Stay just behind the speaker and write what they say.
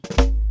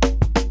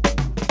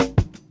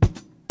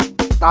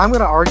I'm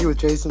going to argue with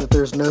Jason that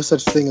there's no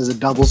such thing as a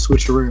double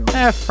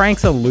switcheroo.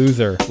 Frank's a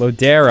loser.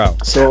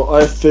 Lodero. So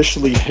I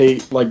officially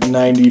hate like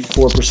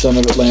 94%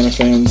 of Atlanta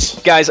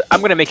fans. Guys, I'm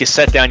going to make you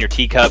set down your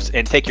teacups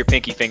and take your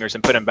pinky fingers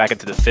and put them back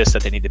into the fist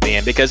that they need to be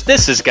in, because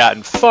this has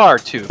gotten far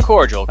too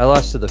cordial. I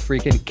lost to the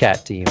freaking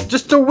cat team.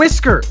 Just a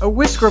whisker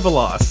of a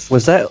loss.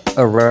 Was that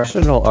a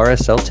rational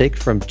RSL take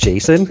from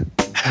Jason?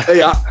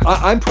 Hey,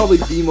 I'm probably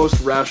the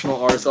most rational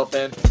RSL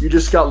fan. You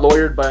just got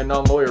lawyered by a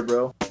non-lawyer,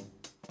 bro.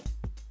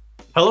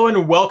 Hello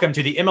and welcome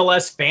to the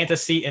MLS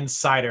Fantasy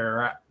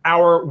Insider,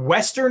 our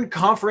Western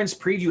Conference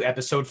preview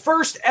episode,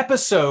 first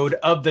episode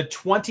of the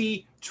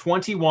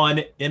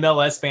 2021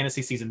 MLS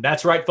fantasy season.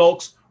 That's right,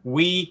 folks.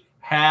 We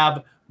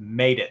have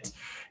made it.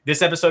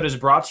 This episode is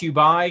brought to you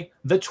by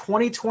the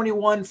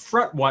 2021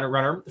 front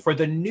runner for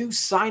the new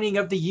signing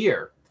of the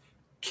year,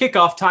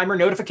 kickoff timer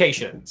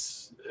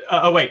notifications.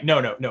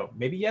 No.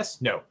 Maybe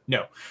yes? No.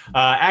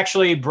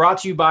 Actually brought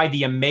to you by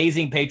the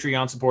amazing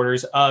Patreon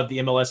supporters of the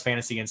MLS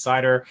Fantasy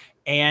Insider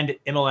and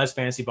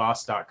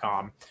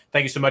MLSFantasyBoss.com.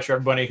 Thank you so much for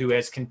everybody who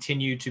has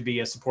continued to be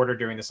a supporter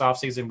during this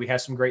offseason. We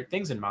have some great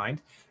things in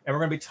mind, and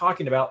we're going to be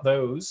talking about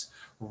those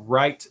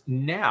right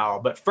now.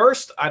 But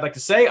first, I'd like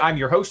to say I'm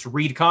your host,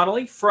 Reed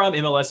Connolly from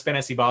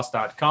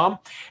MLSFantasyBoss.com.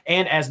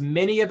 And as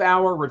many of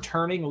our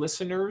returning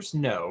listeners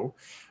know,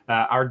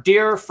 our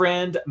dear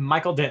friend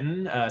Michael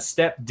Denton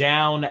stepped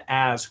down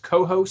as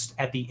co-host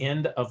at the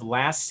end of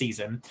last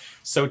season.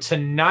 So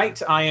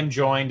tonight I am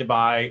joined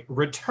by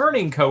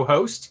returning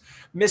co-host,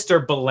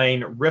 Mr.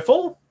 Blaine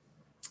Riffle,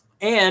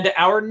 and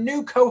our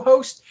new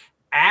co-host,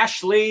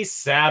 Ashley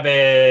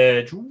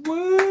Savage.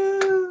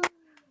 Woo!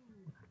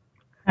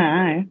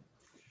 Hi.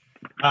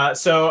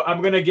 So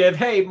I'm going to give,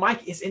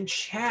 Mike is in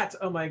chat.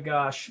 Oh my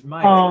gosh,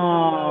 Mike.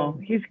 Oh,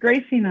 he's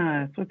gracing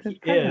us with his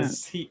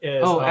presence. He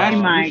is. Oh,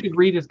 Ashley, Mike. you should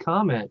read his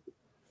comment.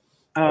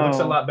 It looks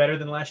a lot better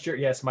than last year.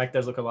 Yes, Mike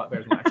does look a lot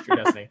better than last year,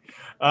 doesn't he?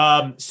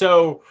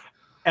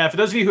 For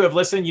those of you who have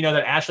listened, you know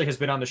that Ashley has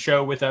been on the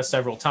show with us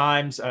several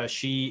times.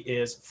 She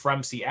is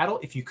from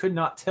Seattle. If you could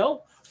not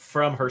tell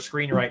from her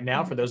screen right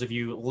now, for those of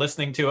you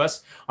listening to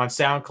us on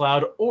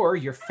SoundCloud or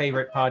your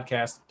favorite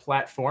podcast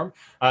platform,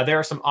 there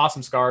are some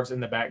awesome scarves in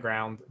the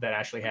background that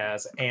Ashley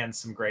has and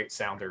some great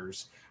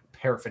Sounders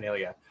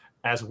paraphernalia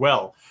as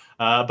well.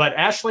 But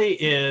Ashley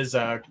is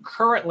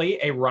currently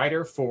a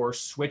writer for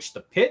Switch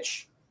the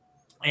Pitch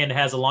and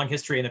has a long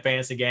history in the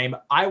fantasy game.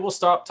 I will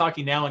stop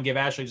talking now and give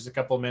Ashley just a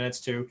couple of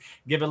minutes to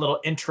give a little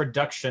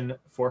introduction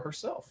for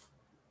herself.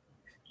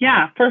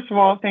 Yeah, first of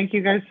all, thank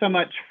you guys so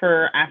much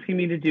for asking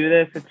me to do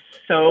this. It's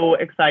so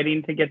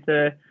exciting to get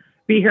to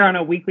be here on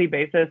a weekly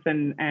basis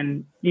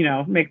and you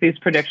know, make these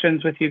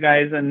predictions with you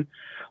guys and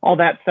all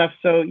that stuff.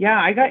 So yeah,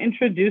 I got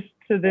introduced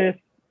to this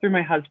through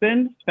my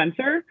husband,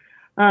 Spencer.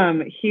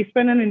 He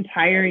spent an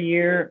entire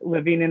year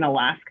living in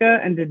Alaska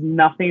and did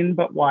nothing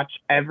but watch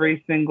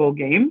every single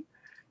game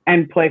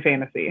and play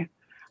fantasy.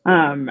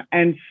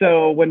 And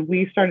so when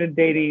we started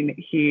dating,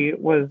 he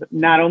was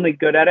not only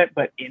good at it,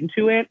 but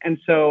into it. And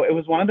so it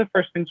was one of the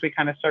first things we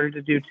kind of started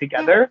to do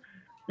together.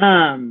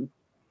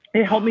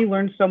 It helped me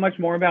learn so much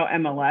more about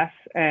MLS,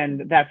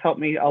 and that's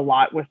helped me a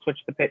lot with Switch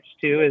the Pitch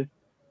too, is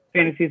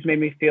fantasy's made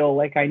me feel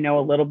like I know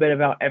a little bit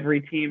about every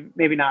team,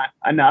 maybe not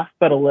enough,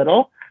 but a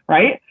little,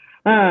 right?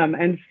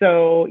 And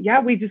so,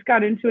 yeah, we just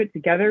got into it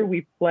together.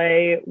 We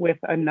play with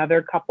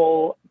another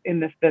couple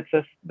in this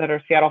that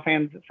are Seattle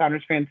fans,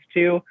 Sounders fans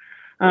too.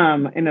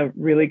 In a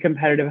really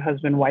competitive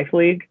husband-wife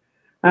league.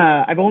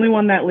 I've only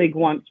won that league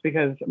once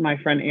because my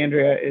friend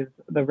Andrea is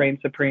the reign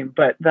supreme,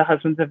 but the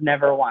husbands have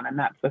never won, and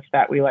that's the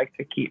stat we like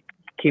to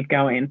keep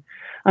going.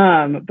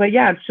 But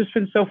yeah, it's just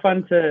been so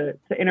fun to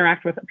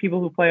interact with people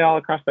who play all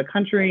across the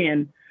country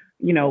and,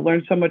 you know,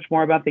 learn so much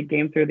more about the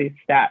game through these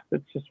stats.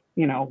 It's just,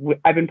 you know,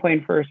 I've been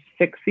playing for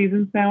 6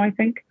 seasons now, I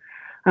think,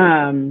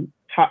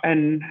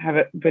 and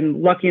have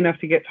been lucky enough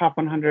to get top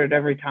 100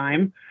 every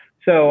time.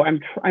 So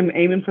I'm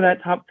aiming for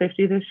that top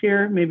 50 this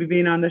year. Maybe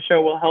being on the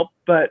show will help,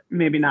 but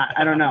maybe not.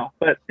 I don't know.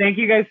 But thank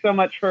you guys so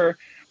much for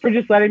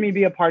just letting me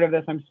be a part of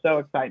this. I'm so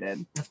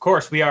excited. Of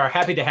course, we are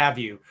happy to have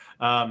you.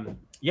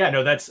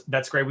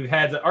 That's great. We've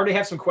already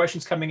have some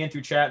questions coming in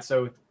through chat,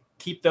 so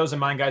keep those in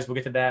mind, guys. We'll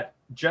get to that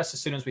just as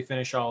soon as we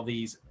finish all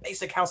these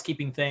basic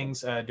housekeeping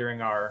things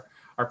during our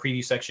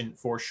preview section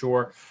for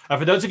sure.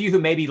 For those of you who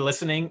may be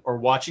listening or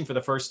watching for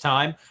the first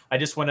time, I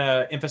just want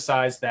to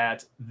emphasize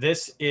that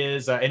this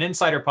is an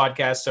insider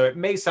podcast, so it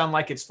may sound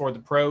like it's for the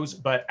pros,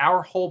 but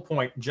our whole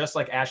point, just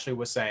like Ashley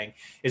was saying,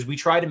 is we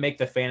try to make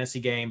the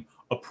fantasy game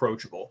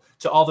approachable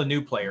to all the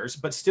new players,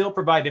 but still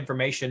provide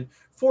information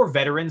for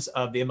veterans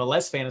of the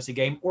MLS fantasy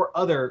game or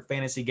other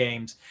fantasy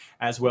games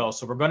as well.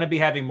 So we're going to be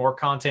having more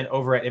content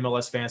over at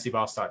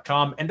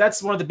MLSFantasyBoss.com. And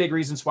that's one of the big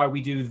reasons why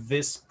we do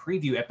this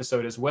preview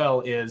episode as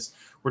well, is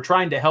we're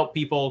trying to help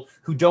people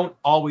who don't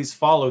always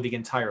follow the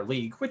entire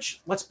league,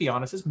 which, let's be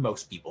honest, is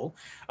most people,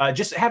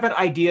 just have an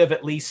idea of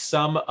at least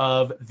some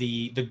of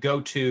the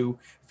go-to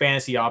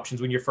fantasy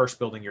options when you're first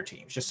building your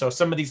teams, just so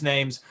some of these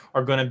names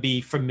are going to be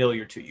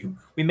familiar to you.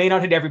 We may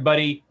not hit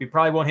everybody. We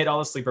probably won't hit all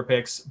the sleeper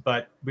picks,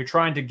 but we're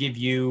trying to give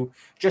you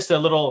just a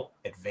little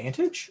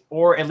advantage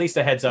or at least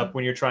a heads up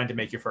when you're trying to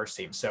make your first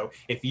team. So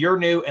if you're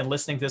new and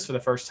listening to this for the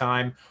first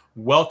time,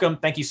 welcome.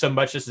 Thank you so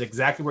much. This is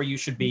exactly where you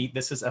should be.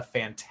 This is a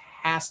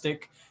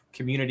fantastic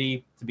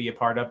community to be a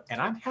part of, and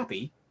I'm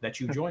happy that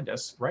you joined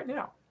us right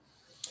now.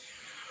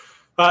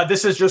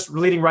 This is just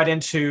leading right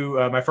into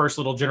my first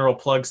little general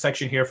plug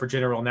section here for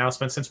general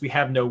announcements. Since we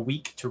have no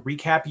week to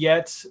recap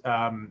yet,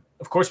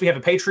 of course, we have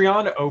a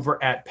Patreon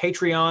over at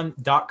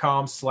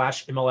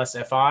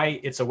patreon.com/MLSFI.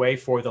 It's a way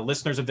for the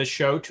listeners of this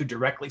show to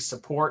directly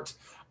support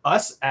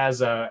us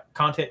as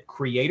content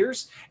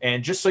creators.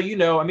 And just so you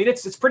know, I mean,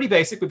 it's pretty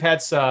basic. We've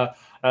had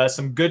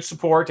some good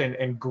support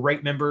and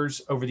great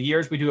members over the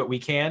years. We do what we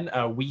can.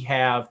 We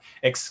have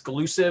an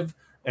exclusive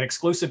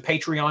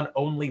Patreon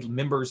only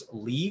members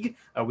league.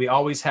 We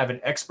always have an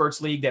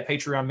experts league that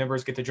Patreon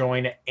members get to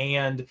join,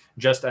 and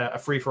just a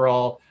free for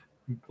all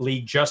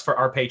league just for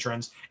our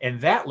patrons.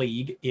 And that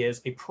league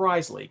is a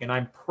prize league. And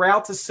I'm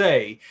proud to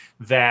say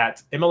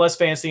that MLS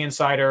Fantasy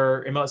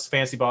Insider, MLS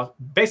Fantasy Boss,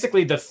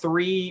 basically the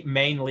three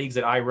main leagues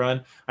that I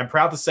run, I'm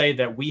proud to say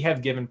that we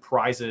have given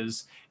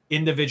prizes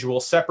individual,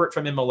 separate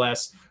from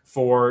MLS,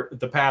 for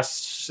the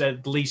past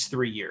at least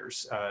 3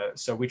 years.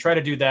 So we try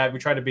to do that. We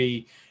try to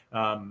be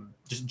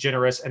just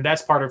generous, and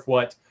that's part of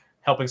what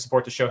helping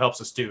support the show helps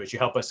us do, is you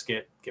help us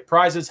get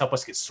prizes, help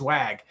us get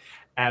swag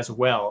as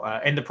well.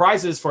 And the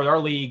prizes for our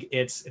league,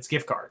 it's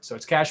gift cards, so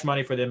it's cash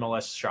money for the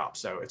MLS shop,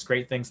 so it's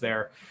great things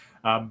there.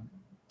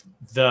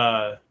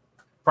 The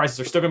prizes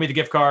are still going to be the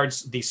gift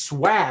cards. The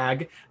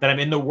swag that I'm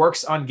in the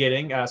works on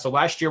getting, so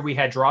last year we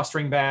had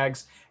drawstring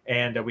bags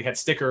and we had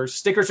stickers.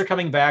 Stickers are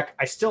coming back.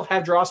 I still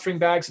have drawstring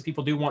bags if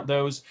people do want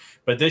those,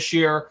 but this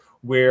year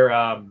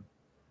we're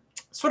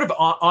sort of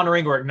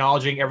honoring or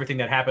acknowledging everything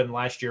that happened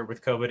last year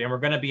with COVID. And we're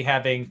going to be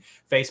having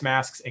face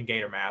masks and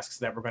gator masks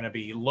that we're going to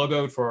be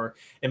logoed for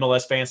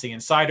MLS Fantasy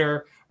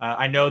Insider.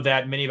 I know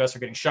that many of us are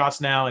getting shots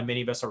now, and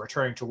many of us are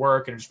returning to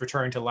work and just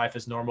returning to life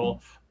as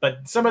normal.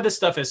 But some of this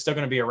stuff is still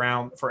going to be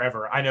around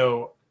forever. I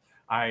know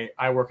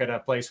I work at a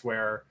place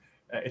where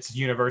it's a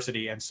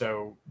university, and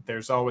so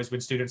there's always,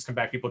 when students come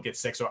back, people get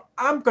sick. So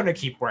I'm going to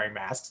keep wearing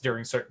masks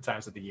during certain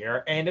times of the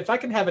year. And if I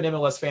can have an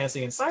MLS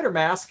Fantasy Insider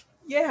mask,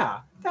 yeah,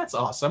 that's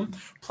awesome.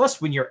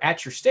 Plus, when you're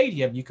at your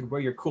stadium, you can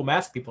wear your cool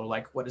mask. People are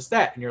like, what is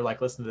that? And you're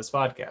like, listen to this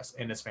podcast.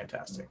 And it's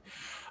fantastic.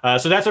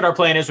 So that's what our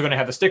plan is. We're going to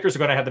have the stickers. We're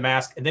going to have the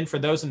mask. And then for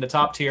those in the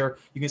top tier,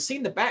 you can see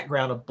in the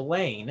background of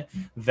Blaine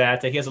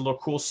that he has a little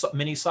cool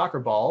mini soccer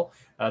ball.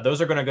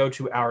 Those are going to go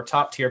to our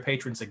top tier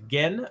patrons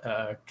again.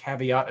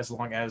 Caveat, as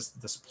long as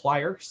the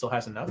supplier still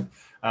has enough.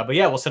 But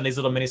yeah, we'll send these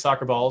little mini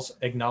soccer balls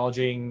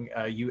acknowledging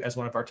you as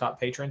one of our top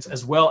patrons,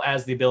 as well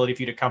as the ability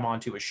for you to come on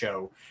to a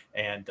show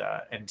and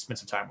spend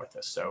some time with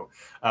us. So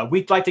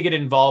we'd like to get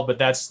involved, but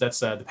that's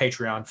the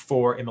Patreon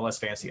for MLS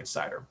Fantasy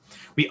Insider.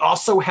 We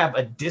also have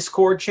a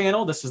Discord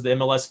channel. This is the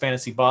MLS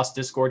Fantasy Boss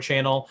Discord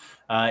channel.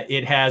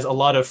 It has a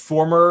lot of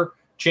former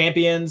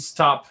champions,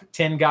 top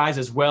 10 guys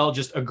as well.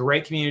 Just a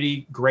great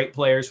community, great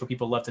players where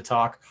people love to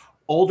talk.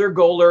 Older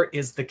Goaler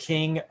is the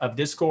king of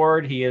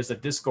Discord. He is a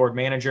Discord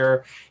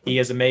manager. He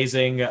is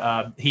amazing.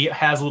 He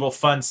has little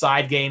fun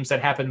side games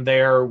that happen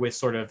there with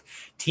sort of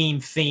team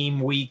theme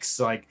weeks,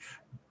 like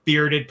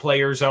bearded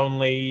players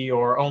only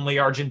or only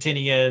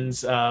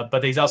Argentinians.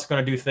 But he's also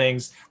going to do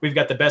things. We've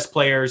got the best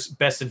players,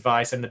 best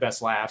advice, and the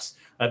best laughs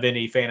of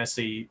any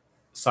fantasy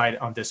site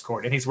on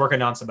Discord, and he's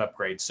working on some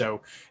upgrades.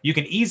 So you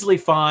can easily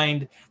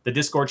find the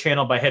Discord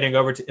channel by heading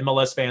over to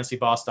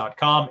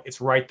MLSFantasyBoss.com. It's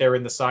right there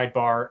in the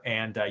sidebar,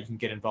 and you can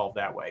get involved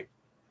that way.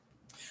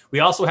 We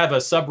also have a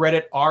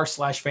subreddit,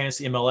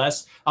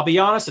 r/FantasyMLS. I'll be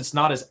honest, it's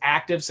not as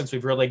active since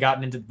we've really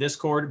gotten into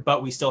Discord,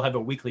 but we still have a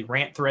weekly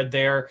rant thread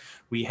there.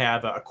 We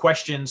have a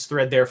questions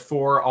thread there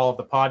for all of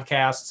the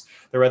podcasts.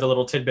 There are other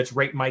little tidbits,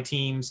 rate my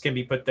teams can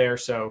be put there.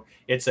 So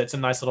it's a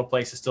nice little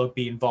place to still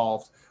be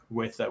involved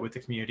with the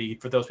community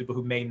for those people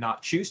who may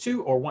not choose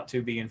to or want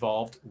to be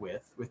involved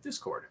with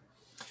Discord.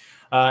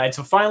 And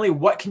so finally,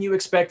 what can you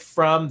expect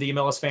from the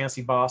MLS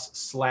Fantasy Boss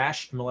 /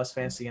 MLS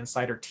Fantasy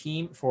Insider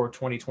team for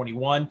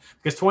 2021?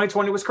 Because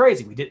 2020 was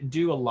crazy. We didn't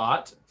do a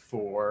lot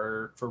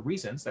for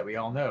reasons that we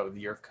all know,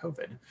 the year of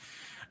COVID.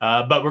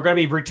 But we're going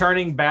to be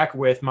returning back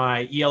with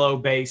my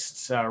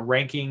ELO-based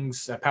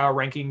rankings, power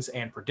rankings,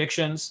 and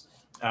predictions.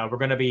 We're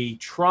going to be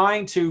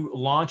trying to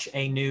launch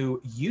a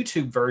new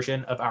YouTube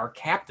version of our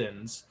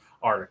captains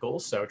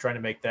articles. So trying to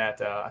make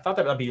that, I thought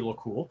that would be a little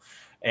cool.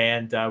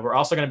 And we're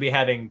also going to be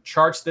having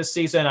charts this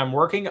season. I'm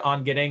working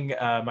on getting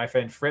my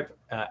friend Fripp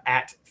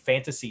at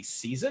Fantasy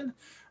Season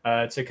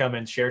to come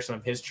and share some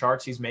of his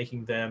charts. He's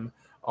making them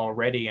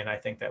already. And I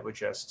think that would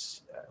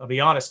just, I'll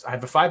be honest, I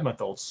have a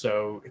 5-month-old.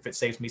 So if it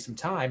saves me some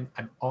time,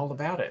 I'm all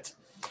about it.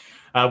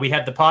 We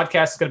have the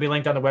podcast is going to be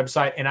linked on the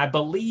website, and I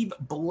believe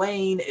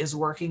Blaine is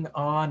working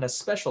on a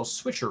special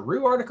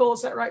switcheroo article.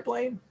 Is that right,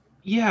 Blaine?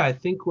 Yeah, I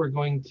think we're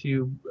going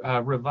to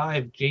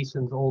revive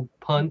Jason's old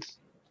punt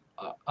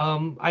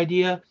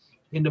idea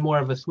into more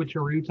of a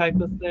switcheroo type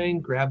of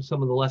thing, grab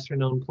some of the lesser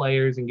known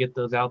players and get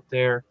those out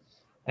there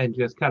and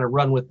just kind of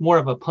run with more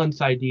of a punts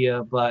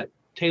idea, but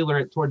tailor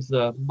it towards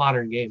the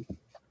modern game.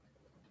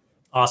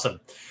 Awesome.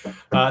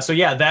 So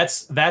yeah,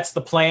 that's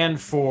the plan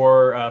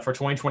for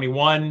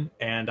 2021,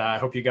 and I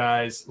hope you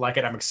guys like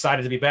it. I'm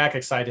excited to be back,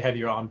 excited to have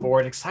you on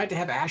board, excited to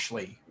have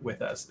Ashley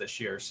with us this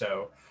year.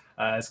 So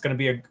it's going to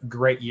be a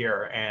great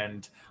year,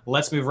 and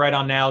let's move right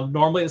on now.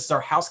 Normally this is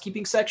our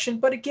housekeeping section,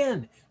 but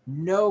again,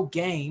 no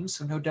games,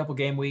 so no double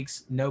game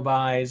weeks, no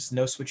buys,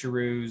 no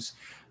switcheroos.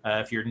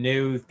 If you're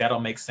new, that'll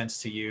make sense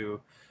to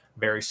you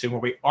very soon.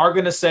 What we are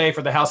going to say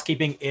for the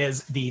housekeeping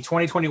is the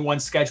 2021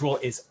 schedule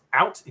is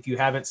out. If you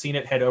haven't seen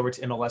it, head over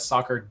to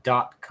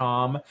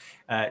MLSsoccer.com.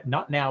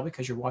 Not now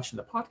because you're watching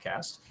the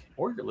podcast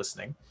or you're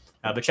listening,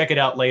 but check it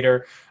out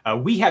later.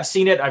 We have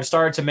seen it. I've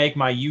started to make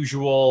my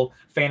usual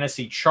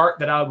fantasy chart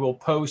that I will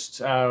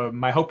post.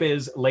 My hope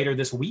is later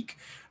this week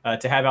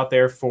to have out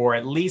there for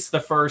at least the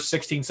first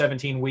 16,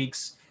 17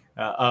 weeks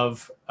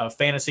of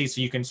fantasy,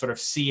 so you can sort of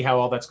see how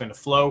all that's going to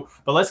flow.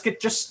 But let's get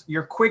just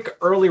your quick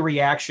early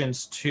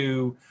reactions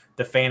to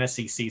the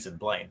fantasy season,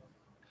 Blaine.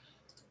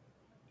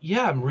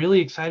 Yeah, I'm really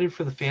excited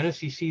for the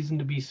fantasy season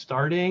to be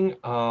starting.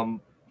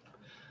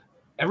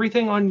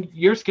 Everything on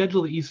your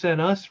schedule that you sent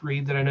us,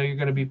 Reed, that I know you're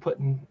going to be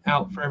putting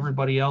out for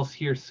everybody else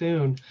here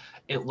soon,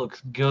 it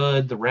looks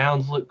good. The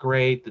rounds look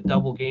great. The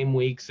double game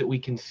weeks that we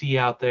can see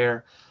out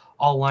there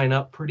all line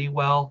up pretty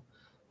well.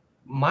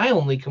 My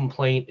only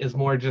complaint is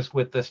more just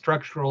with the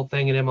structural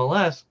thing in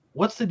MLS.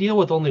 What's the deal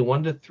with only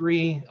 1 to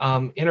 3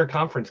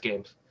 interconference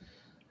games?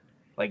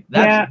 Like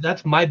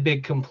that's my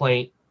big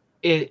complaint.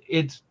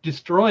 It's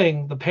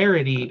destroying the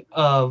parity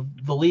of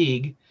the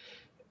league.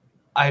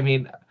 I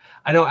mean,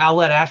 I know I'll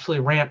let Ashley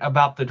rant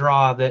about the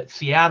draw that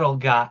Seattle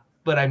got,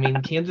 but I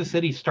mean, Kansas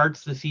City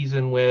starts the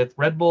season with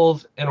Red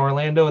Bulls and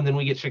Orlando, and then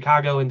we get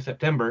Chicago in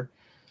September.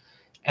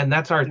 And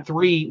that's our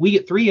 3. We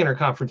get 3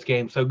 interconference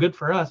games, so good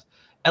for us.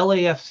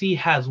 LAFC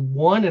has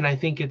 1, and I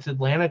think it's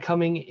Atlanta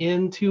coming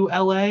into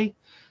LA.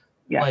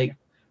 Yeah. Like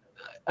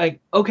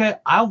okay,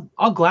 I'll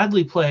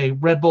gladly play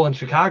Red Bull in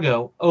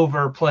Chicago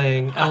over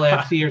playing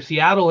LAFC or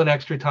Seattle in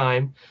extra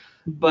time.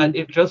 But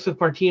if Joseph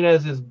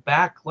Martinez is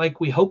back like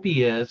we hope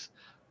he is,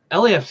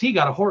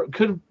 LAFC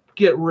could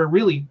get a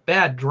really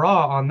bad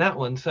draw on that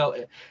one.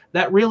 So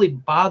that really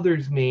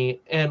bothers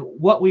me. And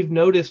what we've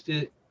noticed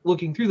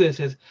looking through this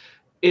is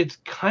it's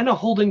kind of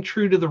holding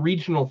true to the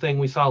regional thing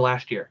we saw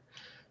last year.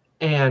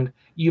 And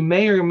you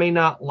may or may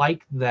not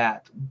like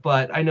that,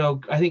 but I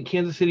think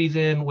Kansas City's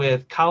in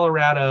with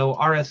Colorado,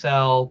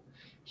 RSL,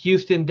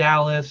 Houston,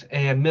 Dallas,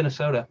 and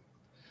Minnesota.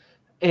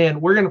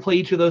 And we're going to play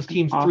each of those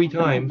teams 3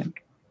 times.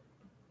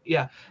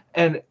 Yeah.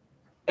 And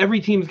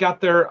every team's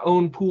got their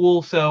own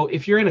pool. So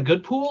if you're in a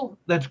good pool,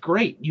 that's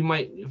great.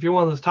 If you're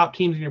one of those top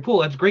teams in your pool,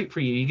 that's great for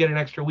you. You get an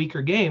extra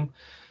weaker game.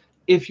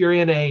 If you're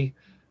in a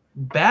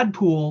bad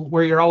pool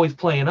where you're always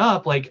playing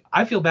up, like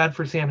I feel bad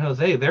for San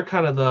Jose. They're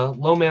kind of the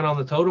low man on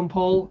the totem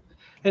pole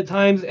at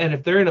times. And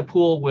if they're in a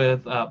pool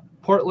with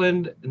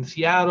Portland and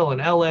Seattle and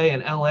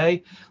LA,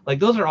 like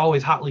those are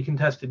always hotly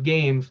contested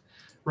games,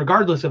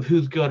 regardless of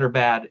who's good or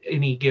bad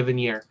any given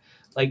year.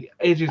 Like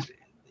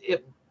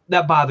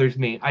that bothers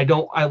me. I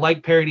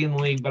like parity in the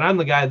league, but I'm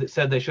the guy that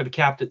said they should have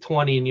capped at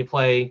 20 and you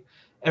play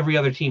every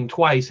other team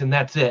twice and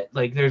that's it.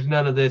 Like there's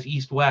none of this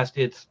East-West.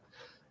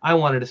 I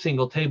wanted a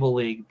single table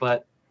league,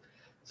 but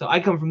so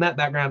I come from that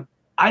background.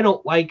 I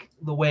don't like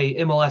the way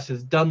MLS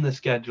has done the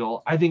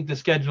schedule. I think the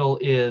schedule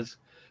is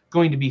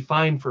going to be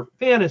fine for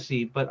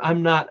fantasy, but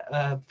I'm not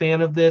a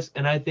fan of this,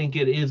 and I think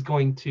it is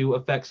going to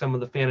affect some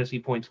of the fantasy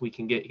points we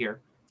can get here.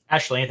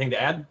 Ashley, anything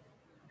to add?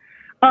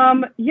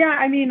 Yeah,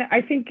 I mean,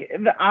 I think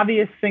the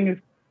obvious thing is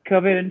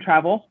COVID and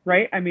travel,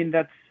 right? I mean,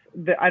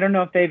 I don't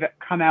know if they've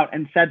come out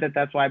and said that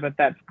that's why, but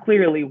that's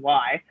clearly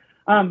why.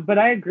 But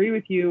I agree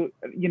with you,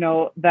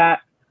 that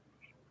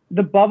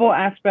the bubble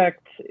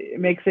aspect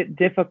makes it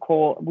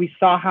difficult. We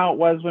saw how it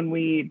was when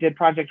we did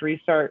Project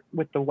Restart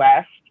with the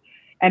West.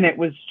 And it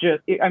was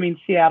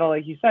Seattle,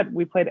 like you said,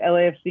 we played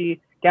LAFC,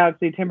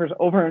 Galaxy, Timbers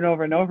over and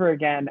over and over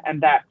again. And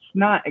that's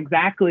not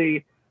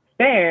exactly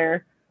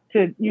fair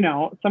to,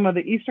 some of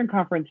the Eastern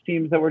Conference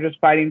teams that were just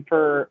fighting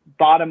for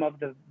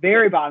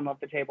very bottom of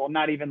the table,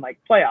 not even like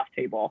playoff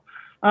table,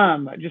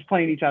 just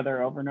playing each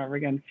other over and over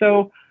again.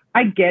 So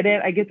I get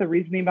it. I get the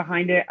reasoning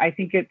behind it. I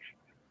think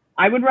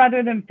I would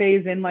rather them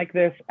phase in like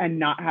this and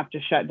not have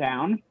to shut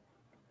down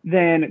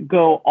than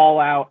go all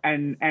out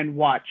and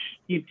watch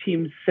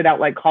teams sit out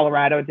like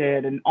Colorado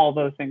did and all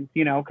those things,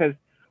 because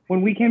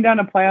when we came down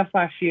to playoffs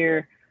last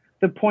year,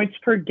 the points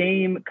per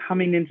game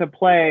coming into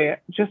play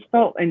just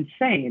felt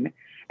insane.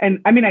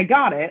 And I mean, I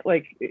got it.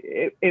 Like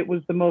it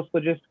was the most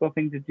logistical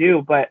thing to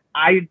do, but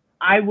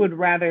I would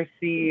rather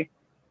see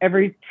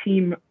every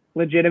team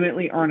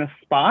legitimately earn a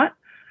spot.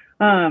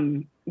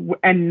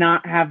 and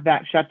not have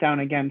that shutdown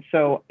again.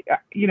 So,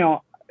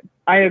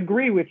 I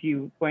agree with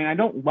you, Blaine. I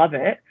don't love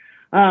it,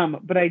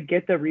 but I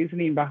get the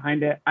reasoning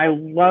behind it. I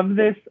love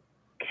this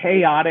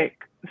chaotic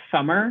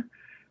summer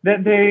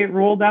that they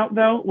rolled out,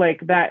 though.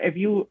 Like that,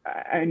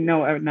 I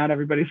know not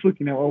everybody's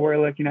looking at what we're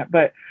looking at,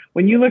 but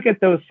when you look at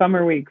those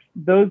summer weeks,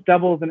 those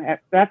doubles, and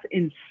that's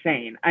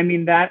insane. I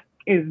mean, that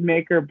is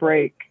make or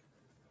break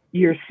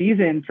your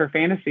season for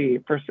fantasy.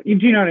 Do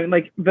you know what I mean?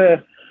 Like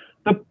the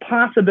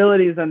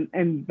possibilities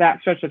and that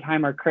stretch of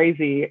time are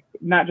crazy,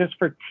 not just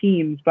for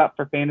teams, but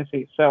for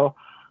fantasy. So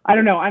I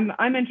don't know.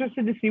 I'm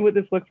interested to see what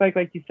this looks like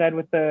you said,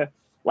 with the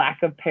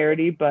lack of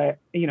parity, but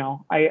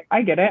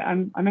I get it.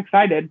 I'm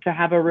excited to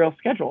have a real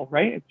schedule,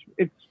 right?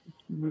 It's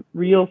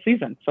real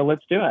season. So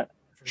let's do it.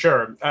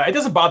 Sure. It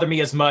doesn't bother me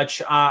as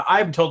much.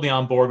 I'm totally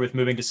on board with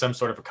moving to some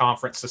sort of a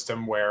conference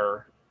system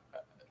where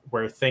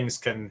things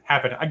can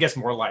happen. I guess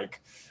more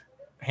like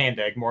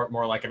hand egg,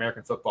 more like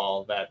American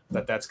football,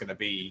 that's going to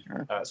be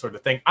sort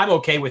of thing. I'm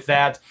okay with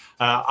that.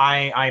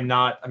 I'm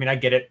not, I mean, I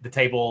get it. The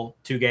table,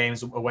 2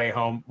 games away,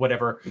 home,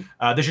 whatever.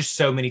 There's just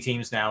so many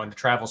teams now and the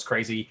travel's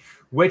crazy,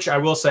 which I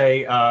will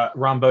say,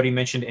 Ron Bodie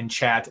mentioned in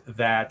chat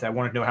that I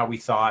wanted to know how we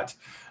thought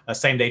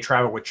same day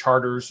travel with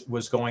charters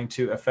was going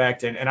to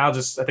affect. And I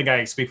think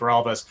I speak for all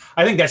of us.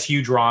 I think that's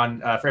huge, Ron,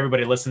 for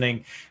everybody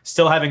listening.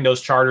 Still having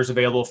those charters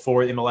available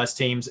for the MLS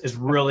teams is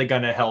really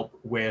going to help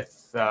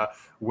with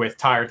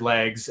tired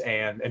legs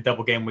and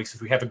double game weeks.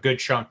 If we have a good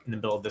chunk in the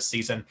middle of this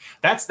season,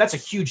 that's a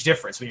huge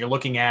difference when you're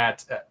looking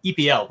at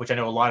EPL, which I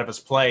know a lot of us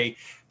play.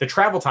 The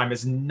travel time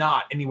is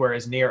not anywhere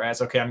as near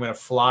as, okay, I'm going to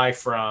fly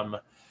from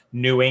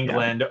New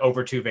England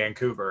over to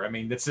Vancouver. I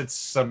mean, it's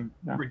some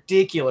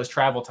ridiculous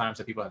travel times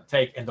that people have to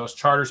take, and those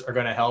charters are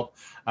going to help.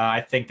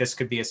 I think this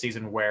could be a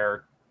season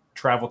where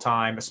travel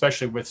time,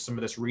 especially with some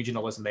of this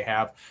regionalism they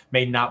have,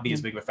 may not be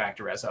as big of a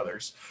factor as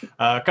others.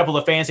 A couple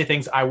of fancy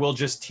things I will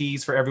just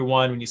tease for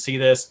everyone when you see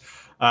this.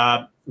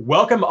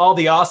 Welcome all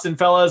the Austin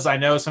fellas. I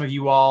know some of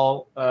you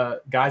all,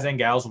 guys and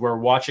gals, were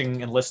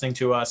watching and listening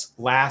to us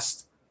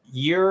last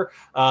year.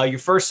 Your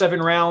first 7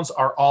 rounds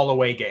are all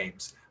away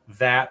games.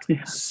 That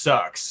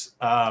sucks.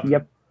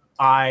 Yep.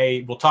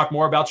 I will talk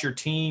more about your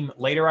team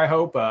later, I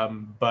hope,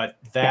 but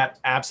that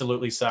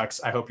absolutely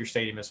sucks. I hope your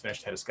stadium is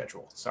finished ahead of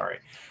schedule. Sorry.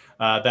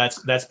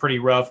 That's pretty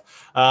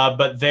rough.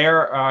 But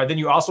then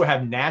you also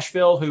have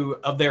Nashville, who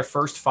of their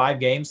first 5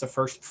 games, the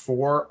first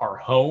 4 are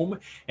home.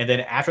 And then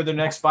after the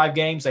next 5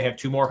 games, they have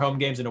 2 more home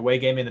games, an away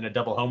game, and then a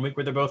double home week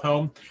where they're both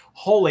home.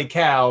 Holy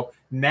cow,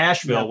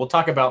 Nashville. Yep. We'll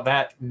talk about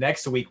that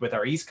next week with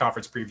our East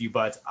Conference preview,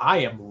 but I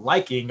am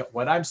liking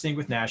what I'm seeing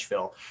with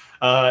Nashville.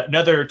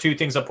 Another 2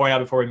 things I'll point out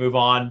before we move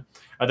on.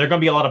 There are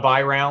going to be a lot of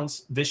bye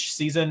rounds this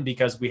season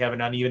because we have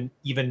an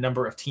uneven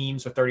number of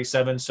teams with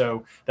 37.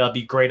 So that'll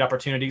be great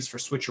opportunities for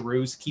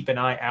switcheroos. Keep an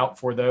eye out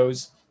for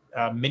those.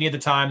 Many of the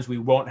times we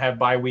won't have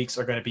bye weeks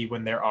are going to be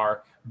when there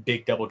are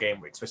big double game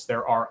weeks, which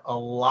there are a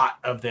lot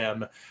of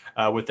them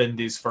within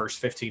these first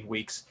 15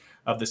 weeks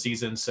of the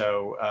season.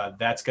 So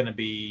that's going to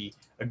be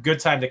a good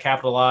time to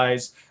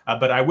capitalize.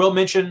 But I will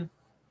mention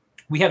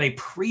we have a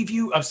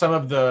preview of some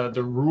of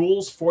the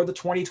rules for the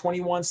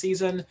 2021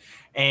 season.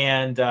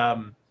 And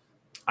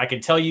I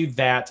can tell you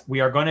that we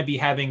are going to be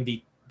having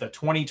the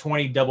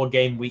 2020 double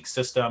game week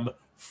system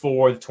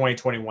for the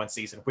 2021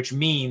 season, which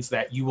means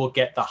that you will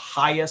get the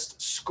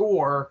highest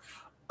score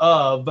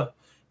of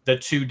the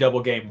 2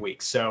 double game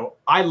weeks. So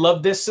I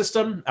love this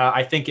system.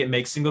 I think it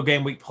makes single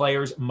game week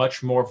players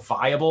much more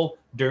viable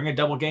during a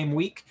double game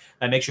week.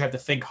 It makes you have to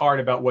think hard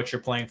about what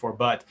you're playing for.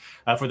 But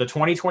for the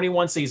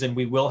 2021 season,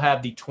 we will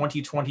have the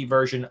 2020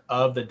 version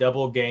of the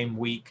double game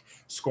week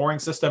scoring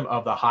system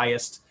of the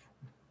highest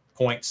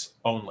points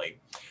only.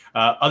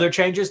 Other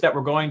changes that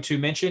we're going to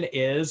mention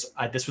is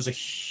this was a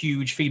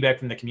huge feedback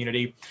from the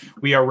community.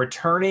 We are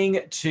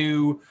returning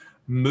to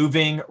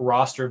moving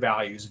roster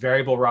values,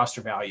 variable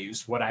roster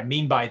values. What I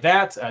mean by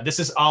that, this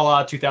is a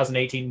la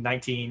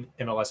 2018-19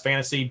 MLS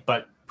Fantasy,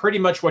 but pretty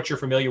much what you're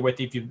familiar with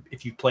if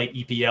you played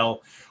EPL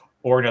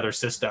or another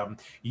system.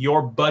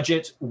 Your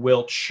budget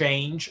will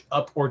change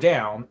up or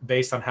down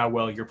based on how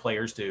well your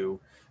players do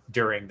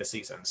during the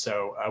season.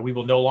 So we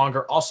will no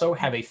longer also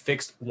have a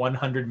fixed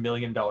 $100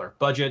 million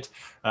budget.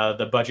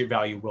 The budget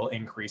value will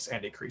increase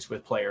and decrease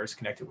with players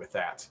connected with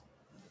that.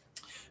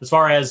 As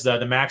far as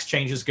the max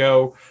changes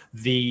go,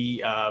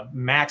 the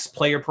max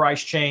player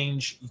price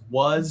change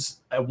was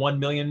at 1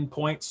 million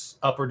points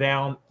up or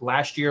down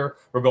last year.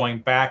 We're going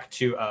back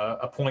to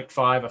a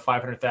 0.5, a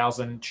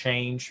 500,000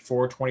 change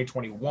for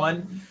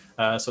 2021.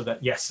 So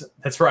that, yes,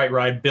 that's right,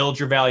 Ryan. Build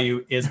Your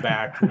Value is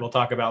back. We'll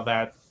talk about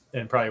that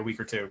in probably a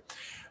week or 2.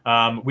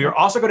 We are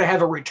also going to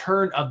have a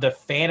return of the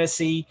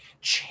Fantasy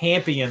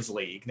Champions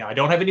League. Now, I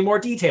don't have any more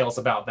details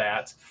about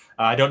that.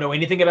 I don't know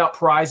anything about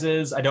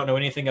prizes. I don't know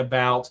anything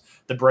about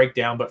the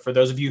breakdown. But for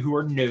those of you who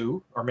are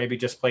new or maybe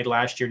just played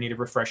last year, need a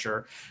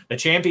refresher, the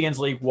Champions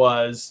League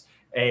was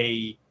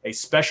a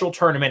special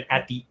tournament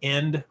at the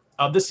end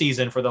of the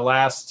season for the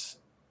last,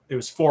 it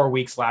was 4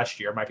 weeks last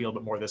year. It might be a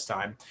little bit more this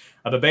time.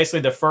 But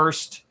basically the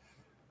first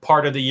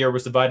part of the year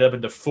was divided up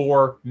into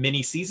 4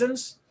 mini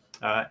seasons,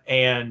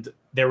 and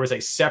there was a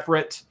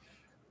separate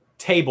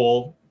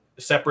table,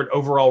 separate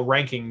overall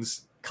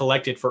rankings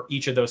collected for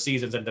each of those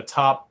seasons, and the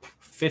top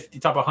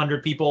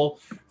 100 people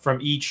from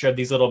each of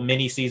these little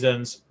mini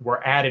seasons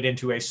were added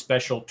into a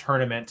special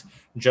tournament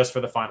just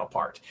for the final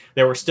part.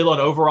 There was still an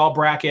overall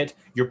bracket.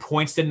 Your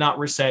points did not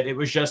reset. It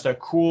was just a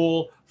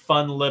cool,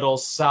 fun little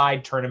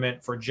side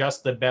tournament for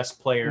just the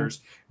best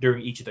players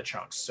during each of the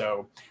chunks.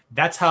 So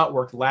that's how it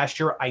worked last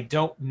year. I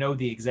don't know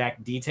the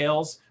exact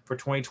details for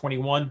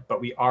 2021, but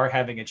we are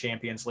having a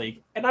Champions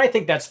League, and I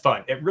think that's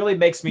fun. It really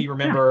makes me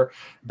remember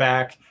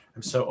back.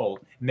 I'm so old.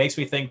 It makes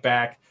me think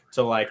back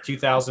to like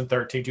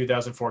 2013,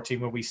 2014,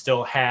 when we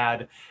still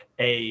had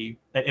an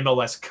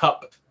MLS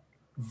Cup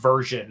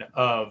version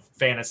of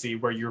fantasy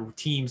where your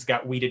teams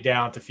got weeded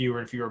down to fewer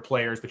and fewer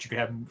players, but you could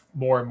have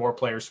more and more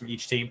players from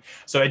each team.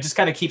 So it just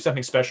kind of keeps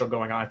something special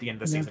going on at the end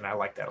of the season. I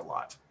like that a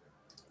lot.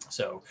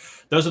 So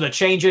those are the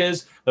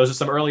changes. Those are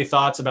some early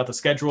thoughts about the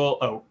schedule.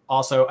 Oh,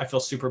 also, I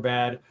feel super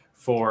bad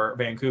for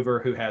Vancouver,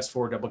 who has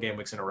 4 double game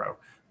weeks in a row.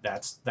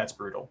 That's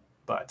brutal.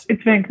 But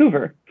it's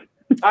Vancouver.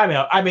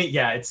 I mean,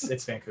 yeah,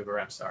 it's Vancouver.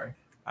 I'm sorry,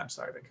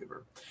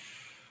 Vancouver.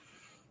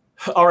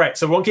 All right,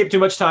 so we won't keep too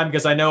much time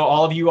because I know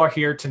all of you are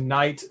here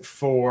tonight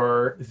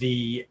for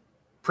the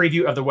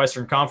preview of the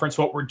Western Conference.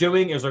 What we're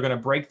doing is we're going to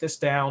break this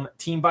down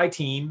team by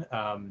team.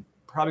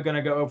 Probably going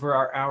to go over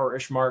our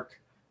hour-ish mark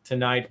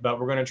tonight, but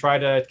we're going to try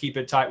to keep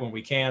it tight when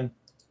we can.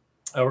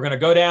 We're going to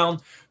go down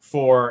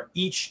for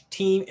each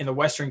team in the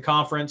Western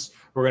Conference.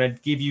 We're going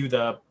to give you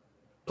the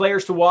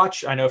players to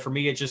watch. I know for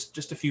me, it's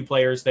just a few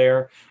players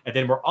there. And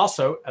then we're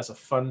also, as a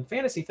fun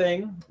fantasy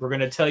thing, we're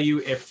going to tell you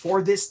if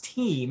for this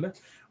team,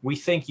 we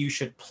think you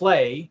should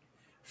play,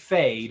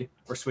 fade,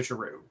 or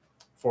switcheroo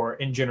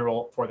in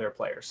general for their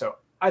players. So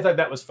I thought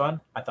that was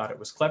fun. I thought it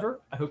was clever.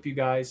 I hope you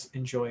guys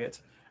enjoy it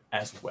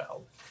as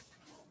well.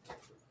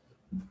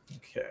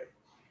 Okay.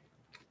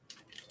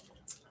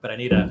 But I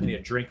need a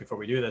drink before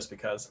we do this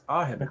because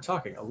I have been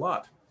talking a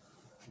lot.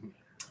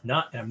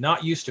 I'm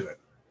not used to it.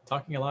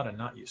 Talking a lot and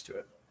not used to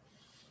it.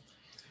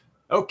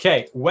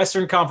 Okay,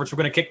 Western Conference. We're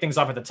going to kick things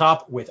off at the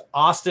top with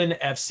Austin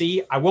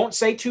FC. I won't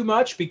say too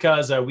much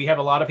because we have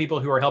a lot of people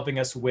who are helping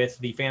us with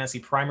the Fantasy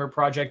Primer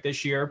project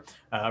this year,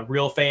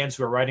 real fans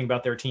who are writing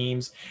about their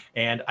teams,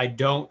 and I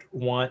don't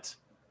want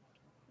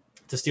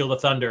to steal the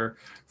thunder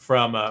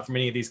from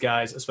any of these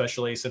guys,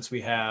 especially since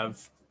we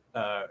have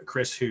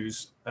Chris,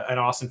 who's an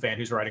Austin fan,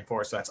 who's writing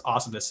for us. So that's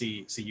awesome to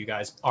see you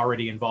guys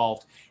already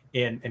involved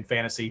in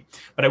fantasy.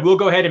 But I will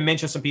go ahead and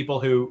mention some people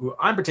who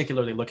I'm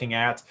particularly looking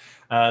at.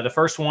 The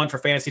first one for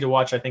fantasy to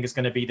watch, I think, is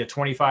going to be the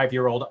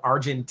 25-year-old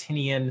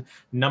Argentinian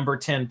number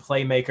 10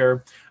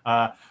 playmaker,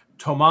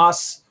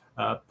 Tomas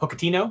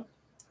Pochettino.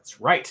 That's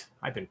right.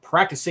 I've been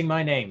practicing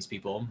my names,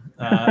 people.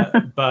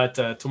 But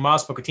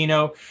Tomas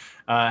Pochettino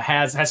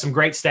has some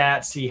great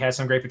stats. He has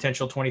some great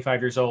potential.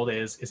 25 years old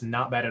is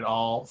not bad at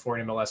all for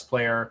an MLS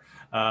player.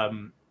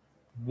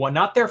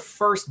 Not their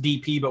first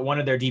DP, but one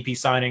of their DP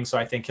signings. So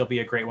I think he'll be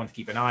a great one to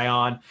keep an eye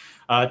on.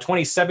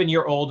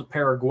 27-year-old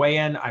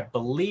Paraguayan. I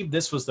believe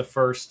this was the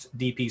first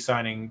DP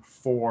signing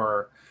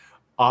for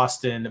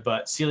Austin,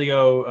 but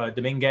Celio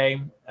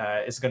Domingue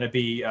is going to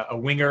be a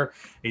winger.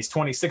 He's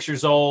 26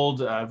 years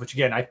old, which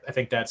again, I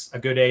think that's a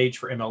good age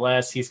for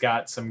MLS. He's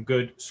got some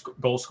good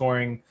goal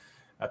scoring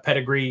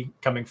pedigree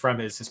coming from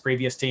his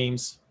previous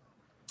teams.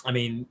 I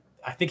mean,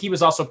 I think he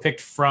was also picked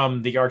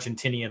from the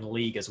Argentinian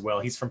League as well.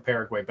 He's from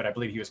Paraguay, but I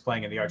believe he was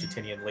playing in the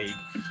Argentinian League,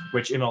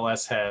 which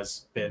MLS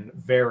has been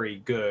very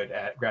good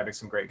at grabbing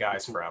some great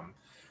guys from.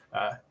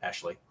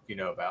 Ashley, you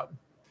know about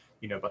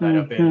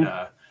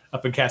that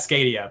up in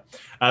Cascadia.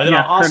 Then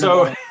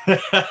I'll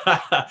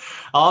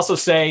also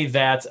say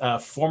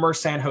that former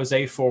San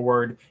Jose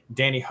forward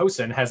Danny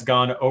Hoesen has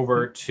gone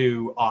over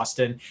to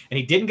Austin, and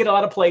he didn't get a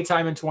lot of play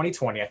time in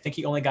 2020. I think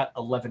he only got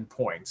 11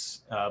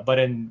 points. But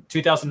in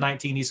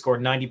 2019, he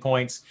scored 90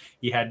 points.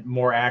 He had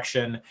more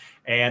action.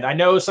 And I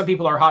know some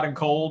people are hot and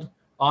cold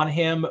on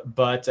him,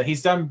 but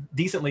he's done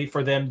decently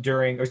for them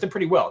he's done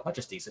pretty well, not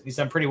just decent. He's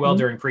done pretty well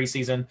during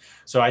preseason.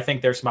 So I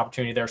think there's some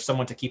opportunity there,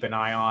 someone to keep an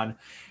eye on.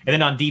 And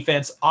then on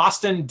defense,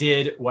 Austin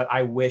did what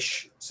I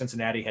wish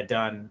Cincinnati had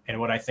done and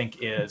what I think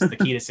is the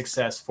key to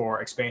success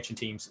for expansion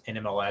teams in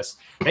MLS.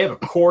 They have a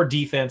core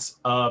defense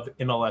of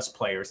MLS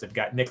players. They've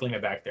got Nick Lima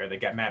back there.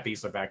 They've got Matt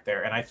Beasler back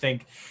there. And I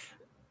think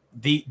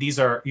these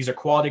are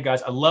quality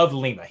guys. I love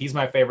Lima. He's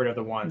my favorite of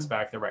the ones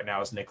back there right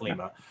now is Nick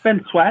Lima.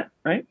 Ben Sweat,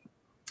 right?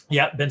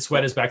 Yeah, Ben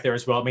Sweat is back there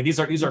as well. I mean, these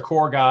are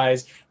core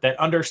guys that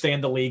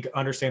understand the league,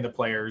 understand the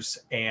players,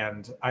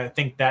 and I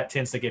think that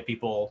tends to give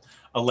people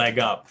a leg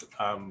up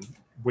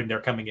when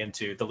they're coming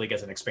into the league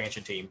as an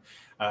expansion team.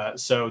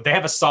 So they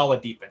have a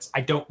solid defense.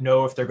 I don't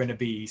know if they're going to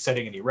be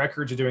setting any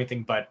records or doing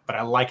anything, but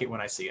I like it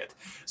when I see it.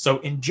 So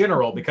in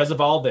general, because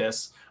of all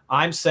this,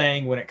 I'm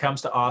saying when it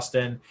comes to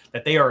Austin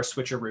that they are a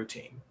switcheroo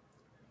team.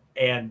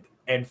 And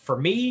for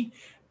me,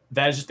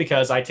 that is just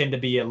because I tend to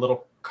be a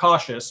little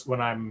cautious when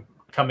I'm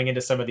coming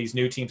into some of these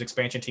new teams,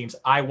 expansion teams.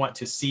 I want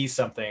to see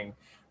something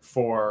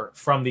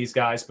from these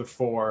guys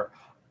before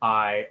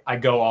I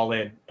go all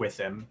in with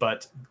them.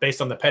 But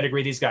based on the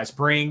pedigree these guys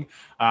bring,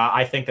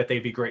 I think that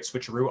they'd be great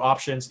switcheroo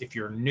options. If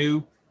you're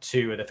new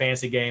to the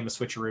fantasy game, a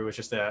switcheroo is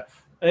just an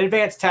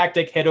advanced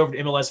tactic. Head over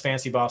to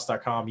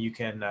MLSFantasyBoss.com. You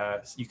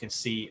can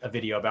see a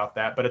video about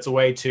that. But it's a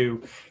way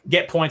to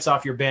get points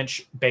off your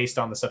bench based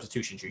on the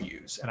substitutions you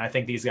use. And I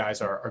think these guys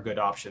are good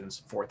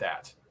options for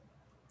that.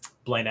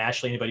 Blaine,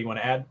 Ashley, anybody you want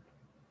to add?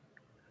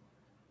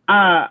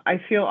 I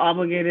feel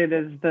obligated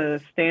as the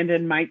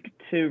stand-in mic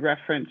to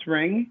reference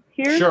Ring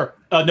here. Sure.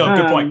 No,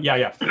 good point.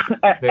 Yeah.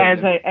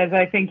 As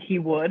I think he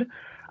would.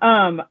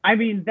 I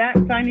mean, that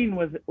signing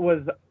was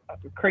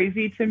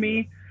crazy to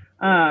me.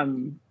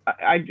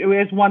 It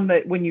was one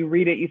that when you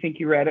read it, you think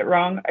you read it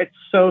wrong. It's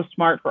so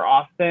smart for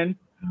Austin.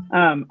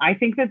 I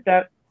think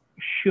that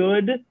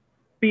should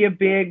be a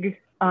big,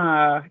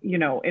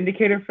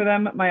 indicator for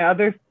them. My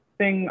other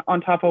thing on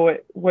top of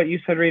what you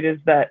said, Reed, is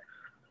that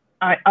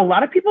a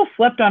lot of people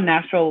slept on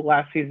Nashville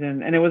last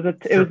season, and it was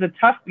a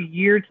tough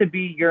year to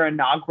be your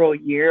inaugural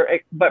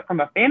year. But from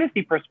a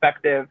fantasy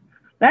perspective,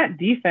 that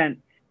defense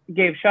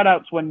gave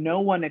shutouts when no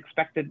one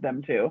expected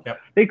them to.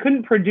 Yep. They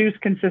couldn't produce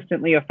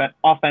consistently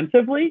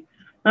offensively,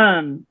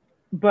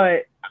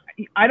 but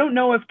I don't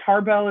know if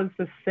Tarbell is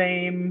the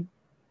same,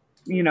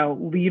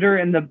 leader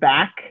in the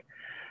back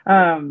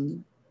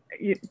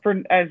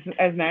as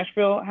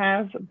Nashville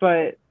has,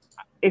 but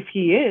if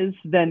he is,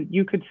 then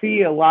you could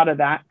see a lot of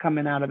that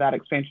coming out of that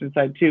expansion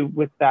side too,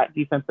 with that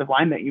defensive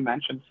line that you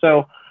mentioned.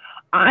 So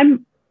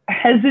I'm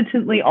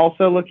hesitantly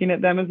also looking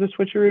at them as a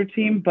switcheroo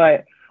team,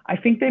 but I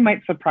think they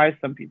might surprise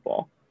some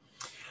people.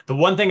 The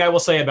one thing I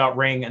will say about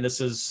Ring, and this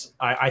is,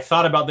 I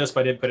thought about this, but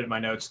I didn't put it in my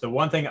notes. The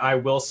one thing I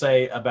will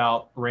say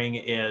about Ring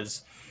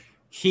is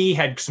he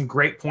had some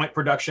great point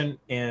production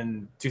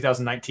in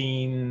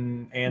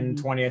 2019 and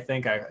 20, I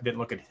think. I didn't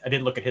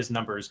look at his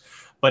numbers,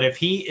 but if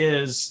he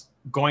is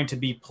going to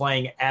be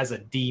playing as a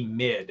D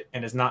mid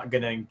and is not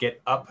going to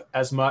get up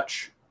as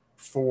much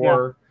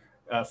for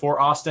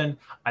Austin,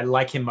 I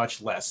like him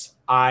much less.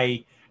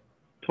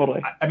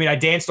 Totally. I mean, I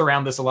danced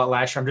around this a lot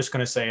last year. I'm just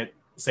going to say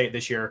it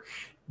this year.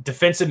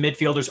 Defensive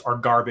midfielders are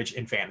garbage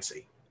in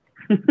fantasy.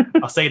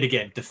 I'll say it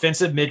again.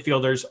 Defensive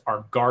midfielders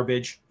are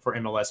garbage for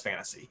MLS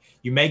fantasy.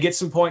 You may get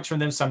some points from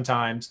them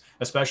sometimes,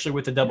 especially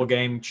with the double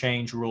game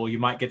change rule. You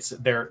might get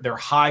they're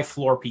high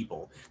floor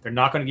people. They're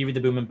not going to give you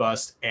the boom and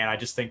bust. And I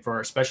just think for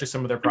especially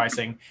some of their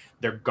pricing,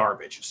 they're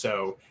garbage.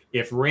 So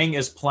if Ring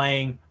is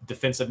playing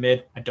defensive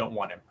mid, I don't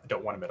want him. I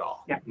don't want him at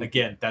all. Yeah.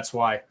 Again, that's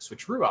why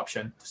switcheroo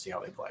option to see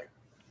how they play.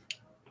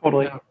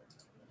 Totally.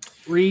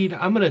 Reed,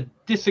 I'm going to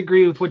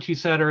disagree with what you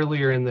said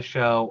earlier in the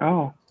show.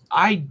 Oh,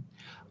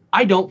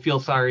 I don't feel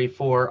sorry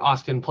for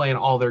Austin playing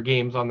all their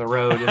games on the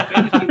road,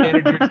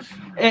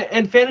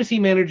 and fantasy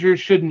managers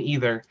shouldn't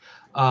either.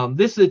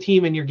 This is a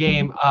team in your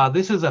game.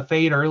 This is a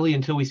fade early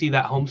until we see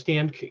that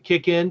homestand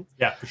kick in.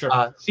 Yeah, for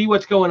sure. See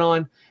what's going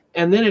on,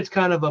 and then it's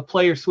kind of a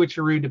player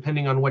switcheroo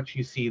depending on what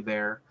you see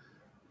there.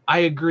 I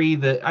agree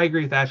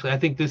with Ashley. I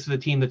think this is a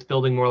team that's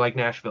building more like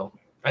Nashville.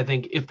 I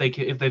think if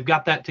they've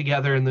got that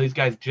together and these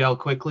guys gel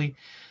quickly,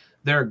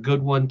 they're a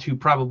good one to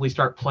probably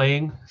start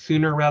playing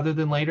sooner rather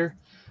than later.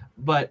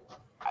 But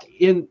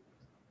in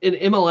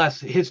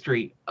MLS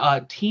history,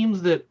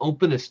 teams that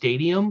open a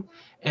stadium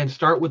and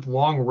start with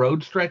long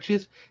road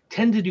stretches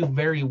tend to do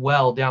very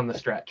well down the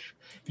stretch.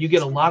 You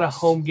get a lot of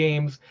home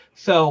games.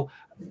 So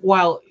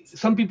while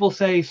some people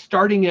say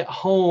starting at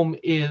home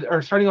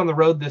starting on the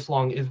road this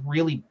long is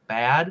really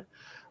bad,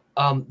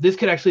 this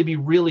could actually be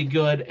really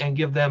good and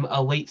give them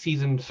a late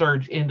season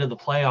surge into the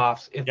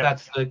playoffs if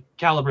that's the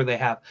caliber they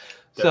have.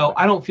 So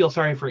I don't feel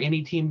sorry for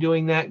any team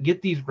doing that.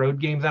 Get these road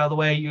games out of the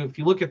way. If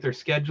you look at their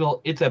schedule,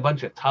 it's a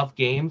bunch of tough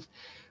games.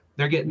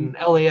 They're getting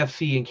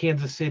LAFC and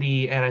Kansas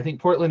City and I think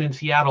Portland and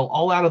Seattle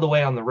all out of the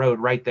way on the road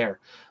right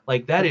there.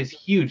 Like that is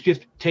huge.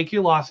 Just take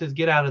your losses,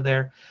 get out of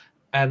there.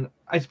 And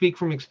I speak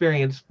from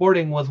experience.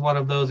 Sporting was one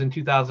of those in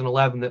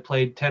 2011 that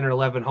played 10 or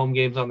 11 home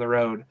games on the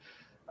road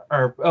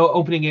or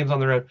opening games on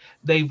the road.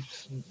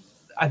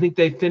 I think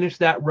they finished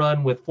that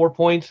run with 4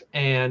 points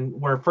and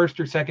were first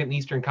or second in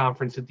Eastern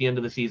Conference at the end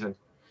of the season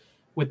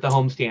with the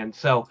homestand.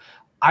 So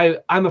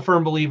I'm a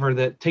firm believer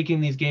that taking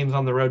these games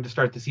on the road to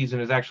start the season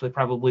is actually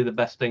probably the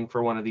best thing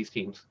for one of these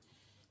teams.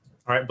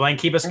 All right, Blaine,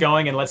 keep us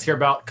going, and let's hear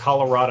about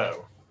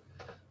Colorado.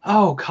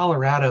 Oh,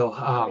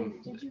 Colorado.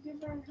 Did you give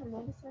her her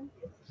medicine?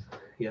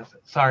 Yes.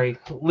 Sorry,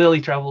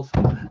 Lily troubles.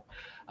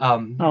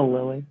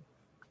 Lily.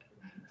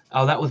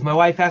 Oh, that was my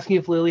wife asking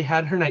if Lily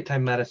had her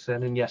nighttime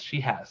medicine, and yes, she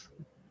has.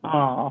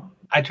 Oh.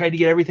 I tried to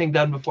get everything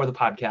done before the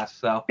podcast,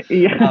 so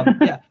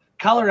Yeah.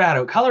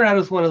 Colorado.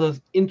 Colorado's one of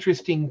those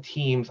interesting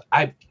teams.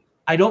 I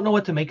don't know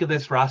what to make of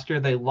this roster.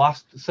 They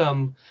lost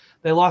some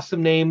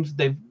names.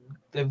 They've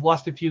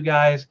lost a few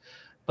guys,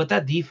 but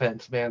that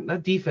defense, man,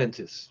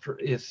 is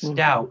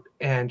stout.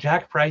 And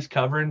Jack Price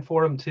covering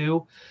for them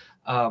too.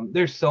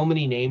 There's so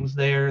many names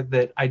there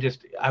that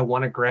I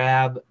want to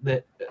grab.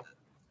 That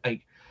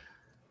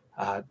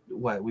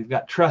we've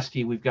got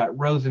Trusty, we've got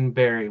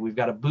Rosenberry, we've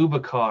got a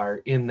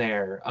Boubacar in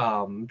there.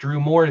 Drew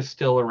Moore is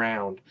still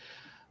around.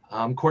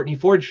 Courtney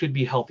Ford should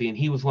be healthy, and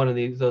he was one of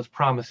those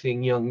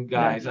promising young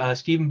guys.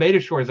 Stephen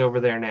Betashore is over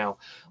there now.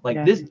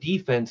 This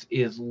defense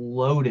is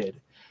loaded,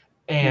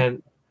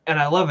 and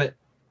I love it.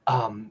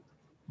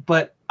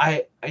 But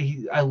I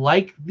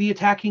like the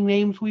attacking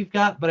names we've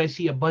got, but I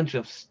see a bunch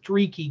of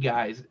streaky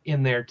guys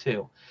in there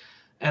too.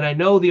 And I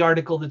know the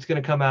article that's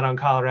going to come out on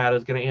Colorado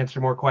is going to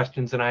answer more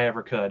questions than I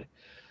ever could.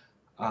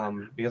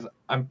 Because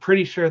I'm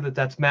pretty sure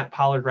that's Matt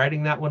Pollard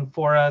writing that one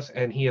for us,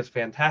 and he is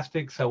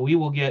fantastic. So we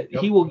will get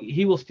he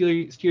will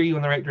steer you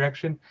in the right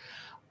direction.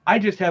 I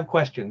just have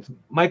questions.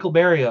 Michael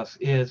Barrios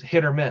is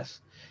hit or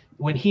miss.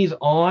 When he's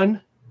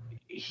on,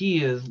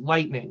 he is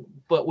lightning,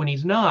 but when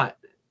he's not,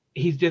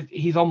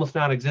 he's almost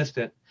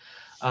non-existent.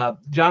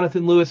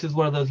 Jonathan Lewis is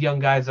one of those young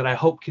guys that I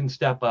hope can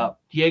step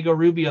up. Diego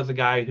Rubio is a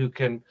guy who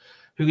could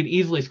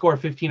easily score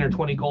 15 or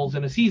 20 goals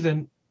in a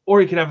season, or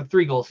he could have a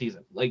 3-goal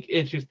season.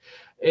 It's just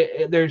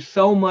there's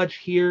so much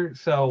here.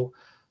 So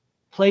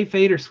play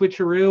fade or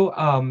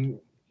switcheroo.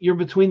 You're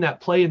between that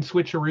play and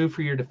switcheroo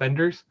for your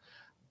defenders.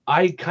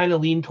 I kind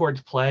of lean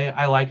towards play.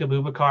 I like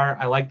Abubakar.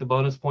 I like the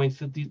bonus points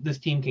that this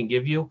team can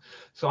give you.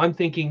 So I'm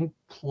thinking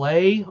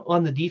play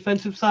on the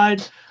defensive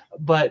side,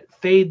 but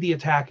fade the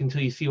attack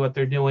until you see what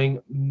they're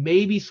doing.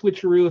 Maybe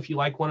switcheroo if you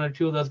like one or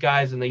two of those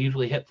guys and they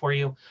usually hit for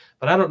you.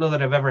 But I don't know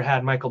that I've ever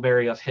had Michael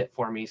Barrios hit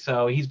for me.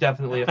 So he's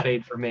definitely a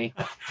fade for me.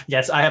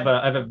 Yes, I have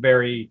a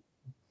very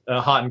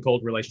hot and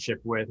cold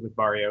relationship with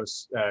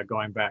Barrios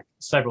going back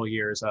several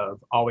years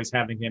of always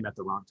having him at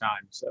the wrong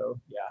time. So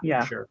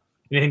yeah. For sure.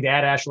 Anything to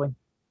add, Ashley?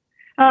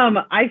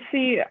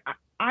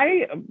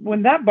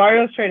 When that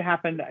Barrios trade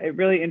happened, it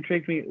really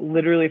intrigued me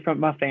literally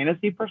from a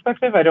fantasy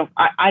perspective.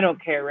 I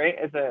don't care, right,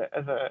 as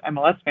a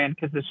MLS fan,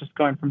 because it's just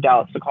going from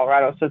Dallas to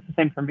Colorado. So it's the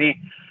same for me.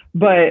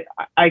 But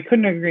I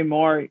couldn't agree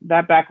more.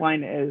 That back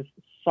line is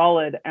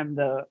solid, and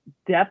the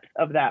depth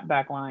of that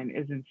back line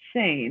is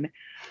insane.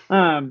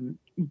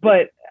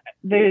 But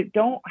they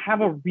don't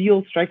have a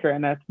real striker,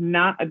 and that's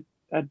not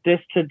a diss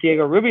to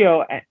Diego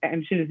Rubio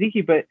and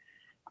Shinaziki, but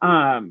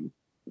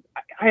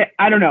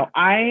I don't know.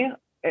 I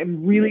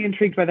am really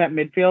intrigued by that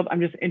midfield. I'm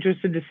just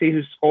interested to see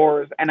who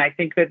scores, and I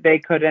think that they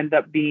could end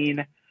up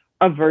being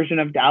a version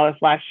of Dallas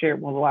last year.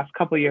 Well, the last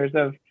couple of years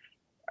of,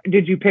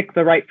 did you pick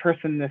the right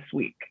person this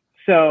week?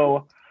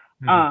 So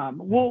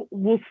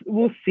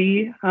we'll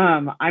see.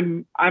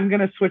 I'm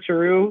gonna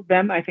switcheroo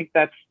them. I think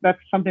that's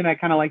something I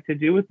kind of like to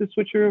do with the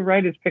switcheroo,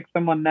 right? Is pick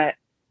someone that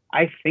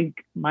I think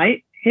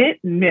might hit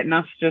and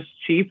not just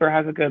cheap or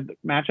has a good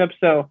matchup.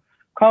 So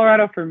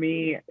Colorado for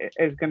me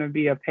is going to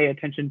be a pay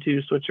attention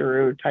to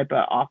switcheroo type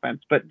of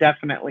offense, but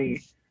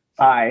definitely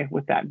buy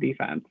with that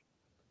defense.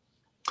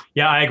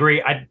 Yeah, I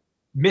agree. I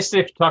missed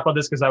it to talk about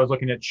this because I was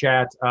looking at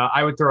chat.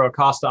 I would throw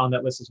Acosta on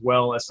that list as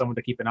well as someone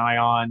to keep an eye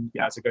on.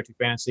 Yeah, as a go-to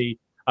fantasy.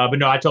 But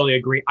no, I totally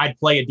agree. I'd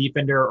play a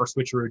defender or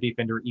switcheroo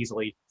defender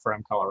easily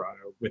from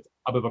Colorado, with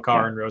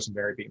Abubakar and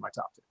Rosenberry being my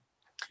top two.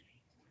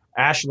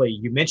 Ashley,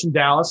 you mentioned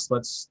Dallas.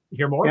 Let's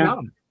hear more about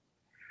them.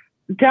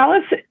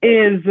 Dallas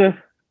is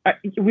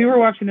we were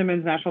watching the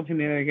men's national team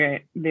the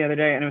other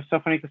day, and it was so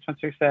funny because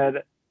Spencer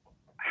said,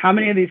 how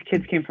many of these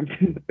kids came from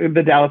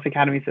the Dallas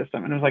Academy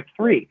system? And it was like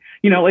 3.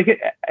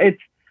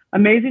 It's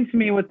amazing to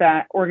me what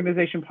that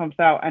organization pumps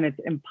out, and it's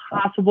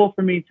impossible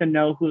for me to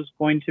know who's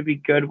going to be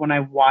good when I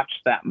watch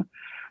them.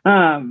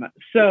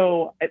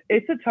 So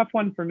it's a tough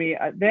one for me.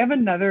 They have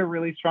another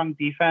really strong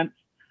defense,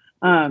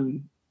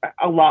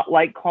 a lot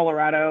like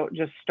Colorado,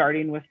 just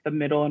starting with the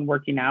middle and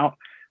working out.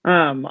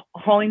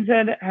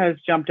 Hollingshead has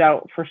jumped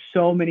out for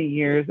so many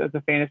years as a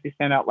fantasy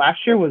standout.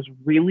 Last year was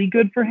really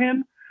good for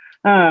him.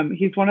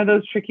 He's one of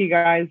those tricky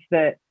guys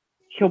that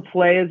he'll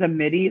play as a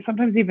midi,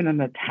 sometimes even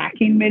an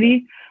attacking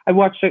midi. I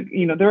watched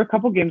there were a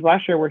couple games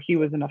last year where he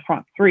was in a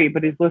front 3,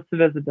 but he's listed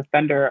as a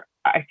defender.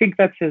 I think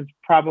that's his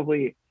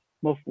probably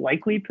most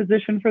likely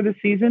position for the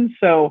season.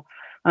 So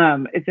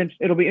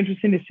it'll be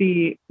interesting to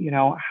see,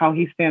 how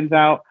he stands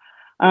out.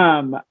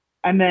 And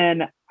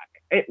then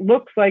it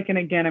looks like, and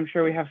again, I'm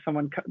sure we have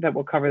someone that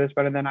will cover this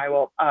better than I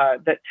will,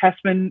 that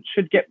Tessman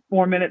should get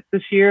more minutes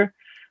this year.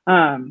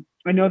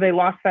 I know they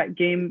lost that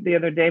game the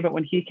other day, but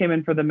when he came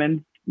in for the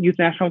men's youth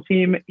national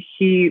team,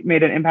 he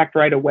made an impact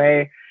right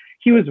away.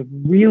 He was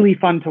really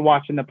fun to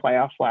watch in the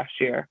playoffs last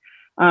year.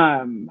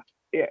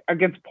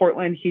 Against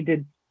Portland, he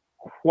did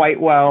quite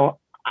well.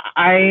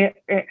 I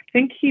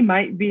think he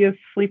might be a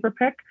sleeper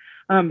pick.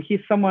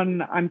 He's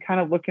someone I'm kind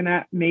of looking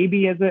at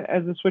maybe as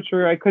a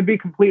switcher. I could be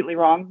completely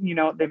wrong.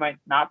 They might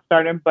not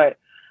start him, but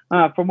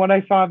from what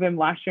I saw of him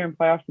last year in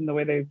playoffs and the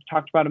way they've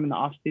talked about him in the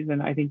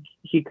offseason, I think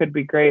he could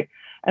be great.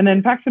 And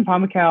then Paxton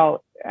Pomykal,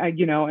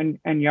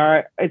 and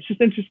Yara, it's just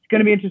going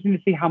to be interesting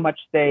to see how much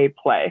they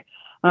play.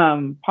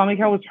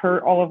 Pomykal was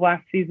hurt all of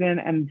last season,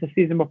 and the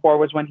season before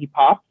was when he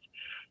popped.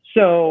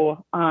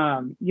 So,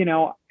 I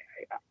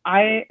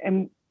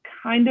am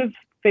kind of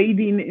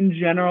fading in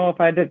general.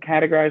 If I had to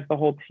categorize the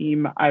whole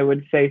team, I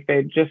would say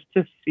fade just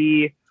to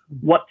see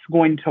what's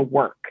going to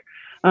work.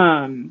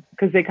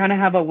 Because they kind of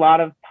have a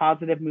lot of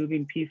positive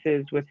moving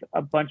pieces with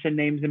a bunch of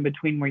names in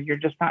between where you're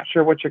just not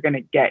sure what you're going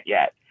to get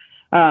yet.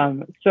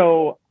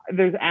 So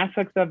there's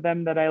aspects of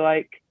them that I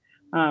like.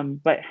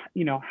 But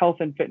health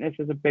and fitness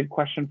is a big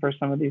question for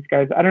some of these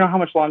guys. I don't know how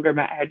much longer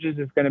Matt Hedges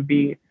is going to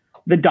be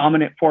the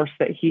dominant force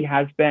that he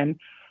has been.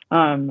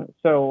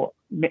 So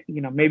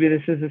maybe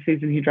this is the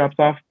season he drops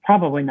off.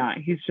 Probably not.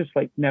 He's just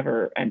like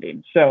never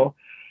ending. So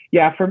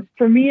yeah,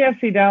 for me,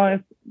 FC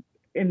Dallas,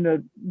 in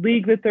the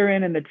league that they're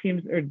in and the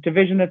teams or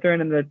division that they're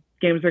in and the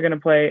games they're going to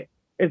play,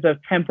 is a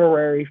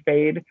temporary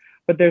fade.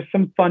 But there's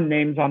some fun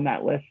names on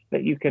that list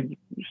that you could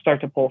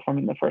start to pull from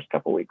in the first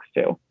couple weeks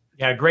too.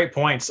 Yeah, great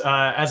points.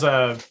 As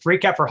a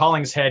recap for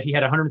Hollingshead, he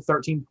had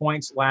 113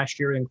 points last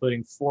year,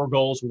 including 4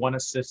 goals, 1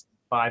 assist,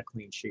 5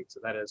 clean sheets. So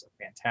that is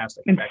a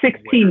fantastic. In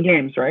 16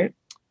 games, right?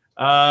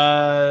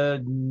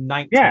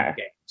 19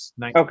 games.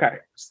 19 okay.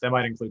 Games. That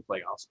might include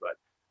playoffs, but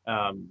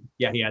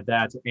he had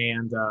that.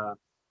 And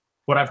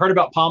what I've heard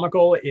about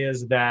Pomical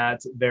is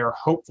that they're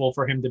hopeful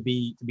for him to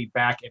be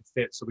back and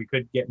fit, so we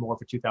could get more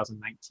for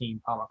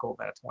 2019 Pomical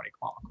than a 20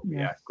 Pomical.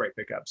 Yeah, great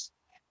pickups.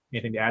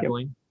 Anything to add,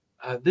 Blaine?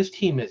 This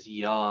team is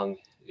young.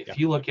 If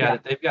you look at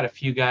it, they've got a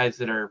few guys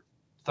that are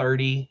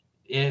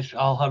 30-ish,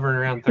 all hovering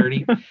around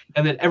 30,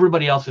 and then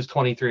everybody else is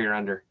 23 or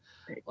under.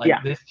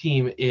 This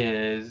team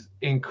is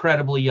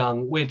incredibly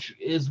young, which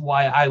is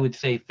why I would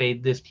say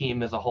fade this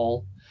team as a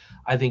whole.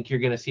 I think you're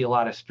going to see a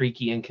lot of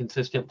streaky,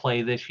 inconsistent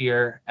play this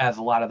year, as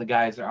a lot of the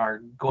guys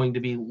are going to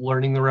be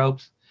learning the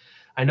ropes.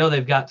 I know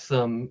they've got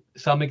some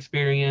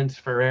experience.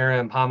 Ferreira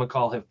and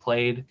Pomical have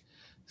played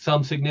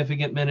some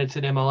significant minutes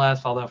in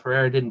MLS, although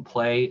Ferreira didn't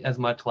play as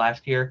much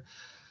last year.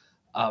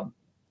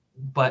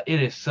 But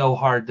it is so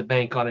hard to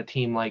bank on a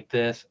team like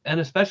this, and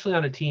especially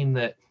on a team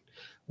that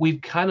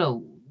we've kind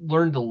of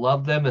learned to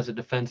love them as a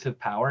defensive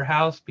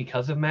powerhouse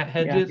because of Matt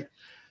Hedges.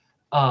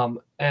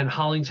 And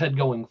Hollingshead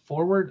going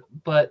forward,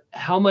 but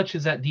how much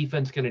is that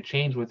defense going to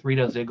change with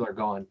Rito Ziegler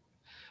gone?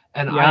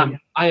 And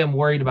I am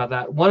worried about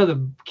that. One of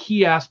the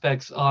key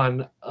aspects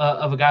of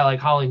a guy like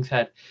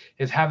Hollingshead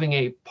is having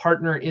a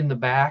partner in the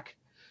back,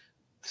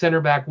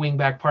 center back, wing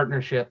back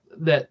partnership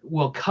that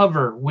will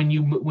cover when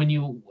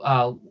you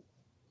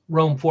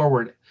roam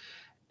forward.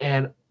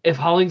 And if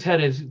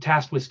Hollingshead is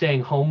tasked with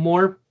staying home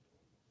more,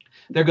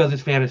 there goes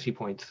his fantasy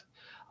points.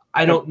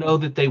 I don't know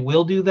that they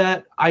will do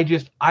that.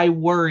 I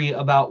worry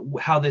about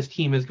how this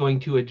team is going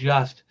to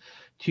adjust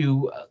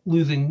to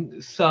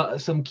losing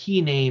some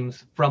key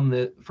names from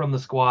the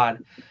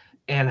squad,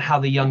 and how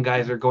the young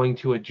guys are going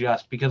to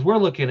adjust, because we're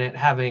looking at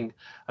having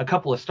a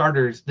couple of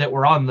starters that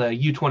were on the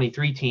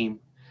U23 team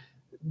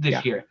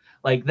this year.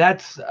 Like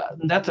that's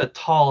a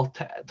tall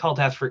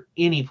task for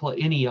any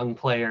young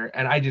player,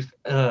 and I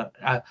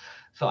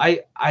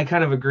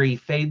kind of agree,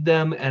 fade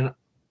them. And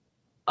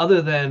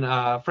other than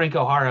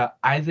Franco Jara,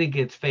 I think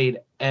it's fade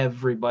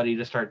everybody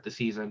to start the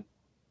season.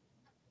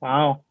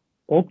 Wow.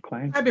 Bold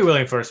claim. I'd be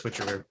willing for a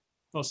switcheroo.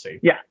 We'll see.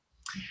 Yeah.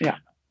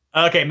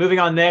 Okay, moving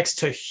on next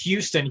to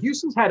Houston.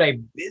 Houston's had a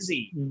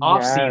busy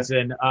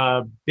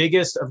offseason.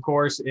 Biggest, of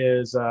course,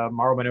 is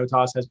Mauro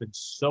Manotas has been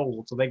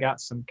sold, so they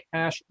got some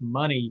cash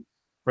money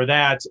for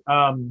that.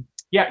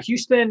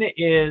 Houston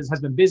has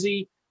been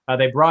busy.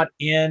 They brought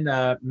in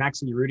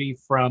Maxi Urruti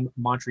from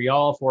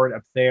Montreal for it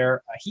up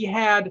there. He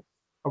had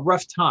a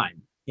rough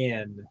time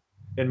in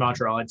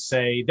Montreal. I'd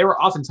say there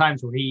were often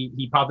times where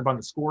he popped up on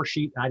the score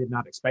sheet, and I did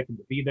not expect him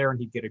to be there, and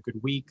he'd get a good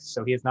week.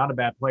 So he is not a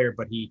bad player,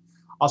 but he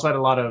also had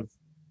a lot of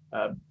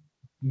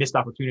missed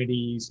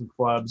opportunities in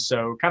clubs.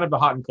 So kind of a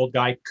hot and cold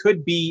guy.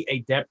 Could be a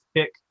depth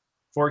pick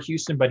for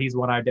Houston, but he's the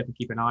one I would definitely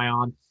keep an eye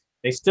on.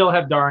 They still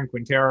have Darren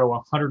Quintero,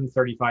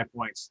 135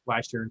 points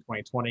last year in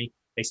 2020.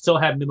 They still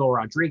have Memo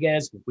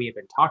Rodriguez, who we have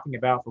been talking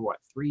about for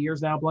 3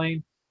 years now,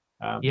 Blaine?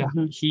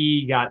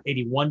 He got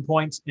 81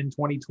 points in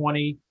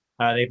 2020.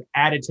 They've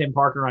added Tim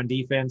Parker on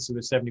defense, who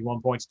was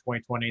 71 points in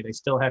 2020. They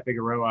still have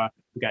Figueroa,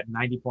 who got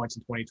 90 points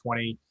in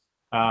 2020.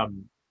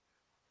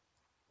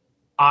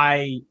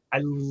 I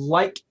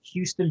like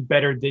Houston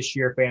better this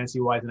year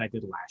fantasy-wise than I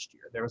did last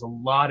year. There was a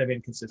lot of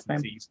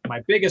inconsistencies.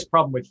 My biggest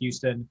problem with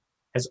Houston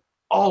has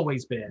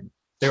always been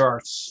there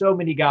are so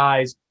many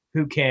guys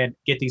who can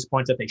get these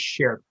points that they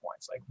share the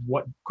points. Like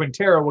what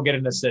Quintero will get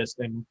an assist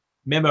and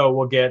Memo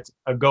will get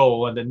a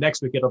goal, and the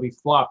next week it'll be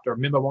flopped, or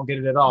Memo won't get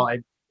it at all.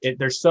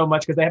 There's so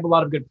much because they have a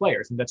lot of good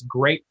players, and that's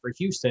great for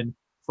Houston.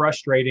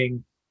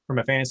 Frustrating from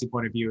a fantasy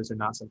point of view is there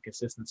not some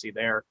consistency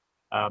there.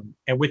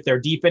 And with their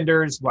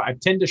defenders, I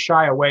tend to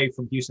shy away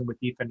from Houston with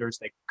defenders.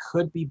 They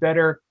could be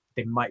better.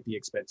 They might be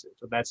expensive.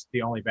 So that's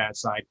the only bad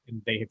side.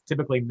 And they have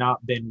typically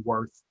not been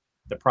worth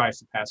the price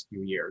the past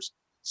few years.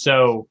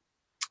 So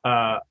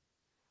I'm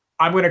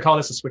going to call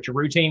this a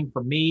switcheroo team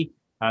for me.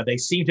 They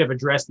seem to have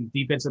addressed the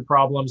defensive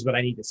problems, but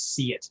I need to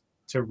see it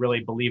to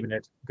really believe in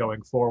it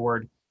going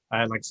forward.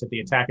 Like I said,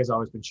 the attack has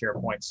always been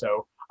SharePoint.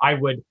 So I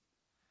want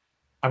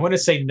to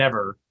say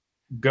never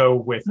go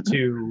with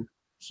two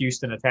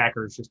Houston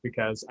attackers, just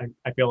because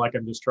I feel like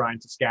I'm just trying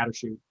to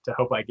scattershoot to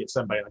hope I get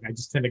somebody. Like I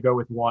just tend to go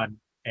with one,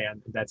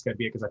 and that's going to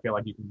be it because I feel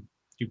like you can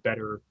do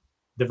better,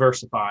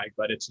 diversify,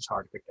 but it's just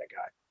hard to pick that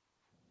guy.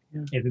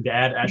 Yeah. Anything to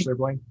add, Ashley or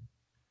Blaine?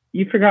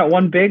 You forgot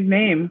one big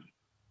name.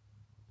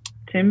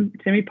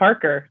 Timmy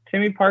Parker.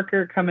 Timmy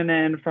Parker coming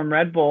in from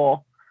Red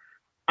Bull.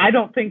 I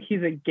don't think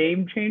he's a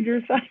game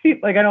changer.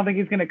 Like, I don't think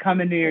he's going to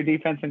come into your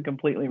defense and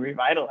completely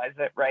revitalize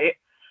it, right?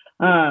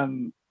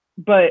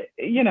 But,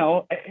 you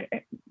know,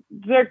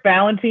 Zach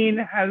Valentine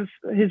has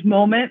his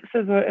moments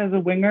as a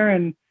winger,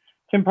 and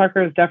Tim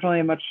Parker is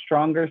definitely a much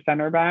stronger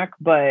center back.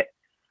 But,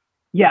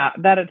 yeah,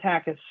 that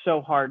attack is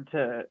so hard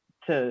to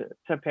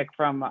pick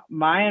from.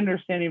 My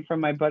understanding from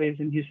my buddies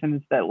in Houston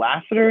is that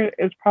Lassiter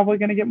is probably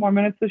going to get more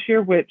minutes this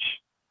year, which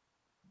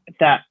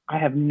that I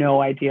have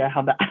no idea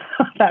how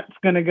that's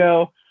going to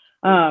go.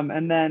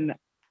 And then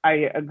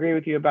I agree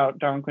with you about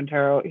Darwin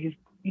Quintero.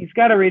 He's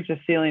got to reach a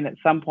ceiling at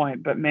some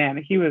point, but man,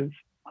 he was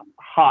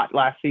hot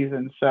last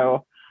season.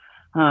 So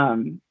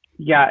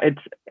yeah,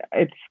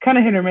 it's kind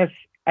of hit or miss.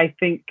 I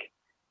think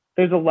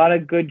there's a lot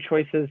of good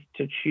choices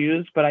to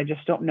choose, but I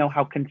just don't know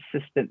how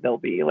consistent they'll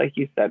be, like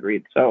you said,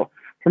 Reed. So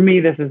for me,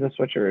 this is a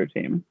switcheroo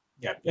team.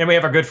 Yeah, and we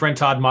have our good friend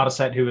Todd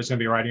Modisette, who is going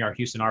to be writing our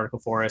Houston article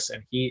for us,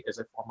 and he is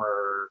a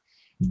former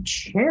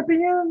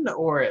champion,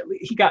 or at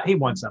least he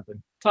won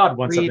something. Todd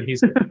won something.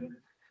 He's good.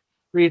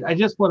 Reed, I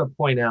just want to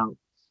point out,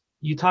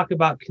 you talk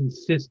about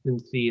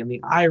consistency and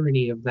the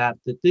irony of that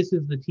this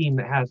is the team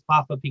that has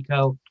Fafa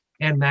Picault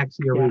and Maxi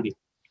Urruti. Yeah.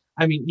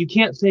 I mean, you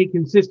can't say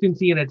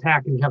consistency and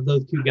attack and have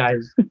those two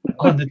guys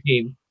on the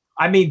team.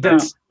 I mean,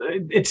 that's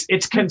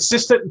it's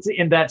consistent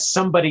in that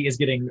somebody is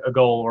getting a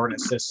goal or an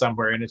assist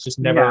somewhere, and it's just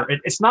never. Yeah.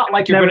 It's not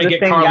like you're going to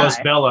get Carlos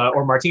Vela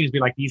or Martinez be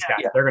like, these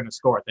guys, they're going to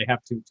score. They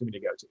have too many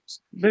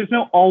go-tos. There's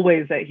no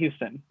always at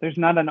Houston. There's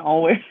not an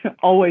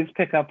always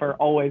pickup or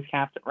always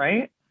captain,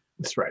 right?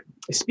 That's right.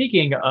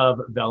 Speaking of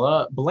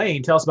Vela,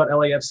 Blaine, tell us about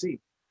LAFC.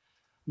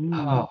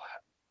 Oh,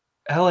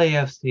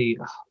 LAFC.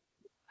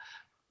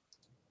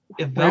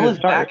 If Vela's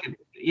back,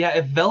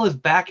 if Vela's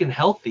back and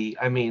healthy,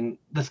 I mean,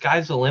 the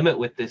sky's the limit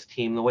with this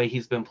team. The way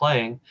he's been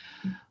playing,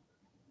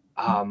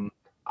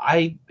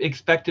 I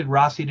expected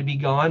Rossi to be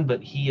gone,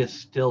 but he is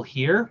still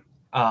here.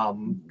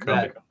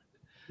 That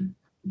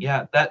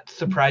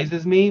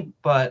surprises me.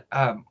 But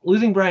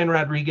losing Brian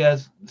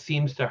Rodriguez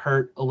seems to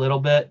hurt a little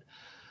bit.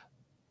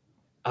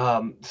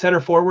 Center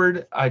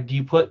forward, do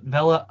you put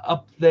Vela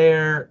up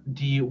there?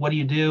 What do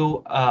you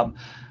do?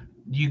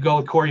 Do you go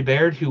with Corey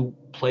Baird, who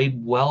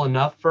played well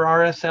enough for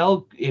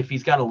RSL? If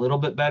he's got a little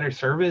bit better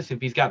service,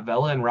 if he's got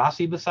Vela and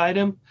Rossi beside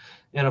him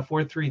in a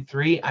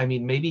 4-3-3, I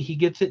mean, maybe he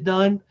gets it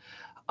done.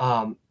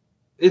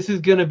 This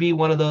is going to be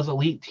one of those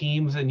elite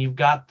teams, and you've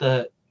got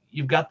the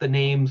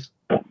names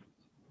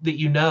that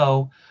you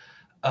know.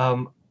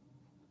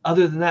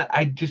 Other than that,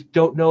 I just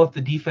don't know if the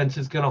defense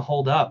is going to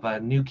hold up. A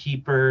new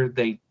keeper,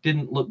 they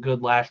didn't look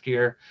good last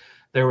year.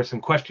 There were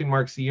some question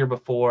marks the year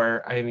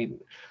before. I mean,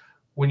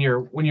 when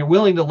you're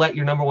willing to let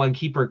your number one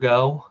keeper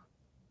go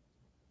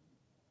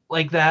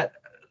like that,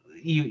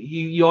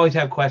 you always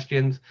have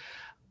questions.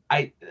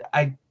 I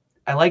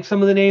like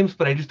some of the names,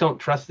 but I just don't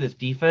trust this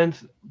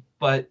defense.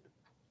 But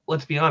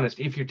let's be honest,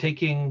 if you're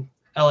taking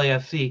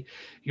LAFC,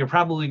 you're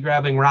probably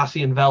grabbing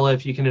Rossi and Vela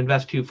if you can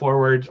invest two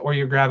forwards, or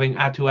you're grabbing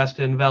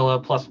Atuesta and Vela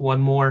plus one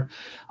more.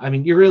 I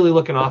mean, you're really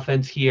looking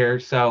offense here.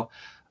 So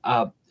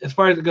as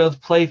far as it goes,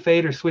 play,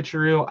 fade, or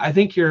switcheroo, I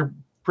think you're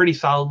pretty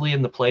solidly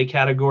in the play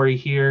category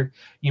here.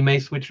 You may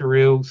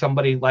switcheroo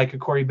somebody like a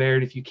Corey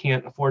Baird if you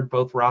can't afford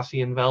both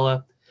Rossi and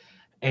Vela,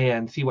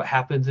 and see what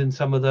happens in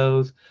some of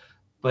those.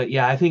 But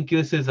yeah, I think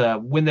this is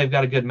when they've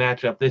got a good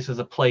matchup, this is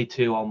a play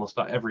two almost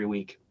every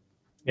week.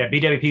 Yeah,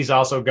 BWP's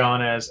also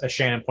gone, as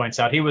Shannon points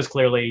out. He was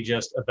clearly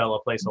just a Vela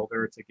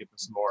placeholder to give them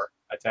some more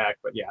attack.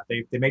 But yeah,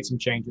 they made some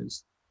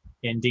changes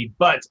indeed.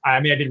 But I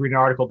mean, I did read an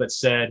article that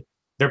said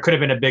there could have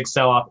been a big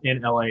sell-off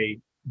in LA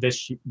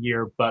this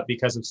year, but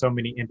because of so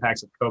many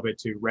impacts of COVID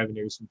to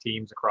revenues from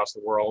teams across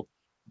the world,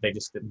 they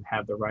just didn't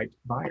have the right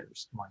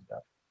buyers lined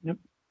up. Yep.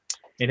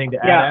 Anything to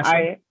add? Yeah,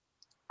 Ashley?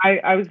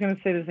 I was going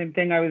to say the same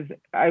thing. I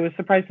was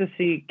surprised to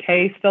see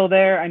Kay still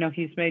there. I know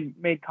he's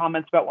made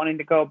comments about wanting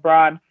to go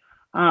abroad.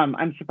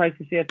 I'm surprised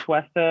to see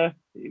Atuesta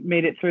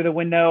made it through the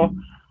window.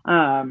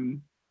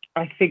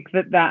 I think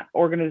that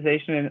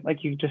organization,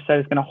 like you just said,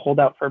 is going to hold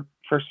out for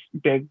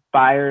big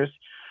buyers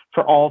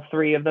for all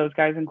three of those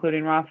guys,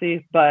 including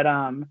Rossi. But,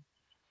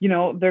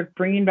 they're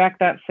bringing back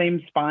that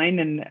same spine.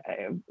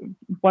 And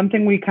one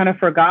thing we kind of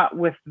forgot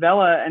with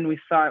Vela, and we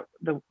saw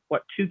 2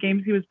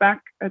 games he was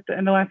back at the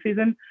end of last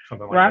season,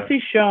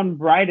 Rossi shone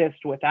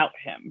brightest without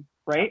him,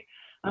 right?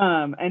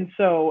 And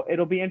so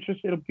it'll be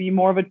interesting. It'll be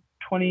more of a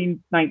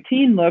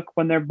 2019 look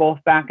when they're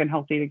both back and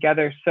healthy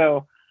together.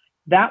 So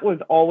that was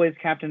always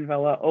Captain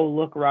Vela. Oh,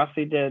 look,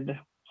 Rossi did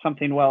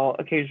something well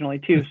occasionally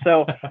too.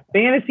 So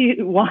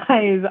fantasy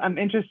wise, I'm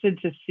interested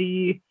to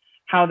see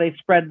how they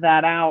spread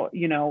that out.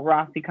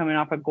 Rossi coming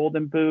off a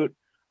golden boot,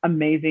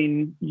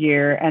 amazing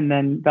year, and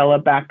then Vela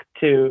back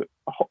to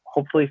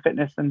hopefully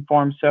fitness and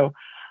form. So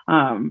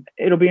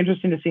it'll be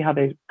interesting to see how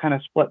they kind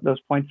of split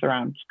those points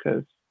around,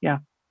 because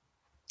Well,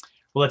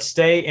 let's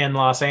stay in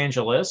Los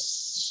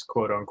Angeles,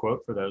 quote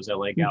unquote, for those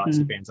LA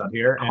Galaxy fans out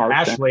here. And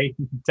Ashley,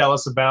 tell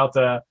us about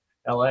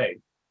LA.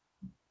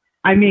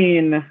 I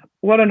mean,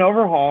 what an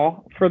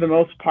overhaul for the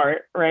most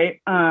part,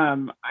 right?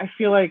 I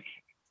feel like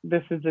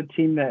this is a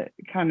team that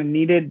kind of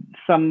needed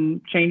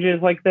some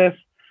changes like this.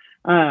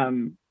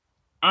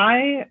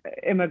 I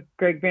am a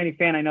Greg Vanney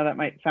fan. I know that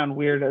might sound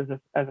weird as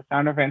a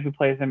Sounder fan who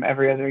plays him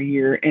every other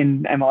year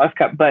in MLS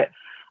Cup, but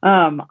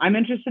I'm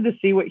interested to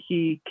see what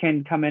he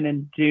can come in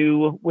and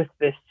do with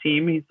this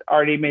team. He's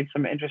already made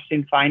some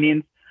interesting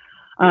signings.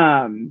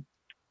 Jorge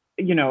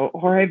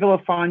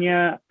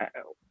Villafaña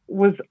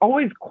was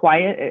always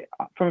quiet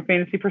from a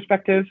fantasy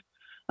perspective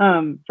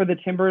for the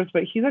Timbers,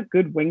 but he's a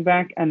good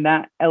wingback, and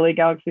that LA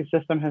Galaxy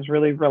system has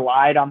really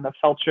relied on the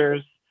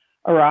Felchers,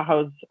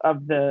 Araujo's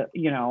of the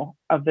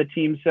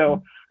team.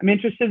 So I'm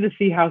interested to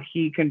see how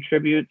he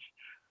contributes.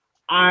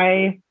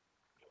 I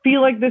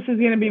feel like this is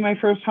going to be my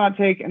first hot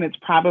take, and it's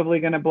probably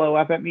going to blow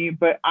up at me,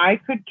 but I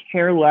could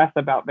care less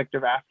about Victor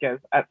Vasquez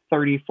at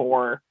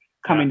 34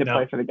 coming to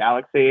play for the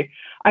Galaxy.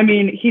 I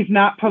mean, he's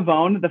not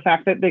Pavone. The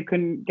fact that they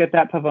couldn't get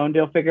that Pavone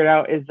deal figured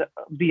out is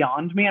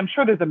beyond me. I'm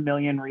sure there's a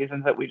million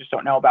reasons that we just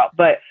don't know about,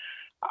 but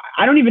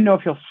I don't even know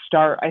if he'll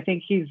start. I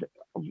think he's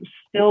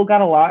still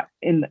got a lot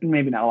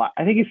maybe not a lot.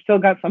 I think he's still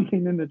got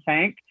something in the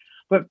tank,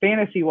 but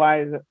fantasy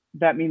wise,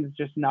 that means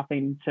just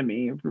nothing to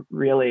me,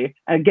 really.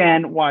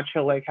 Again, watch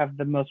he'll have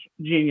the most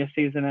genius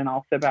season and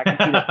I'll sit back and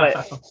see it.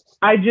 But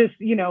I just,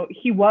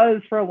 he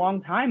was for a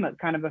long time a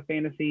kind of a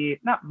fantasy,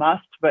 not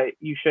must, but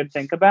you should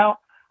think about.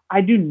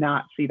 I do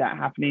not see that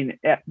happening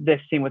at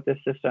this team with this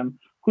system.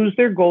 Who's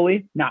their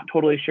goalie? Not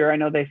totally sure. I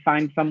know they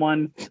signed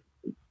someone,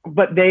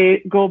 but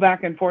they go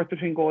back and forth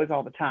between goalies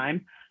all the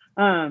time.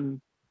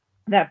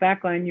 That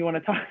back line, you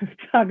want to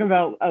talk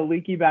about a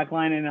leaky back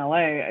line in LA,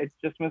 it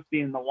just must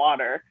be in the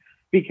water.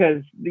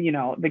 Because,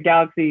 the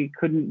Galaxy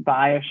couldn't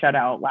buy a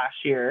shutout last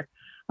year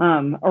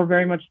or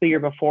very much the year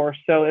before.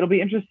 So it'll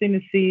be interesting to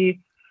see,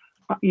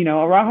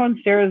 Araujo and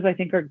Steres, I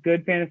think, are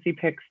good fantasy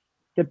picks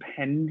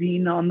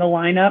depending on the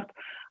lineup.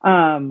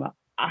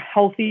 A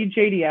healthy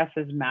JDS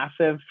is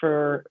massive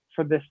for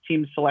this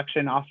team's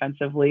selection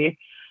offensively.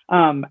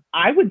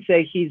 I would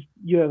say he's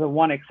the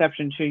one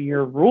exception to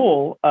your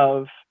rule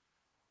of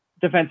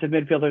defensive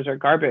midfielders are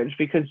garbage,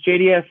 because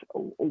JDS,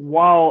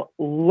 while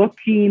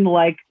looking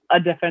like a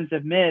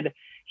defensive mid,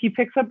 he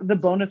picks up the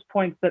bonus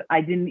points that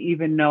I didn't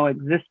even know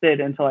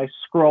existed until I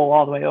scroll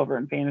all the way over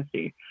in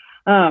fantasy.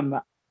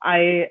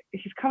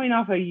 He's coming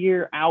off a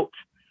year out,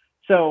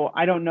 so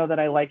I don't know that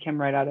I like him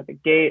right out of the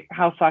gate.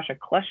 How Sasha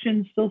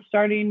Kleshin's still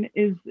starting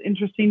is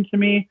interesting to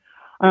me.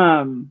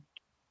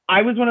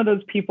 I was one of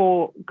those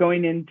people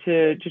going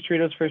into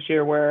Chicharito's first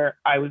year where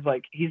I was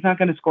like, he's not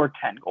going to score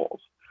 10 goals.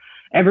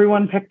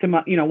 Everyone picked him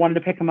up, wanted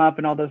to pick him up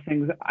and all those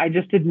things. I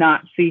just did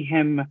not see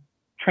him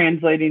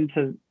translating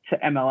to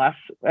MLS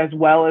as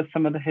well as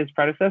some of his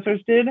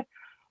predecessors did.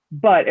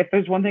 But if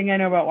there's one thing I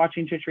know about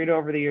watching Chicharito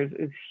over the years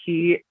is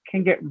he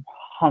can get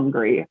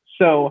hungry.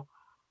 So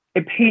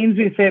it pains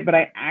me to say it, but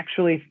I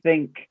actually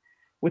think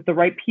with the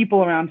right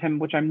people around him,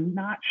 which I'm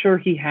not sure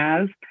he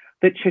has,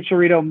 that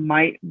Chicharito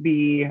might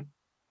be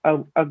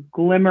a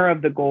glimmer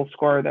of the goal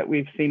scorer that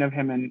we've seen of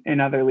him in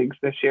other leagues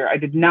this year. I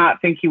did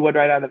not think he would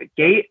right out of the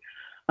gate.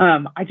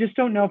 I just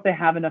don't know if they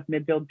have enough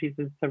midfield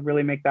pieces to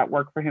really make that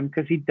work for him,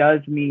 because he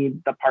does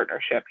need the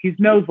partnership. He's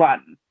no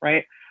Zlatan,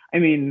 right? I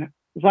mean,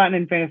 Zlatan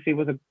in fantasy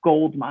was a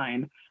gold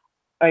mine.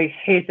 I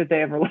hate that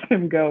they ever let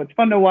him go. It's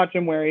fun to watch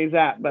him where he's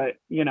at, but,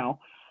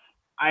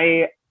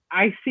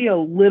 I see a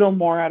little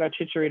more out of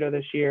Chicharito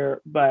this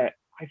year, but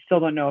I still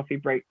don't know if he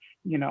breaks,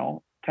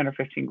 10 or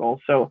 15 goals.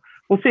 So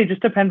we'll see. It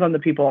just depends on the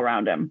people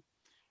around him.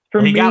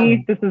 For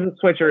me, this is a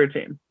switcheroo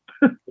team.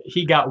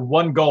 He got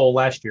one goal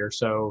last year,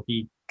 so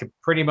he could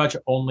pretty much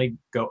only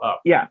go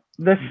up. Yeah,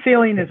 the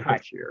ceiling is high.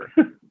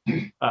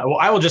 Well,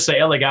 I will just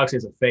say LA Galaxy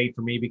is a fade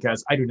for me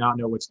because I do not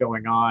know what's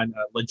going on.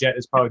 Leggett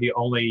is probably the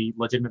only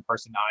legitimate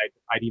person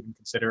I'd even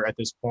consider at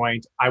this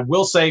point. I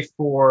will say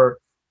for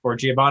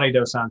Giovanni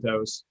Dos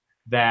Santos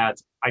that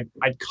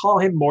I'd call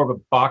him more of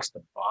a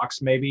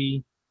box-to-box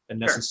maybe than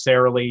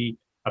necessarily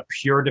a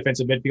pure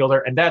defensive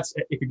midfielder. And that's,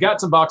 if you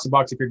got some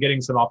box-to-box, if you're getting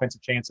some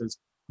offensive chances,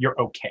 you're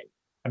okay.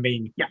 I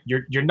mean,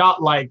 you're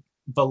not like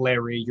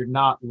Valeri, you're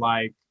not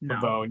like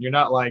Pavone, you're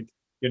not like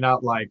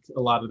a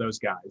lot of those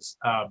guys.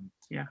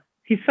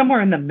 He's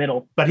somewhere in the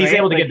middle. But he's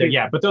able to get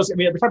there, But those,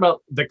 we're talking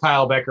about the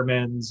Kyle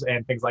Beckermans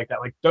and things like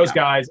that. Like those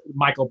guys,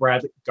 Michael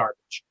Bradley,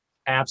 garbage.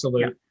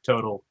 Absolute,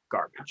 total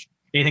garbage.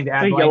 Anything to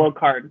add? A yellow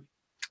card.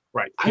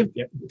 Right.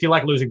 If you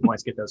like losing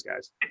points, get those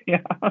guys.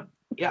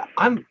 Yeah.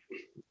 I'm,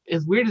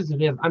 as weird as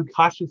it is, I'm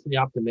cautiously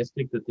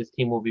optimistic that this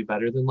team will be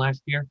better than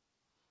last year.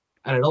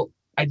 And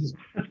it's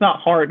not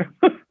hard.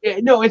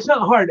 No, it's not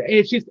hard.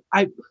 It's just,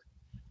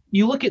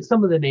 you look at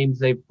some of the names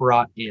they've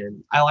brought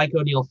in. I like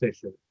O'Neal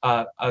Fisher,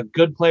 a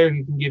good player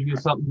who can give you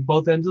something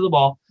both ends of the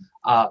ball.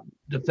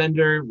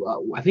 Defender,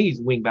 I think he's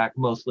wing back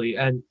mostly,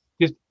 and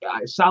just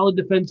solid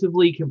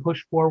defensively, can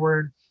push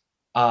forward.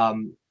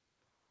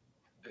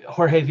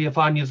 Jorge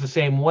Villafaña is the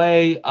same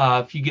way.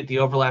 If you get the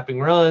overlapping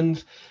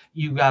runs,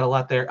 you got a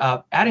lot there.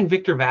 Adding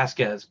Victor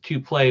Vasquez to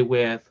play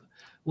with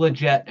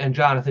Leggett and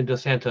Jonathan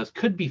Dos Santos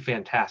could be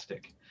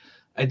fantastic.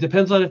 It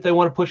depends on if they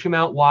want to push him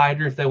out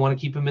wide or if they want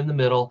to keep him in the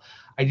middle.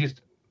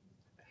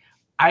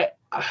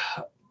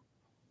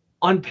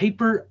 On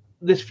paper,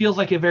 this feels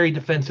like a very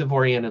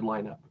defensive-oriented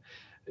lineup.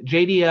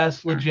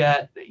 JDS,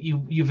 Leggett,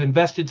 you've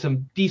invested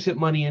some decent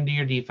money into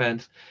your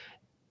defense.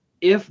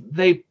 If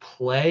they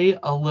play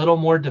a little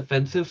more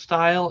defensive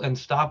style and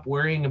stop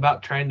worrying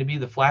about trying to be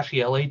the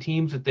flashy LA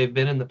teams that they've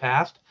been in the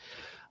past,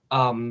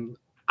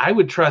 I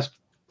would trust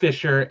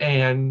Fisher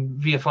and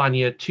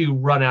Villafaña to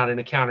run out in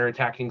a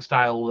counter-attacking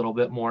style a little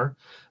bit more,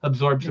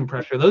 absorb some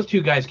pressure. Those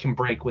two guys can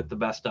break with the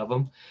best of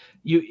them.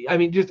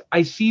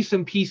 I see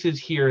some pieces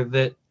here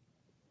that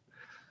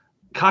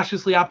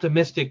cautiously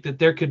optimistic that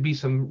there could be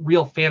some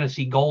real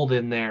fantasy gold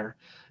in there.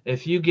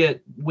 If you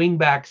get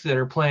wingbacks that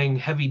are playing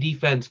heavy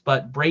defense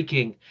but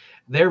breaking,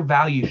 their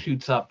value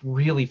shoots up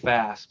really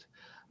fast.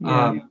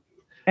 Yeah.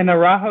 And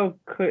Araujo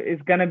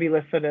is going to be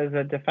listed as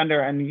a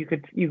defender, and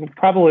you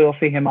probably will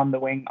see him on the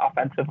wing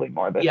offensively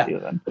more this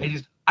season.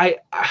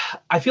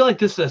 I feel like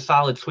this is a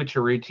solid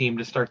switcheroo team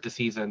to start the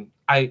season.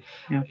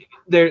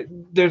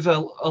 There's a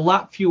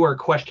lot fewer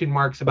question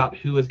marks about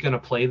who is going to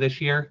play this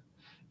year.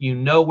 You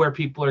know where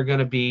people are going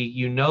to be.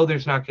 You know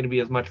there's not going to be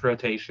as much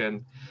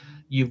rotation.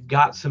 You've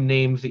got some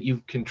names that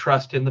you can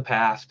trust in the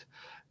past.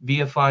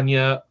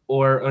 Villafaña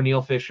or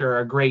O'Neill Fisher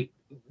are great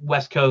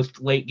West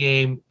Coast late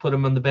game. Put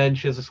them on the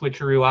bench as a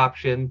switcheroo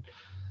option.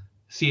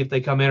 See if they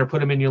come in or put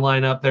them in your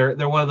lineup.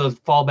 They're one of those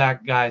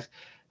fallback guys,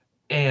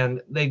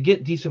 and they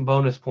get decent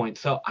bonus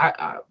points. So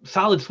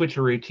solid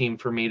switcheroo team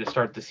for me to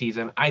start the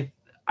season. I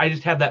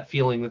just have that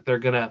feeling that they're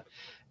gonna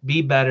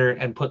be better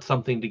and put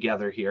something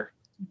together here.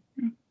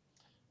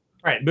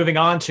 All right, moving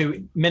on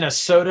to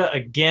Minnesota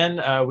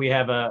again. We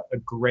have a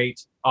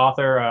great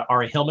author,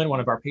 Ari Hillman,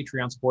 one of our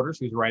Patreon supporters,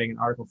 who's writing an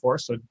article for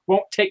us. So it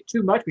won't take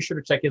too much. Be sure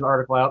to check his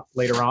article out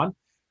later on.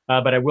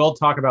 But I will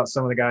talk about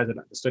some of the guys that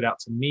stood out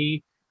to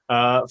me.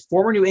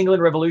 Former New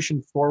England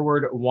Revolution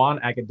forward Juan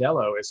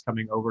Agudelo is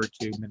coming over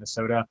to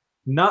Minnesota.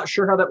 Not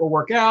sure how that will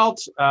work out.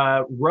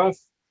 Rough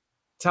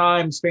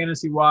times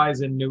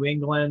fantasy-wise in New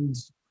England.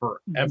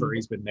 Forever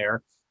he's been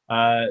there.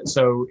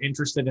 So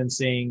interested in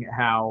seeing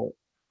how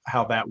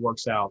that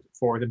works out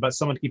for them, but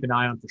someone to keep an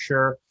eye on for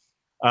sure.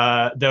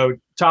 Though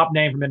top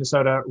name from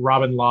Minnesota,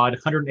 Robin Lod,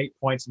 108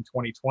 points in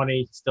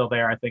 2020, still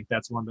there. I think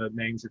that's one of the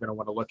names you're going to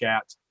want to look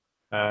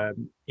at.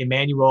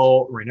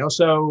 Emmanuel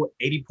Reynoso,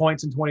 80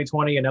 points in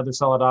 2020, another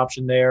solid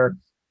option there.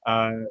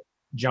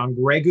 John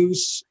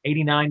Gregus,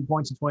 89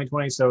 points in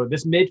 2020. So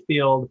this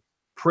midfield,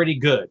 pretty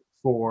good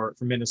for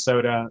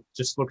Minnesota.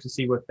 Just look to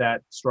see what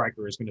that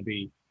striker is going to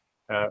be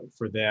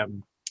for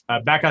them.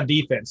 Back on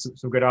defense,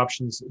 some good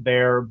options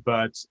there,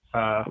 but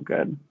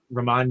good.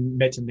 Romain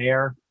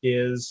Métanire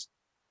is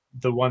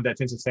the one that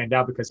tends to stand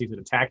out because he's an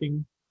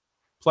attacking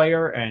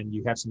player, and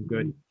you have some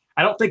good.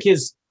 I don't think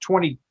his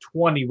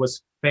 2020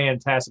 was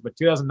fantastic, but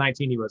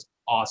 2019 he was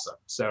awesome.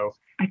 So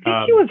I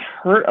think he was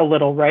hurt a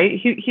little, right?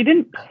 He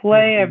didn't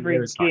play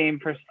every game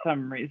for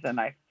some reason,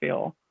 I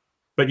feel.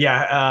 But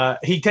yeah,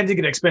 he tends to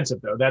get expensive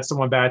though. That's the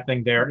one bad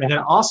thing there. Yeah. And then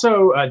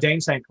also Dane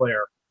St.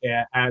 Clair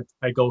at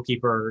a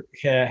goalkeeper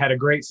had a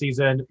great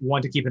season,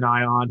 one to keep an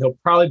eye on. He'll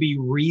probably be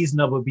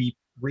reasonably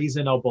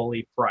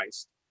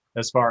priced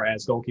as far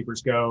as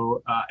goalkeepers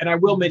go. And I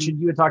will mention,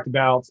 you had talked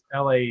about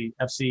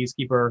LAFC's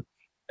keeper.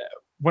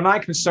 When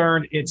I'm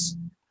concerned, it's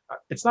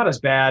not as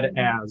bad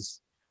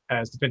as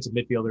defensive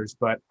midfielders,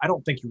 but I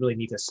don't think you really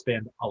need to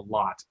spend a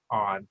lot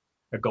on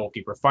a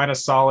goalkeeper. Find a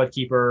solid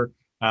keeper.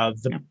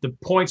 The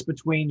points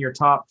between your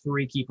top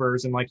three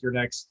keepers and like your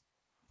next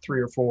 3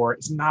 or 4,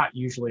 it's not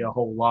usually a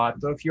whole lot.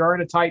 Though if you are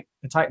in a tight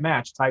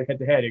match, tight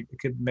head-to-head, it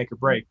could make or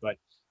break. But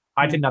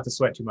I tend not to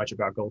sweat too much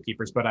about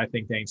goalkeepers, but I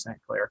think Dane St.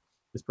 Clair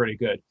is pretty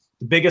good.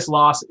 The biggest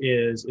loss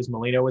is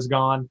Molino is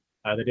gone.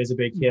 That is a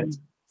big hit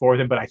for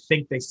them, but I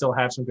think they still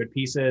have some good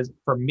pieces.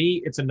 For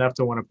me, it's enough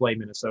to want to play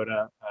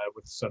Minnesota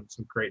with some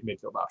great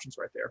midfield options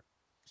right there.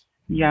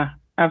 Yeah,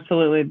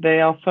 absolutely.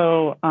 They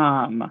also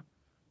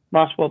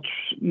lost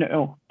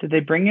did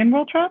they bring in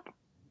Wiltrap?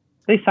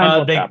 They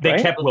signed Wiltrap, they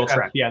right? kept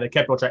Wiltrap. Yeah, they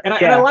kept Wiltrap. And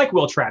I like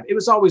Wiltrap. It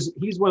was always,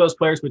 he's one of those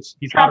players which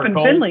he's Trapp and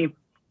Finley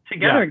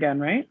together again,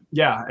 right?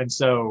 Yeah, and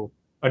so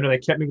I know they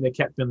kept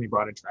Finley,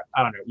 brought in Trapp.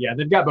 I don't know. Yeah,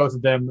 they've got both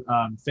of them,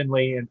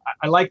 Finley, and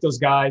I like those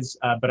guys,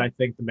 but I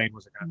think the main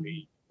ones are going to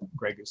be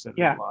Gregus and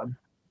Lod.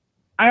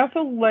 I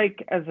also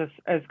like as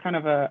kind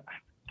of a,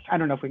 I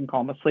don't know if we can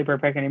call him a sleeper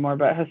pick anymore,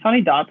 but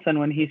Hassani Dotson,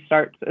 when he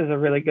starts, is a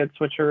really good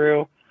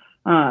switcheroo.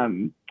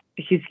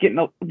 He's getting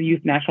the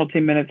youth national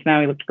team minutes now.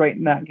 He looked great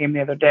in that game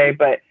the other day,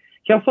 but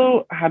he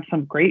also had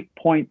some great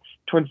points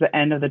towards the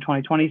end of the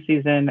 2020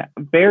 season,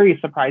 very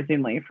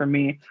surprisingly for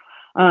me.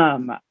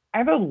 I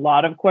have a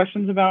lot of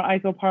questions about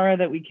Ike Opara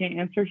that we can't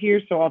answer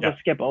here, so I'll just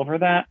skip over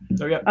that.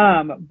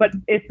 But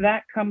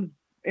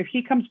if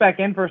he comes back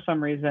in for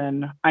some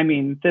reason, I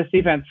mean, this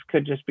defense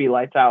could just be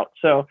lights out.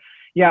 So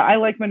yeah, I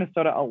like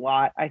Minnesota a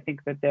lot. I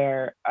think that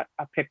they're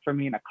a pick for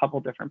me in a couple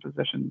different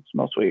positions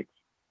most weeks,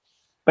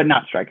 but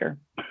not striker.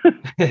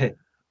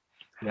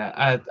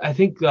 Yeah, I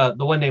think the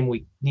one name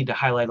we need to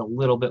highlight a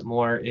little bit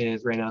more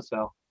is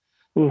Reynoso.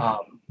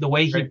 The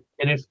way he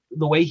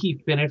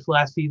Right. finished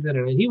last season,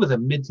 and he was a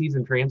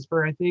midseason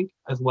transfer, I think,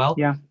 as well.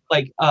 Yeah.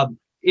 Like,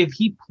 if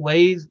he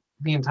plays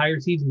the entire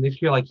season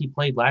this year like he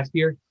played last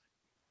year,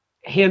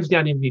 hands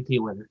down MVP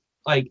winner.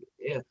 Like,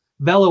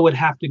 Vela would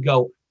have to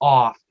go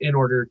off in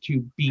order to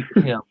beat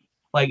him.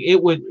 Like,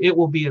 it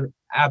will be an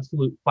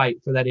absolute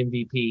fight for that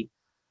MVP.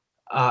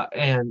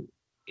 And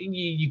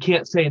you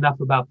can't say enough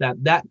about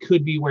that. That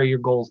could be where your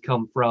goals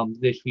come from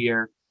this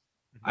year.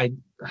 I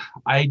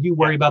do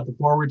worry about the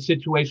forward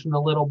situation a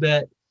little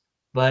bit,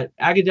 but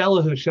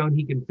Agudelo has shown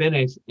he can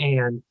finish,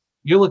 and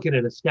you're looking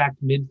at a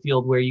stacked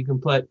midfield where you can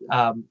put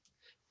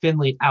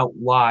Finley out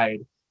wide.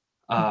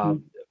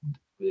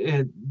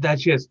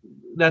 That's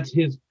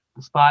his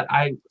spot.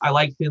 I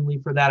like Finley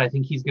for that. I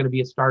think he's going to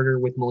be a starter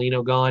with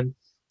Molino gone.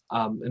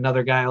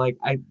 Another guy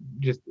I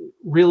just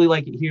really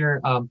like it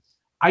here.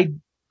 I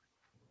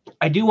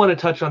do want to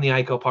touch on the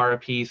Ike Opara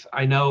piece.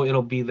 I know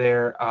it'll be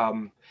there.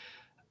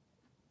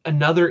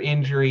 Another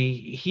injury.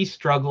 He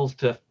struggles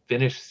to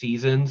finish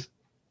seasons,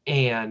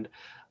 and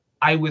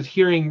I was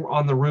hearing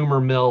on the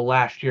rumor mill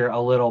last year a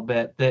little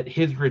bit that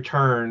his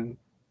return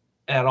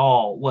at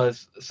all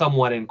was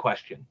somewhat in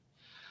question.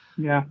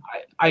 Yeah.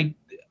 I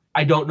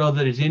don't know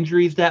that his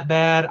injury is that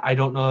bad. I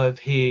don't know if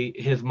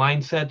his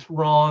mindset's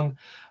wrong.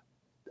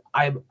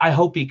 I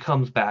hope he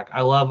comes back.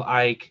 I love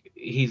Ike.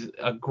 He's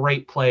a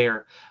great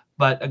player,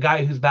 but a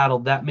guy who's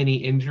battled that many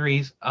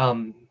injuries,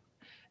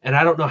 and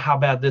I don't know how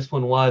bad this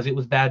one was. It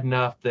was bad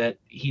enough that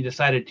he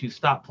decided to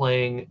stop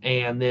playing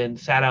and then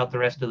sat out the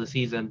rest of the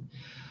season.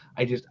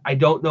 I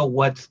don't know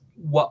what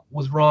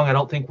was wrong. I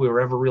don't think we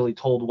were ever really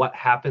told what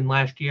happened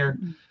last year.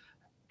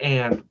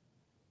 And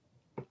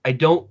I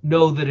don't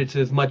know that it's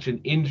as much an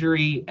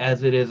injury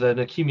as it is an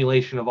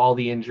accumulation of all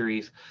the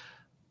injuries.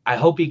 I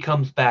hope he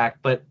comes back,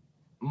 but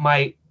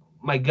my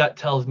gut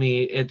tells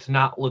me it's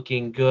not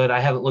looking good. I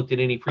haven't looked at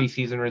any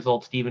preseason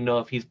results to even know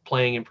if he's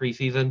playing in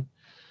preseason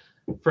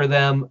for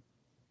them.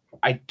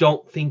 I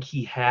don't think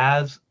he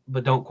has,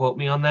 but don't quote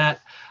me on that.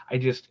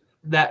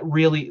 That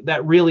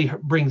really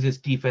brings his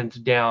defense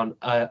down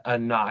a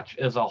notch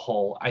as a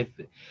whole.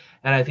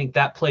 And I think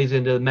that plays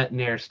into the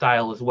Metanire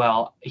style as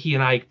well. He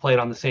and Ike played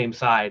on the same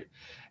side,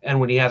 and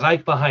when he has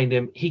Ike behind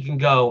him, he can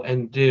go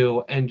and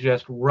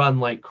just run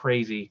like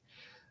crazy.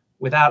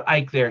 Without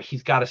Ike there,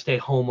 he's got to stay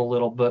home a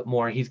little bit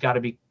more. He's got to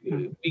be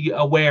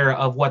aware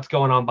of what's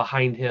going on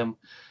behind him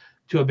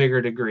to a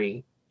bigger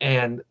degree.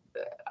 And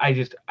I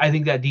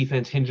think that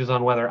defense hinges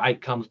on whether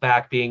Ike comes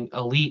back being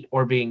elite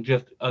or being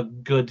just a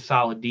good,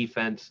 solid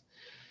defense.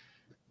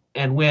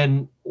 And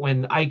when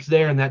Ike's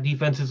there and that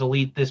defense is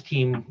elite, this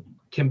team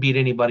can beat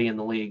anybody in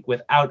the league.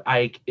 Without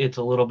Ike, it's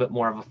a little bit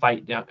more of a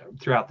fight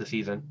throughout the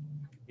season.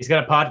 He's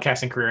got a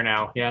podcasting career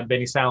now. Yeah,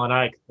 Benny Silent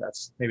Ike.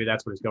 Maybe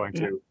that's what he's going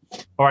to.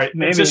 All right,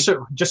 Maybe. Just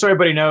so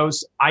everybody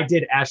knows, I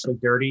did Ashley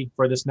dirty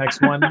for this next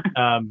one.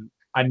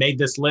 I made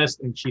this list,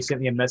 and she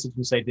sent me a message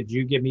and said, "Did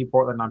you give me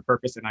Portland on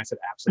purpose?" And I said,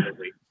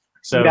 "Absolutely."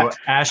 So, Yeah.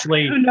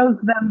 Ashley, Who knows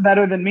them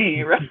better than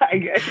me, right? I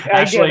get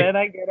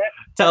it.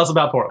 tell us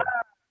about Portland.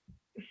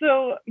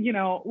 So,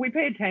 we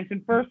pay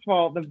attention. First of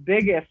all, the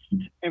biggest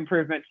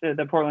improvement to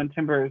the Portland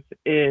Timbers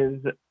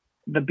is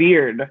the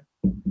beard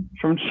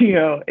from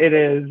Gio. It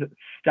is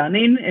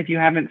stunning. If you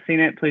haven't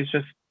seen it, please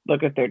just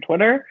look at their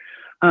Twitter.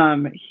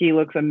 He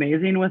looks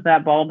amazing with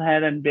that bald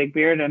head and big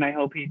beard, and I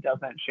hope he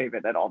doesn't shave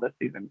it at all this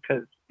season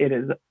because it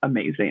is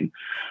amazing.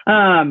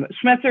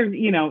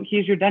 Schmetzer,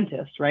 he's your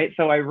dentist, right?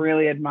 So I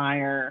really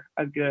admire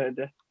a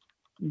good,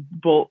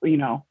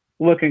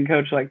 looking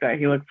coach like that.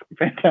 He looks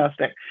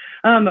fantastic.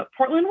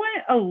 Portland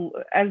went,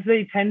 as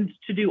they tend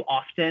to do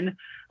often,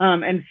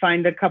 and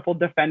signed a couple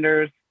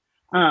defenders.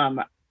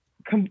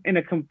 In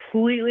a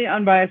completely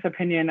unbiased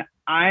opinion,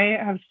 I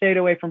have stayed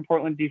away from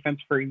Portland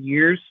defense for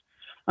years.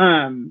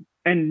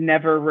 And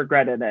never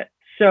regretted it.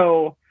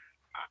 So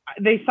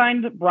they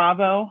signed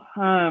Bravo,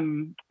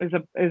 is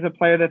a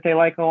player that they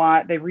like a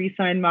lot. They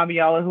re-signed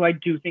Mabiala, who I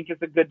do think is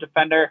a good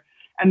defender.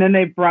 And then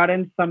they brought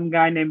in some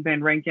guy named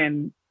Van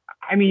Rankin.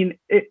 I mean,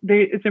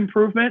 it's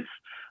improvements.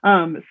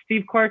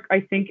 Steve Clark, I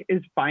think,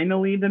 is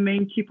finally the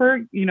main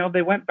keeper.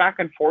 They went back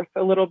and forth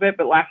a little bit,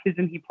 but last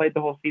season he played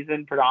the whole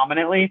season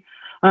predominantly.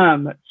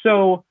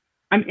 So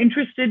I'm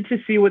interested to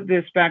see what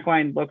this back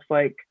line looks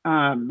like.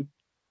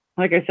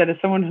 Like I said, as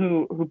someone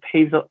who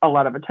pays a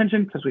lot of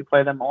attention because we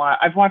play them a lot,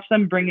 I've watched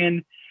them bring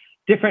in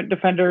different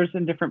defenders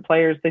and different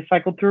players. They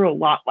cycled through a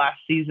lot last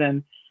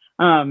season.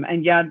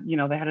 And yeah,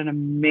 they had an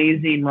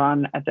amazing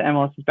run at the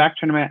MLS's back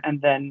tournament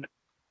and then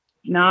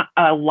not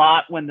a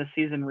lot when the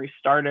season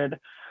restarted.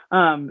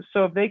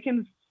 So if they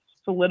can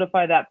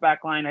solidify that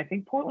back line, I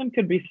think Portland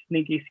could be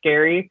sneaky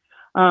scary.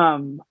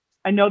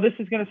 I know this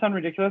is going to sound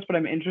ridiculous, but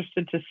I'm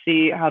interested to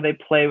see how they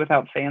play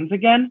without fans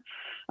again.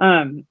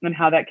 And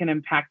how that can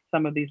impact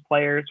some of these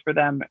players for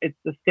them. It's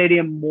the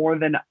stadium more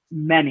than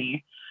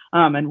many.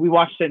 And we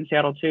watched it in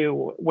Seattle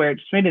too, where it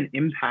just made an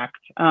impact.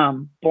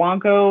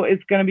 Blanco is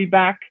going to be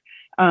back.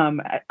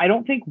 I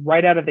don't think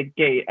right out of the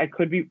gate. I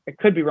could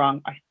be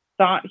wrong. I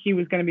thought he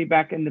was going to be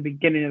back in the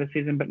beginning of the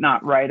season, but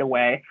not right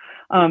away.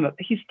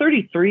 He's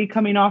 33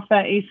 coming off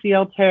that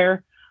ACL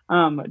tear.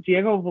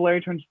 Diego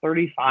Valeri turns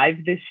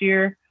 35 this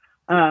year.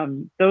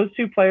 Those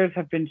two players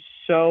have been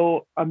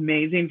so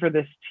amazing for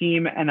this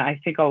team, and I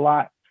think a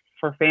lot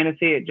for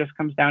fantasy, it just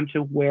comes down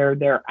to where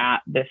they're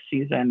at this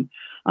season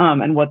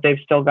and what they've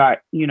still got,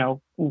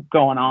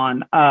 going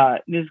on.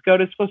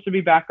 Niezgoda is supposed to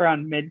be back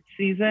around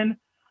mid-season.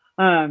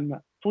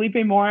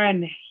 Felipe Mora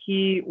and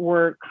he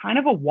were kind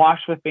of a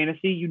wash with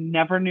fantasy. You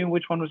never knew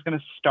which one was going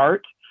to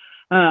start.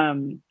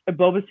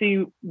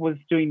 Ebobisse was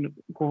doing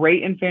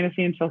great in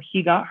fantasy until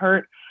he got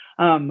hurt.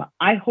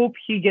 I hope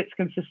he gets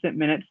consistent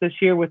minutes this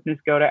year with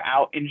Niezgoda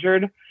out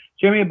injured.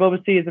 Jeremy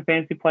Ebobisse is a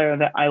fantasy player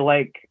that I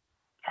like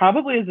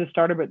probably as a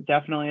starter, but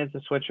definitely as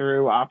a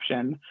switcheroo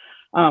option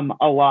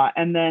a lot.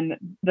 And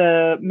then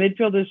the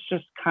midfield is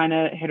just kind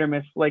of hit or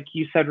miss. Like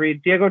you said,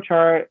 Reed, Diego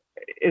Chara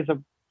is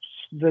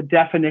the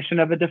definition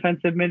of a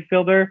defensive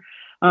midfielder.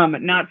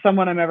 Not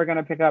someone I'm ever going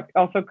to pick up.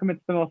 Also commits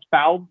the most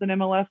fouls in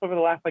MLS over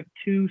the last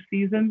 2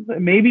 seasons,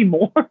 maybe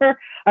more. I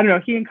don't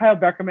know. He and Kyle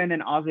Beckerman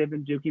and Ozzy have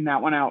been duking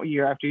that one out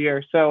year after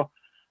year. So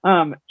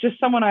just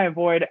someone I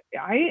avoid.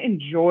 I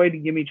enjoyed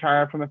Yimi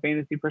Chara from a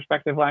fantasy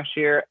perspective last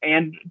year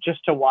and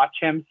just to watch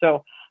him.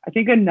 So I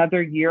think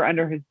another year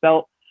under his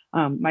belt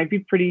might be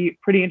pretty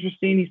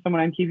interesting. He's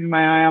someone I'm keeping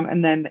my eye on.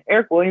 And then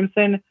Eric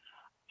Williamson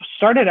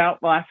started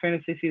out last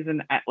fantasy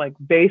season at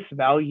base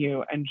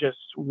value and just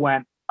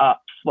went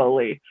up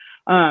slowly.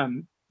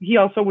 He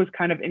also was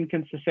kind of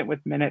inconsistent with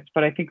minutes,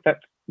 but I think that,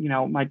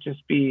 might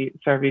just be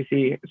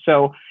Servici.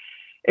 So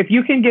if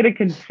you can get a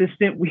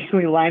consistent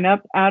weekly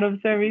lineup out of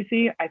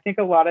Servici, I think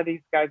a lot of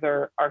these guys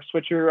are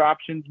switcher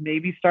options,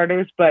 maybe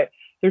starters, but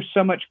there's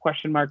so much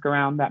question mark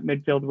around that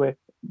midfield with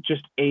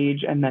just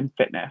age and then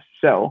fitness.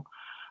 So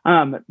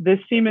this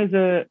team is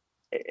a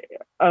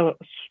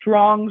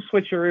strong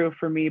switcheroo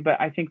for me, but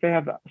I think they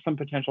have some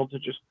potential to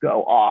just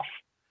go off.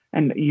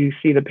 And you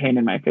see the pain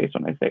in my face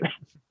when I say that.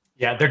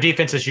 Yeah, their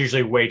defense is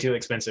usually way too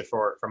expensive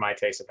for my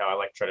taste of how I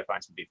like to try to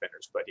find some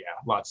defenders. But yeah,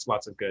 lots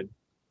of good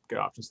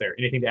options there.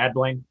 Anything to add,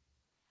 Blaine?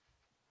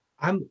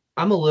 I'm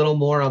a little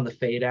more on the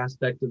fade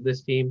aspect of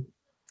this team.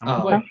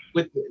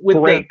 With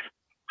Great.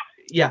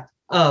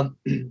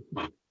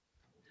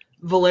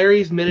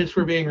 Valeri's minutes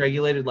were being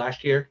regulated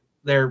last year.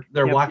 They're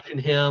watching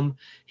him.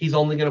 He's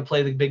only going to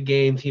play the big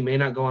games. He may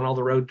not go on all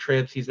the road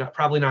trips. He's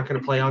probably not going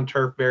to play on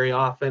turf very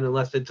often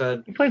unless it's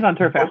he plays on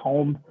turf at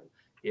home.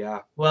 Yeah,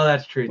 well,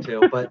 that's true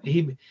too. But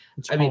he's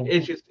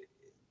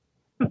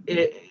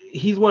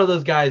one of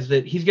those guys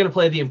that he's going to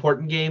play the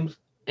important games,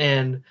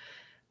 and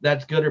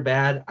that's good or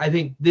bad. I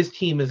think this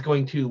team is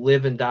going to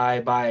live and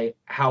die by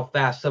how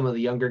fast some of the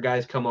younger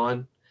guys come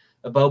on.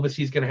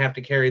 Ebobisse is going to have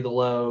to carry the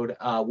load.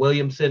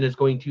 Williamson is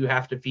going to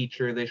have to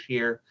feature this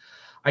year.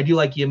 I do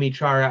like Yimi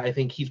Chara. I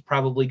think he's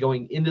probably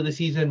going into the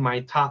season my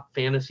top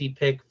fantasy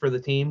pick for the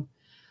team.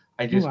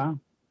 I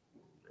don't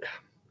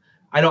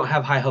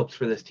have high hopes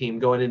for this team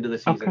going into the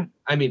season. Okay.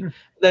 I mean,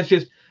 that's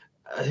just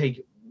I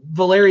think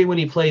Valeri when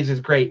he plays is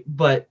great,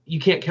 but you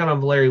can't count on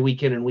Valeri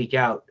week in and week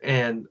out.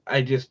 And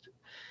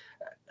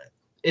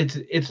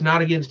it's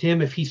not against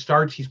him. If he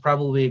starts, he's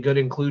probably a good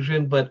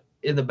inclusion. But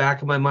in the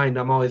back of my mind,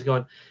 I'm always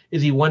going,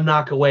 is he one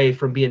knock away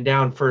from being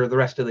down for the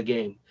rest of the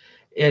game?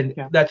 And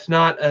that's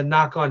not a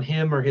knock on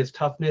him or his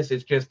toughness.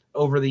 It's just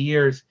over the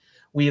years,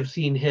 we have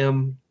seen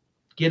him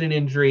get an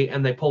injury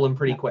and they pull him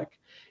pretty quick.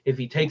 If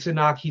he takes a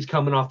knock, he's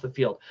coming off the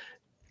field.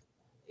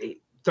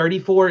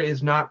 34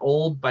 is not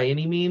old by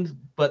any means,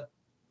 but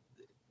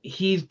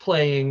he's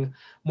playing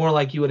more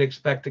like you would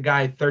expect a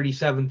guy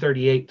 37,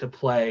 38 to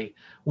play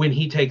when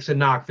he takes a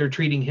knock. They're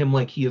treating him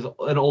like he is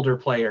an older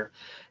player.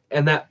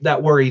 And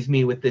that worries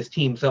me with this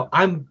team. So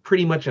I'm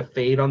pretty much a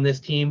fade on this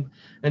team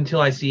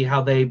until I see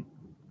how they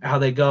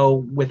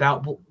go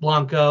without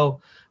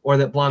Blanco, or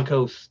that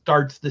Blanco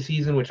starts the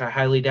season, which I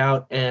highly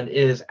doubt, and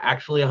is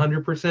actually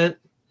 100%.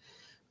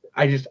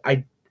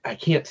 I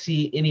can't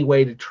see any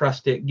way to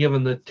trust it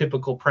given the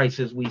typical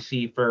prices we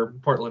see for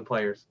Portland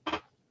players.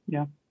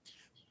 Yeah.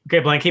 Okay,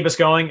 Blaine, keep us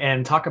going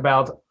and talk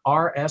about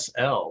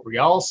RSL,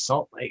 Real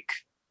Salt Lake.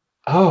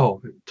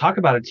 Oh, talk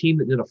about a team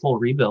that did a full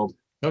rebuild.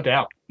 No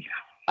doubt.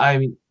 I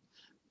mean,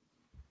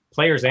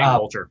 players and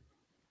culture.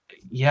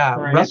 Yeah,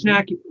 right.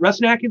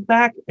 Rusnak is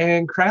back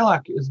and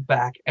Krylak is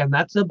back, and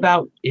that's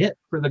about it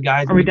for the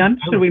guys. Are we done?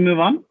 Should we move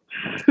on?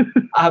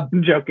 I'm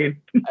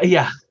joking.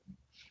 Yeah.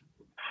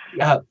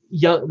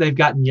 They've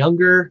gotten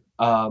younger.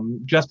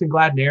 Justin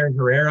Glad and Aaron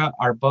Herrera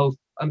are both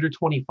under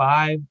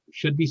 25,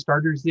 should be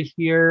starters this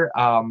year.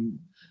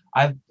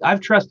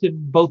 I've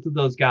trusted both of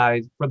those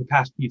guys for the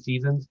past few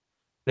seasons.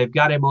 They've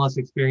got MLS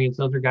experience.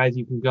 Those are guys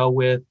you can go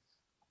with.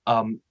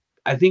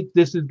 I think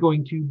this is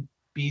going to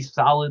be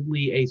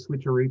solidly a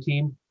switcheroo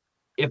team.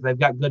 If they've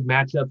got good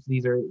matchups,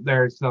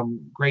 there are some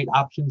great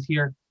options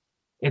here.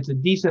 It's a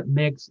decent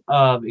mix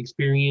of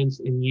experience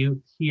and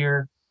youth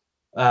here.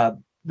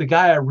 The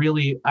guy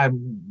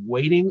I'm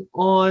waiting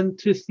on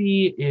to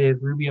see is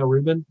Rubio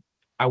Ruben.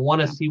 I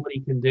want to see what he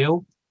can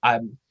do.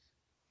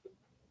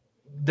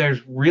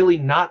 there's really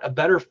not a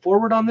better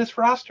forward on this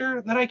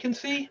roster that I can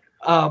see.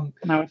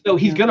 So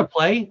he's going to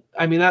play.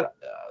 I mean, that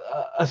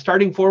a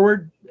starting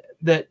forward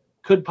that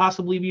could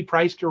possibly be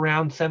priced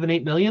around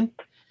 7-8 million.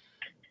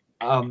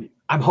 I'm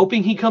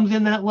hoping he comes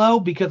in that low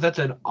because that's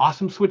an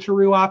awesome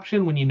switcheroo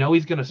option when you know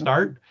he's going to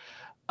start.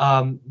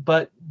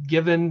 But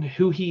given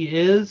who he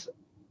is,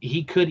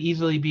 he could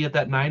easily be at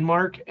that 9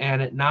 mark,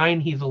 and at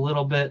 9 he's a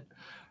little bit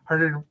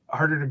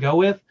harder to go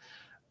with.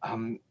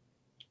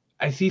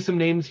 I see some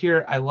names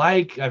here I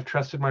like. I've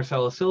trusted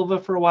Marcelo Silva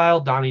for a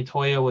while. Donny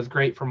Toya was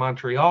great for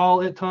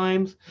Montreal at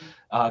times.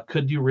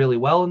 Could do really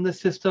well in this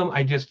system.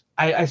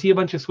 I see a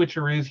bunch of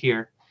switcheroos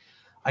here.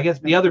 I guess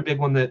the other big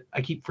one that I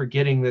keep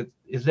forgetting that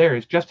is there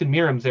is Justin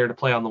Meram's there to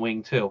play on the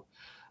wing too.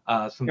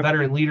 Some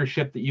veteran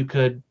leadership that you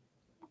could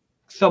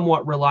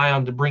somewhat rely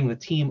on to bring the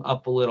team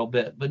up a little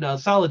bit. But no,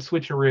 solid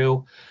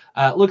switcheroo.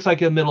 It looks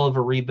like in the middle of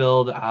a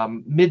rebuild.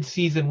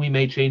 Mid-season, we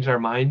may change our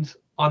minds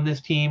on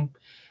this team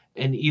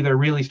and either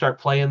really start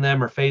playing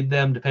them or fade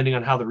them, depending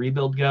on how the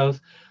rebuild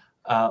goes.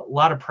 A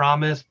lot of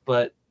promise,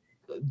 but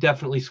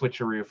definitely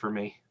switcheroo for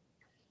me.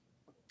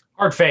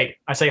 Hard fade.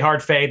 I say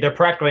hard fade. They're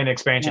practically an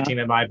expansion team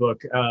in my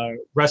book.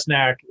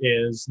 Rusnak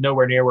is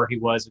nowhere near where he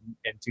was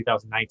in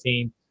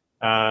 2019.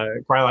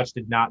 Krylach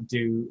did not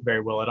do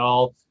very well at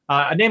all.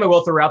 A name I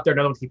will throw out there,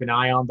 another one to keep an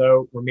eye on,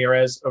 though,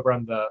 Ramirez over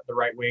on the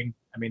right wing.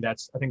 I mean, I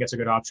think that's a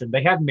good option.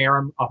 They have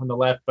Meram off on the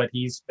left, but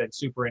he's been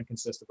super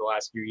inconsistent the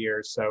last few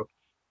years. So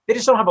they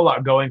just don't have a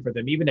lot going for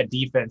them. Even at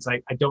defense, I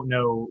don't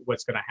know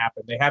what's going to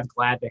happen. They have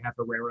Glad, they have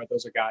Herrera.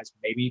 Those are guys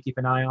maybe you keep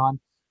an eye on.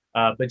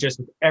 But just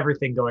with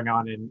everything going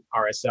on in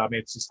RSL, I mean,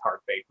 it's just hard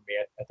fade for me.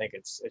 I think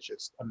it's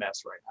just a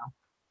mess right now.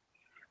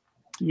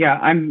 Yeah,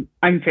 I'm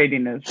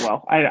fading as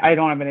well. I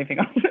don't have anything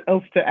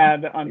else to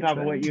add on top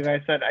of what you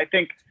guys said. I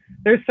think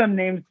there's some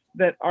names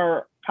that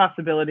are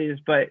possibilities,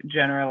 but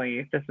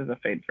generally this is a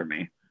fade for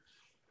me.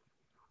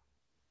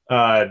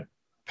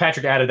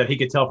 Patrick added that he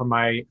could tell from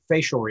my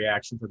facial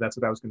reaction, but that's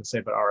what I was going to say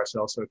about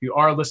RSL. So if you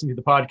are listening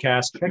to the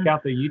podcast, check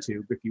out the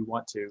YouTube if you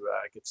want to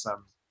get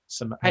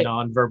some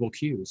non-verbal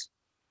cues.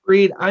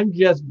 Reed, I'm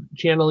just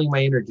channeling my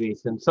inner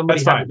Jason.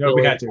 Somebody That's fine. No,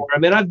 we had to. I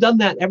mean, I've done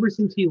that ever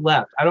since he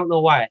left. I don't know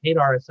why. I hate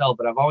RSL,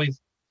 but I've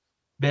always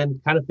been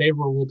kind of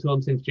favorable to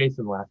him since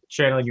Jason left.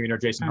 Channeling your inner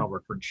Jason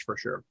Homer for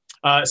sure.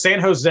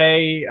 San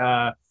Jose,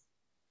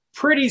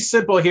 pretty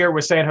simple here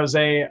with San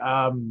Jose.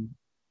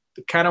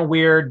 Kind of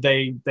weird.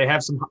 They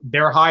have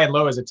they're high and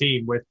low as a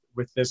team with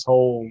this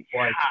whole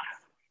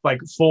like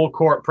full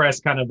court press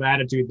kind of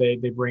attitude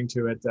they bring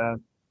to it.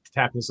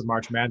 Tap into some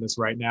March Madness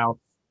right now.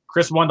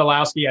 Chris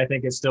Wondolowski, I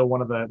think, is still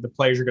one of the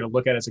players you're going to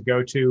look at as a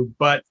go-to.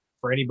 But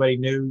for anybody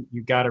new,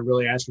 you got to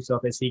really ask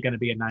yourself, is he going to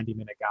be a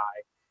 90-minute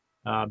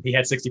guy? He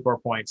had 64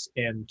 points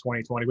in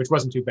 2020, which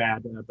wasn't too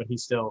bad, but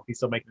he's still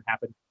making it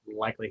happen.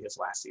 Likely his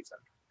last season.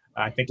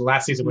 I think the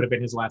last season would have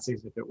been his last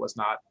season if it was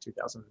not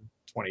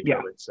 2020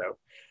 COVID. So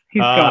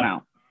he's gone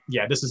out.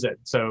 Yeah, this is it.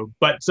 So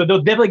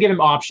they'll definitely give him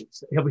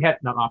options.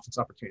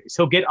 Opportunities.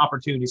 He'll get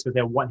opportunities because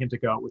they'll want him to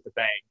go out with a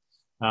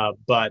bang.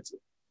 But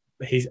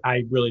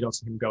I really don't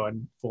see him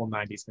going full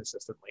 90s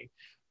consistently.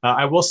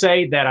 I will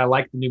say that I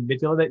like the new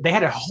midfield. They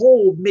had a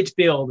whole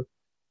midfield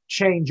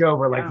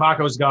changeover. Like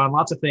Vaco's gone.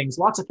 Lots of things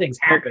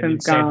happen in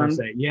San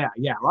Jose. Yeah.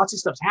 Lots of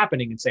stuff's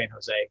happening in San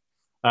Jose.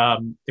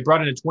 They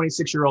brought in a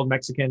 26-year-old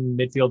Mexican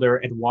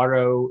midfielder,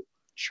 Eduardo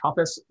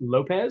Chapas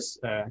Lopez.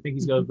 I think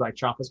he's goes like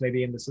Chapas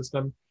maybe in the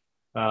system.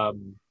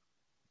 And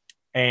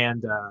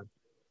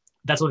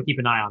that's what to keep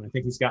an eye on. I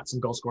think he's got some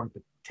goal scoring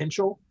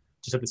potential.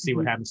 Just have to see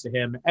what happens to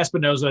him.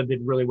 Espinoza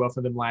did really well for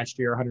them last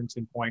year,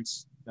 110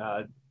 points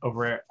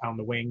over on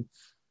the wing.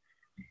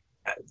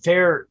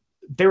 They're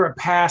a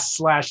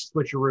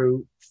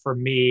pass/switcheroo for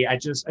me. I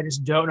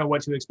just don't know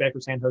what to expect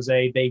with San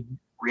Jose. They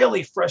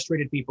really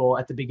frustrated people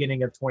at the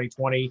beginning of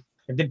 2020,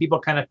 and then people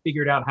kind of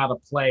figured out how to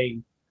play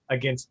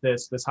against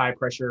this high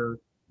pressure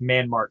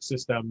man mark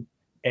system,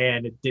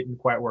 and it didn't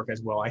quite work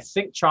as well. I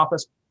think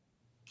Chapas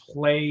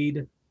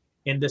played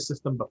in this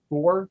system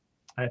before.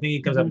 I think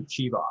he comes out of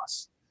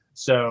Chivas.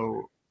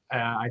 So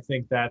I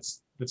think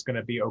that's going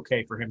to be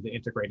okay for him to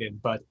integrate in.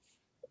 But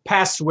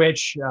pass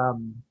switch,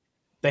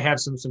 they have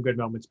some good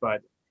moments,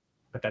 but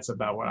that's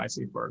about what I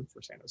see for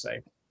San Jose.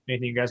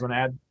 Anything you guys want to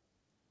add?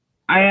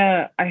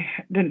 I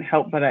didn't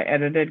help, but I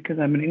edited because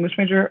I'm an English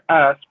major.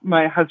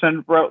 My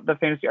husband wrote the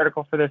fantasy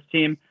article for this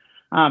team.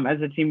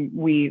 As a team,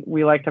 we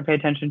like to pay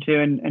attention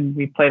to, and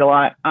we played a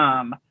lot.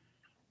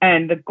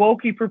 And the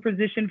goalkeeper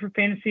position for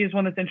fantasy is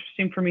one that's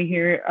interesting for me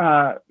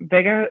here.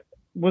 Vega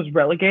was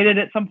relegated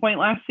at some point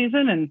last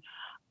season, and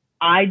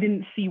I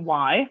didn't see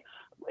why,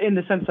 in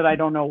the sense that I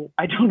don't know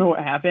what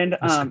happened.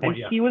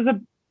 He was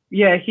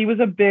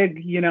a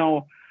big,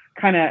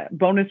 kind of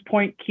bonus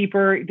point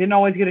keeper. He didn't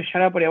always get a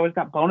shutout, but he always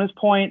got bonus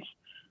points,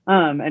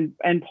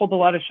 and pulled a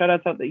lot of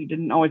shutouts out that you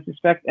didn't always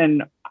expect.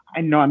 And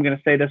I know I'm going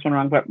to say this one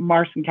wrong, but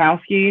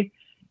Marcinkowski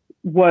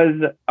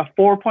was a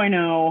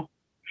 4.0,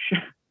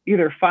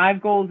 either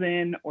 5 goals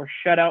in or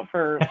shutout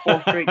for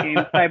 4 straight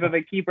games type of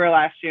a keeper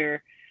last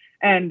year.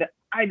 And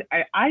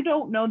I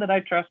don't know that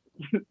I trust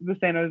the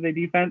San Jose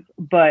defense,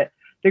 but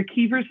their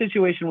keeper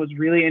situation was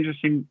really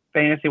interesting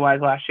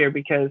fantasy-wise last year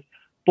because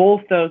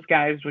both those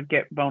guys would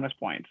get bonus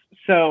points.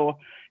 So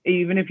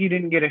even if you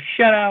didn't get a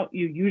shutout,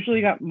 you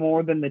usually got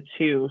more than the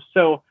two.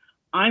 So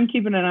I'm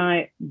keeping an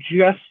eye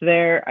just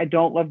there. I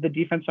don't love the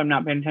defense, so I'm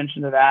not paying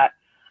attention to that.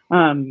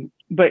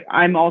 But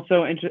I'm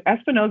also interested.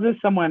 Espinoza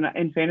is someone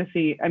in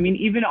fantasy. I mean,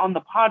 even on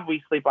the pod,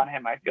 we sleep on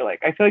him. I feel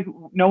like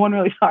no one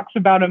really talks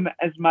about him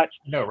as much.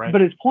 No, right?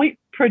 But his point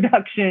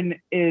production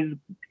is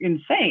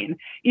insane.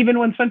 Even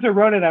when Spencer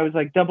wrote it, I was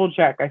like, double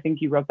check. I think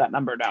he wrote that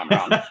number down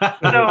wrong.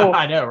 So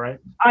I know, right?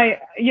 I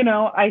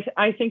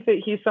think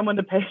that he's someone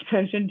to pay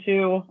attention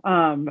to.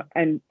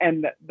 And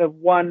the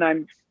one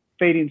I'm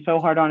fading so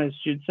hard on is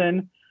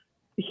Judson.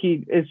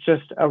 He is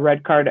just a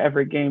red card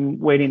every game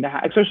waiting to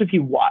have, especially if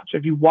you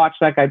watch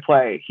that guy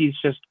play, he's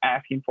just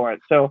asking for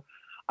it. So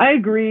I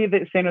agree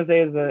that San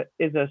Jose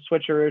is a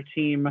switcheroo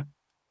team.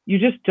 You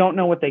just don't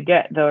know what they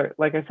get.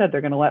 Like I said,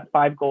 they're going to let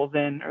 5 goals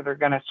in or they're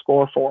going to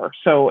score 4.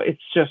 So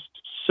it's just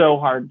so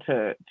hard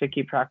to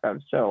keep track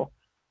of. So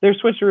they're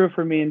switcheroo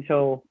for me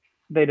until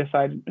they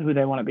decide who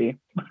they want to be.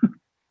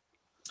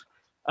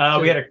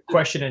 We had a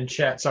question in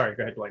chat. Sorry,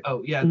 go ahead, Blake.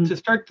 Oh yeah, to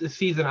start the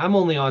season, I'm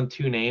only on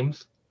 2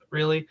 names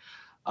really.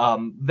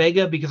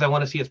 Vega, because I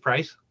want to see his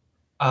price.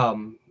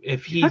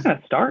 If he's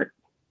not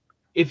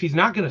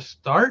going to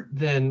start,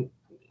 then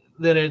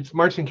it's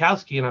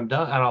Marcinkowski, and I'm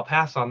done, and I'll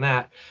pass on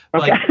that.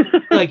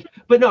 Okay.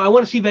 But no, I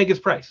want to see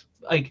Vega's price.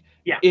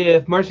 Yeah.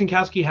 If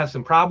Marcinkowski has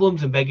some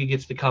problems and Vega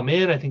gets to come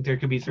in, I think there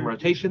could be some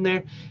rotation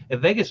there.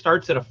 If Vega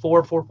starts at a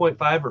 4,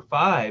 4.5, or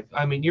 5,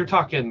 I mean, you're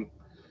talking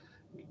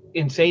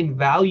insane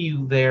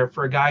value there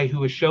for a guy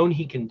who has shown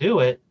he can do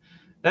it.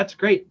 That's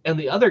great. And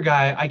the other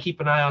guy I keep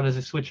an eye on as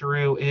a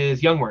switcheroo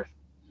is Youngworth.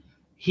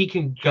 He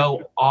can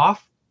go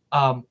off.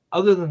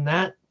 Other than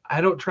that,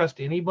 I don't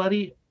trust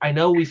anybody. I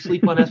know we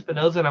sleep on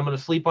Espinoza, and I'm going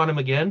to sleep on him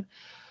again.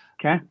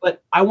 Okay.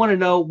 But I want to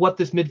know what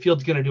this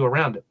midfield's going to do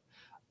around him.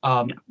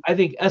 I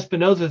think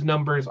Espinoza's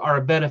numbers are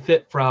a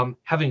benefit from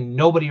having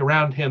nobody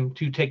around him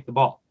to take the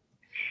ball.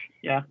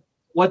 Yeah.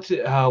 What's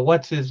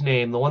his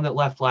name? The one that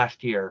left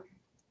last year.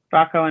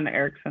 Rocco and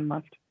Erickson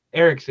left.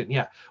 Erickson,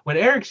 yeah. When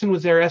Erickson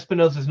was there,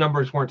 Espinoza's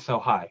numbers weren't so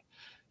high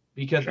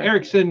because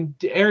Erickson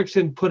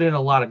put in a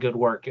lot of good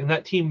work, and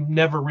that team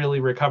never really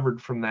recovered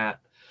from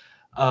that.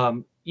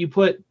 You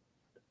put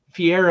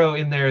Fierro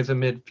in there as a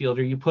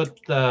midfielder. You put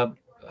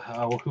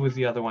who was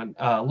the other one?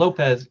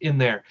 Lopez in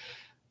there.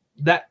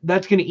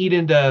 That's going to eat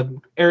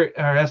into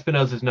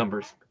Espinoza's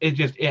numbers.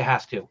 It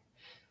has to.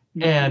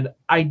 Mm-hmm. And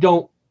I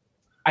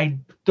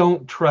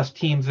don't trust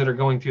teams that are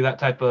going through that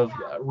type of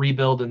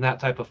rebuild and that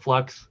type of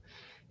flux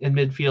in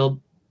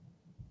midfield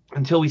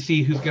until we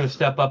see who's going to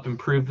step up and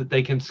prove that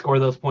they can score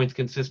those points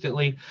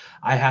consistently.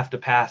 I have to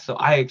pass. So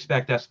I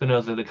expect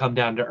Espinoza to come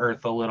down to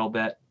earth a little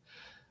bit.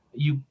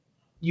 You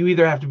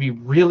either have to be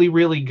really,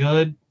 really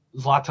good,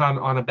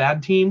 Zlatan on a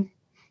bad team,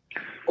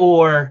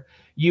 or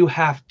you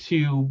have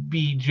to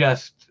be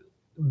just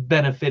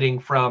benefiting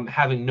from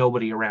having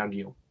nobody around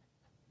you.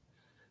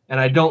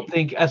 And I don't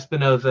think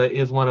Espinoza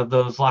is one of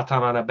those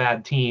Zlatan on a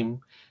bad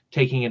team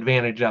taking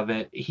advantage of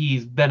it.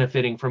 He's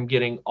benefiting from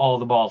getting all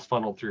the balls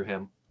funneled through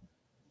him.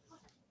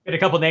 We had a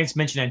couple of names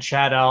mentioned in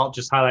chat. I'll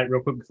just highlight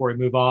real quick before we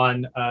move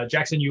on.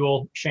 Jackson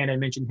Ewell, Shannon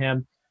mentioned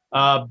him.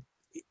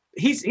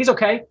 He's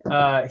okay.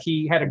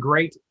 He had a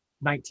great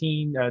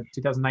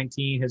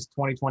 2019. His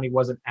 2020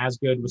 wasn't as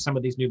good with some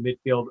of these new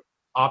midfield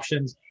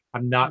options.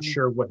 I'm not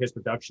sure what his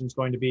production is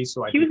going to be,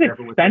 so he was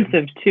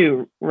expensive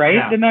too, right?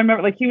 Yeah. Didn't I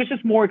remember? He was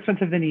just more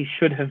expensive than he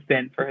should have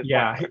been for his.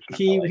 Yeah,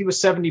 he was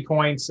 70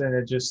 points, and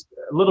it just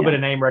a little bit of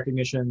name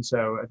recognition.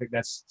 So I think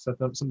that's some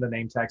of the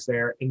name tags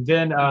there. And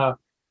then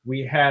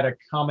we had a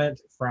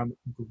comment from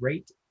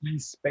Great E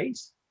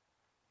Space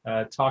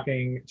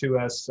talking to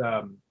us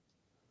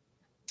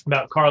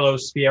about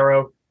Carlos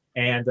Fierro,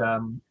 and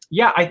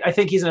I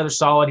think he's another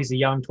solid. He's a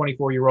young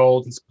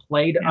 24-year-old. He's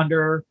played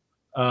under.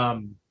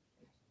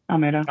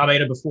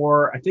 Almeida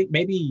before. I think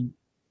maybe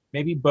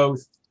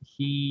both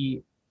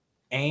he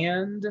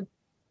and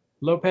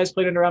Lopez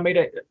played under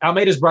Almeida.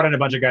 Almeida's brought in a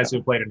bunch of guys who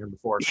have played under him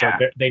before, so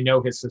they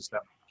know his system.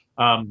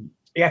 I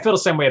feel the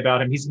same way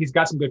about him. He's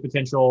got some good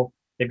potential.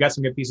 They've got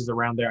some good pieces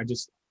around there. I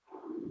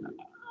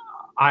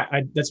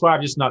that's why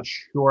I'm just not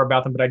sure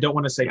about them, but I don't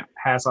want to say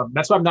pass on.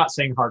 That's why I'm not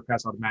saying hard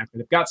pass automatically.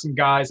 They've got some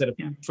guys that are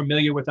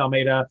familiar with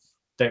Almeida.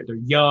 They're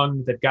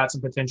young. They've got some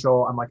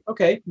potential. I'm like,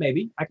 okay,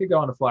 maybe I could go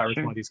on a flyer with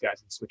one of these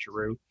guys and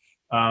switcheroo.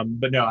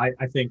 But no, I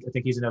think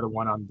he's another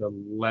one on the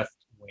left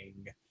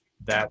wing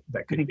that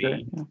could be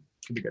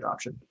a good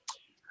option.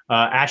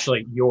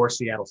 Ashley, your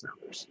Seattle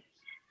Sounders.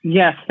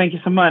 Yes, thank you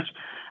so much.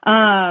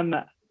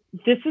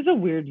 This is a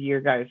weird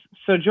year, guys.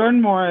 So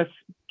Jordan Morris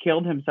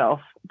killed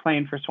himself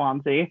playing for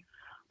Swansea.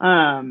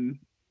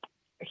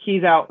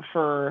 He's out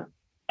for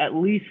at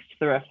least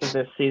the rest of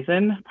this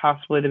season,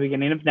 possibly the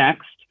beginning of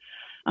next.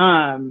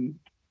 And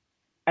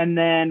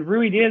then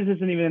Rui Diaz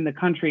isn't even in the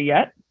country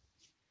yet.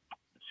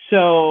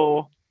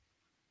 So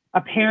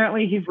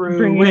Apparently, he's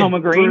bringing home a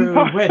green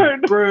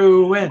card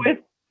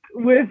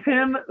with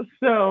him.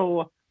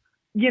 So,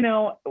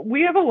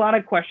 we have a lot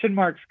of question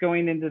marks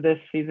going into this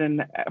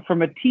season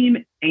from a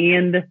team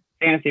and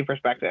fantasy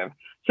perspective.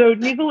 So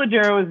Nico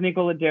Lodero is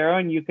Nico Lodero,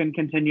 and you can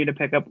continue to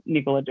pick up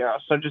Nico Lodero.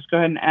 So just go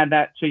ahead and add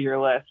that to your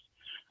list.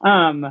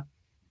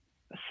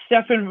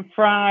 Stephen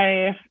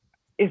Fry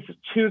is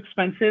too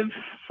expensive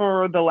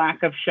for the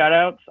lack of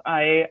shutouts.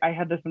 I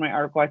had this in my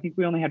article. I think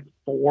we only had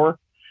 4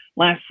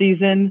 last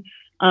season.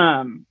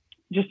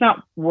 Just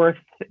not worth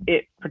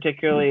it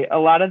particularly. A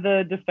lot of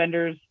the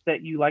defenders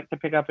that you like to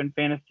pick up in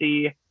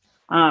fantasy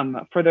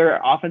for their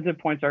offensive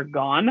points are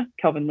gone.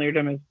 Kelvin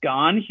Leerdam is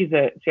gone. He's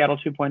at Seattle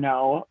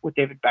 2.0 with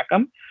David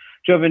Beckham.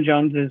 Jovan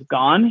Jones is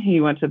gone.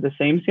 He went to the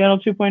same Seattle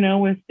 2.0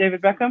 with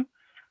David Beckham.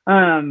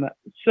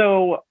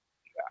 So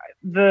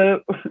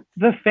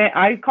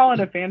I call it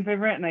a fan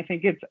favorite, and I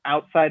think it's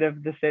outside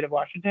of the state of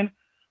Washington.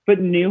 But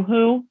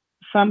Nuhu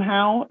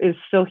somehow is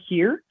still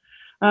here.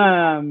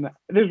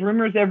 There's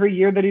rumors every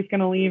year that he's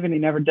going to leave, and he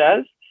never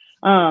does.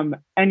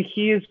 And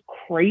he is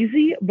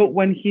crazy, but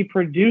when he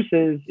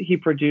produces, he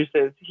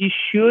produces. He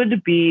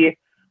should be.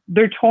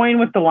 They're toying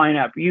with the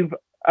lineup.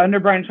 Under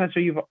Brian Spencer,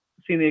 you've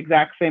seen the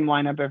exact same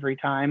lineup every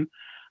time,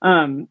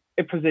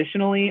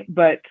 positionally,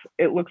 but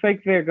it looks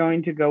like they're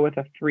going to go with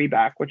a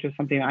 3-back, which is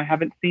something I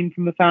haven't seen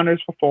from the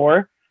Sounders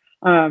before.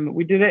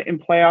 We did it in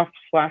playoffs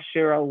last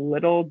year a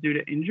little due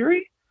to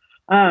injury.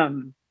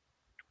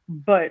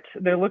 But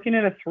they're looking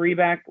at a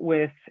 3-back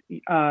with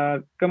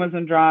Gomez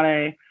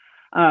Andrade,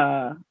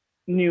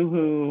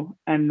 Nuhu,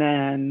 and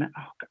then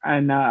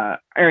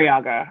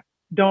Arriaga.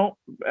 Don't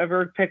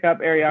ever pick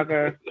up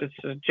Arriaga, just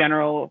a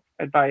general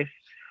advice.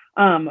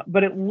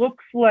 But it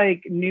looks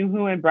like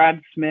Nuhu and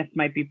Brad Smith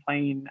might be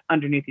playing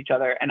underneath each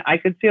other. And I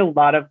could see a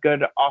lot of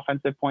good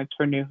offensive points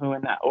for Nuhu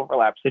in that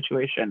overlap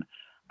situation.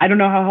 I don't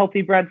know how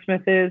healthy Brad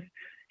Smith is.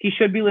 He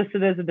should be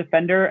listed as a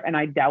defender, and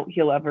I doubt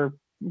he'll ever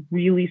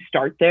really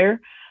start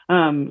there.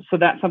 So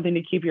that's something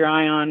to keep your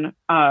eye on.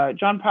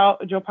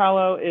 Joe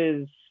Paulo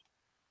is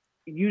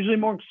usually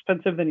more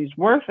expensive than he's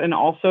worth, and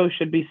also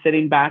should be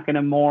sitting back in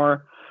a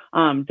more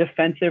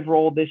defensive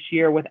role this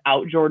year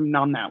without Jordan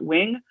on that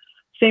wing.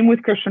 Same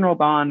with Christian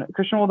Roldan.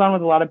 Christian Roldan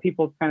was a lot of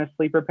people's kind of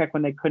sleeper pick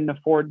when they couldn't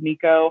afford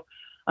Nico.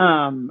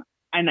 And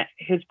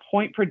his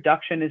point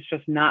production is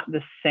just not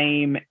the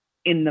same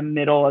in the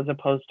middle as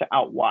opposed to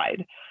out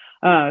wide.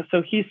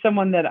 So he's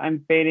someone that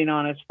I'm fading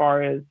on as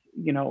far as,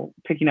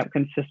 picking up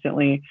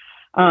consistently.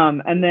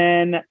 And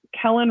then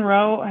Kellen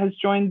Rowe has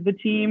joined the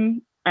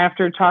team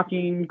after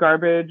talking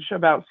garbage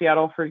about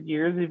Seattle for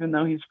years, even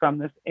though he's from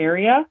this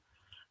area.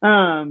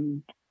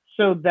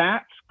 So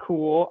that's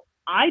cool.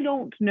 I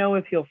don't know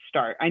if he'll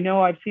start. I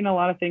know I've seen a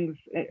lot of things,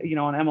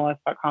 on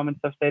MLS.com and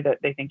stuff say that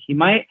they think he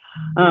might.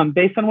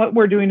 Based on what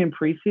we're doing in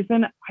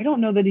preseason, I don't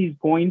know that he's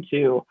going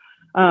to.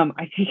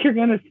 I think you're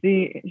going to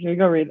see, here you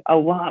go, Reed, a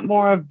lot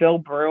more of Bill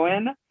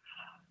Bruin.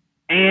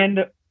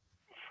 And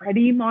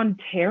Freddie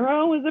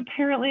Montero is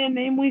apparently a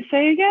name we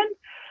say again.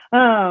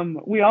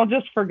 We all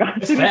just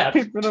forgot to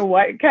play for the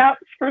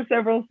Whitecaps for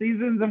several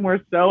seasons, and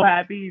we're so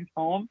happy he's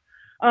home.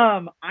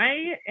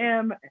 I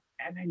am,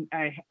 and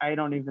I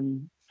don't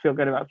even feel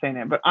good about saying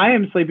it, but I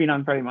am sleeping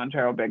on Freddie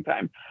Montero big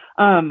time.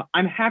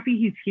 I'm happy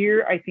he's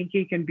here. I think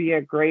he can be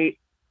a great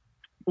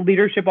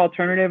leadership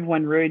alternative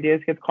when Rui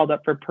Diaz gets called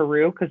up for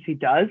Peru, because he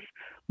does.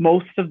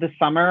 Most of the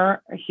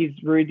summer,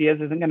 Rui Diaz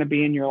isn't going to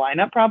be in your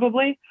lineup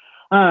probably.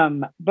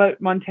 But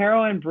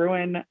Montero and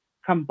Bruin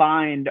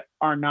combined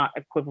are not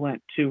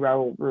equivalent to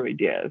Raul Rui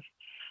Diaz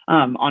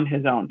on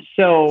his own.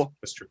 So,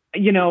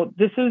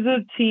 this is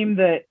a team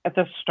that at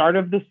the start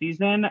of the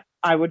season,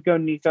 I would go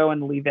Nico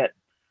and leave it.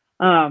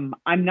 I'm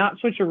not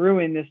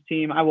switcherooing this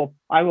team. I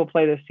will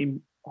play this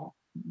team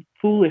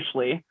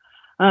foolishly,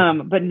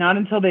 but not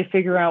until they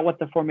figure out what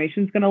the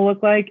formation is going to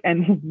look like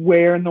and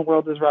where in the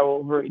world is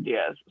Raul Rui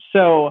Diaz.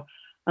 So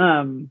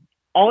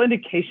all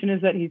indication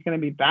is that he's going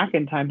to be back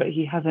in time, but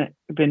he hasn't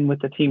been with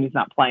the team. He's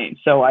not playing.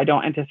 So I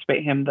don't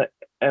anticipate him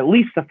at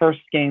least the first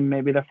game,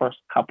 maybe the first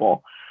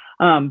couple.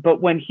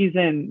 But when he's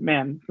in,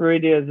 man, Rui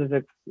Diaz is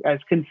as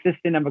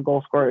consistent of a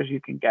goal scorer as you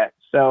can get.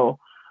 So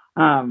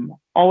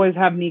always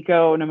have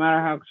Nico, no matter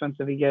how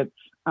expensive he gets,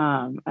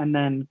 and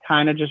then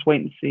kind of just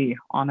wait and see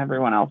on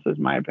everyone else, is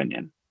my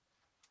opinion.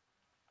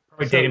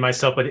 Probably dating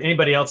myself, but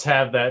anybody else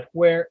have that?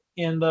 Where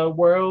in the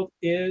world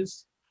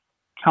is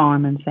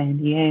Carmen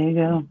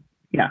Sandiego?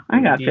 Yeah,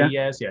 I got you.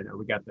 Yes, yeah, no,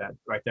 we got that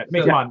right. That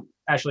come on,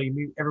 Ashley.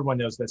 Everyone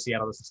knows that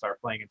Seattle doesn't start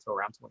playing until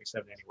around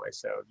 27 anyway.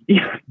 So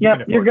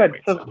you're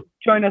good. So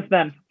join us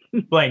then.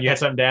 Blaine, you had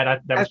something to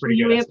add? That was pretty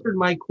good. You answered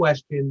my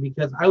question,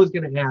 because I was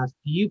going to ask,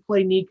 do you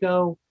play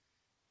Nico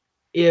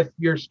if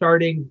you're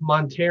starting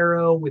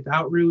Montero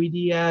without Rui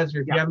Diaz,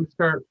 or do you have him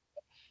start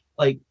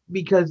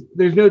because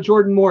there's no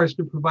Jordan Morris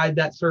to provide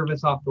that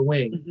service off the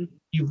wing. Mm-hmm.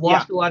 You've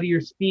lost a lot of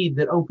your speed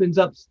that opens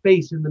up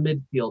space in the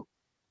midfield.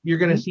 You're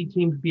going to see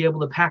teams be able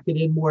to pack it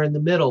in more in the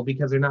middle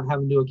because they're not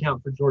having to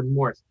account for Jordan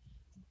Morris.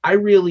 I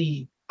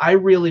really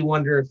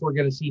wonder if we're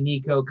going to see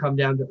Nico come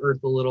down to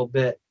earth a little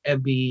bit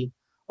and be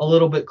a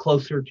little bit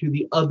closer to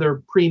the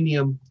other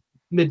premium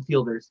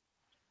midfielders.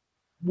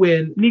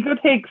 When Nico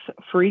takes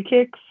free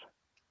kicks,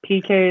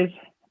 PKs,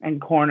 and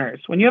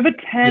corners. When you have a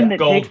 10 that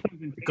gold. takes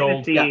those in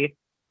Gold, fantasy,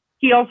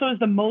 he also is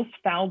the most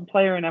fouled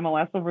player in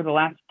MLS over the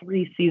last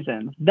 3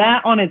 seasons.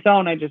 That on its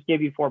own, I just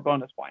gave you 4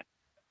 bonus points.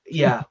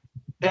 yeah,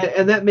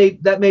 and that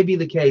may be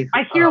the case.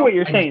 I hear what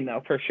you're saying,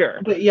 though, for sure.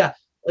 But yeah,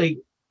 like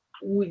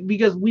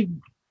because we've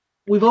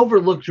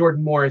overlooked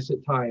Jordan Morris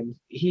at times.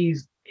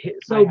 He's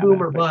so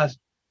boom or bust,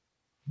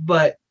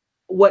 but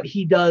what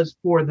he does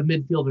for the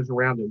midfielders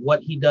around him,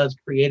 what he does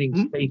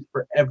creating space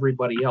for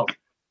everybody else.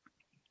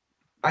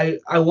 I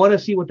want to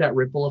see what that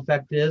ripple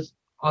effect is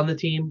on the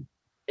team.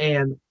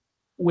 And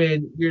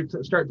when you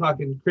start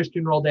talking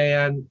Christian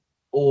Roldan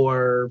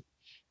or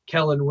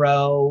Kellen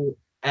Rowe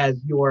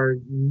as your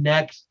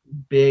next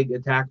big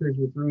attackers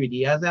with Rui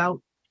Diaz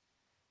out,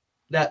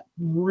 that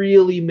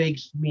really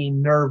makes me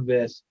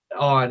nervous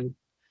on,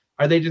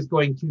 are they just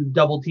going to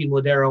double team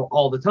Ladero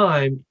all the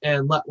time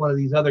and let one of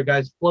these other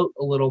guys float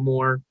a little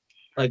more?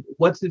 Like,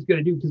 what's this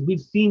going to do? Because we've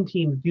seen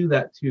teams do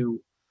that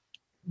to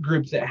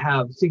groups that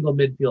have single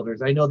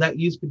midfielders. I know that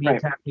used to be a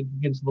tactic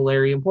against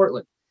Valeri in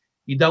Portland.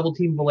 You double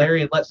team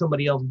Valeri and let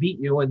somebody else beat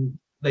you, and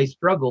they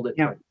struggled at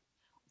times.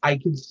 I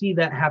can see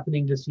that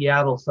happening to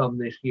Seattle some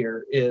this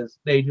year. Is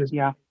they just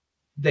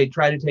they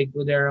try to take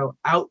Ladero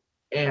out,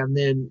 and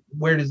then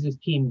where does this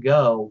team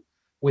go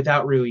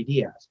without Rui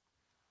Diaz?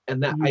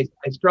 And that I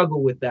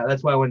struggle with that.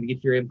 That's why I wanted to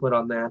get your input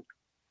on that.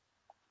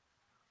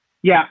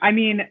 Yeah, I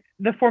mean,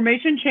 the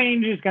formation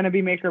change is going to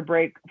be make or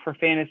break for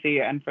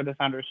fantasy and for the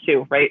Sounders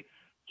too, right?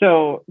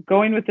 So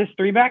going with this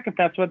 3-back, if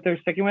that's what they're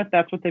sticking with,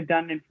 that's what they've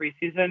done in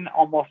preseason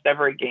almost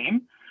every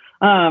game.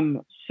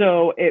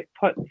 So it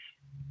puts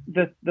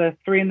the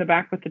 3 in the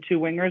back with the 2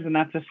 wingers, and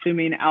that's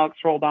assuming Alex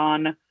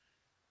Roldan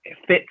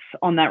fits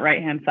on that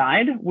right-hand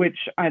side, which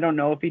I don't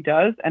know if he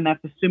does, and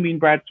that's assuming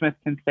Brad Smith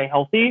can stay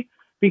healthy,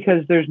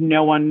 because there's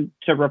no one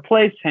to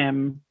replace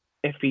him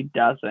if he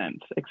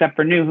doesn't, except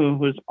for Nuhu,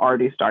 who's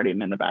already starting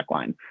in the back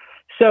line.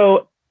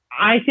 So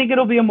I think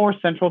it'll be a more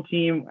central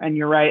team, and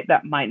you're right,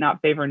 that might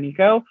not favor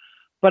Nico,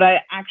 but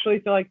I actually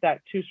feel like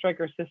that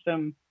 2-striker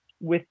system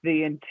with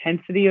the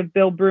intensity of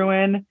Bill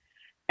Bruin,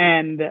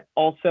 and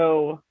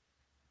also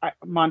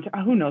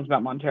who knows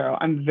about Montero?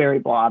 I'm very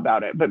blah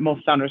about it, but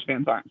most Sounders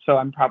fans aren't, so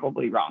I'm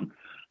probably wrong.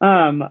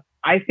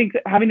 I think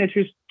that having a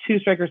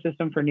 2-striker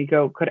system for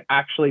Nico could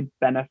actually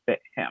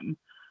benefit him.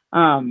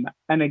 And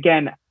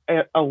again,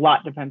 a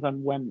lot depends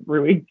on when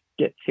Rui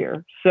gets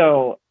here.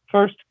 So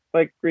first,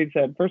 like Reed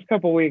said, first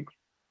couple weeks,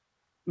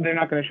 they're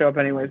not going to show up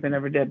anyways. They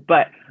never did.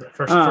 But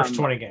first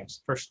 20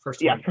 games. First 20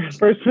 games.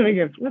 First 20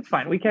 games. That's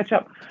fine. We catch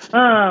up.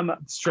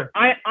 It's true.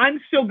 I'm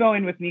still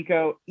going with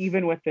Nico,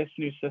 even with this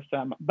new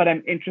system, but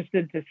I'm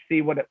interested to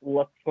see what it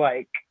looks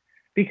like,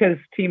 because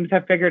teams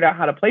have figured out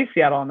how to play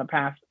Seattle in the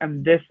past,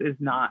 and this is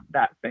not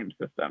that same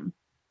system.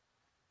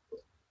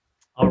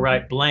 All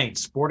right, Blaine,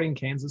 Sporting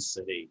Kansas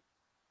City.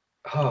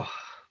 Oh,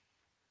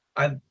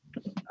 I've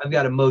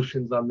got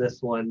emotions on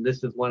this one.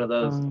 This is one of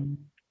those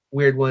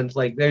weird ones.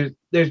 Like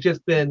there's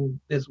just been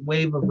this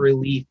wave of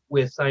relief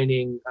with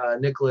signing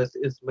Nicholas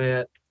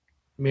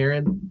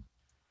Ismet-Marin.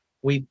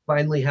 We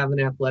finally have an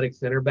athletic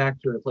center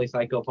back to replace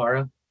Iko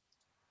Para.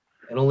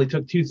 It only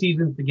took 2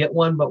 seasons to get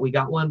one, but we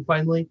got one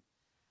finally.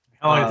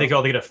 How long do you think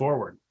it'll get it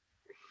forward?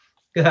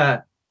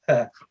 20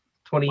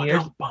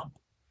 years.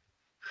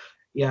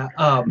 Yeah.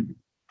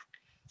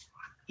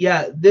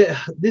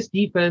 This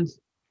defense,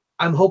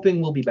 I'm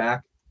hoping will be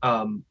back.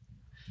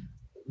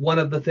 One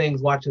of the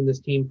things watching this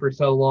team for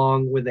so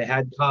long, when they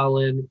had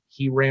Colin,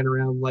 he ran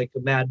around like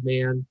a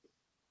madman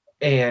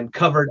and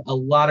covered a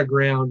lot of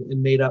ground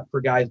and made up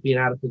for guys being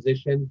out of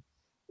position.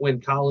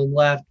 When Colin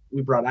left,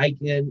 we brought Ike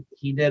in.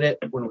 He did it.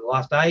 When we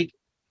lost Ike,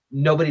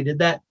 nobody did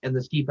that, and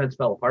this defense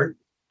fell apart.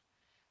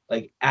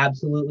 Like,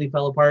 absolutely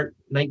fell apart.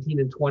 19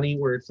 and 20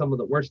 were some of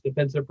the worst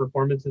defensive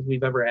performances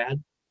we've ever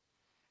had.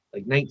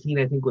 Like 19,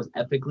 I think, was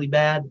epically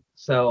bad.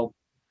 So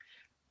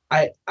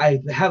I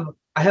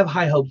have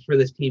high hopes for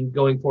this team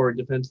going forward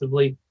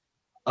defensively.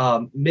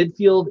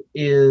 Midfield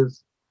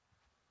is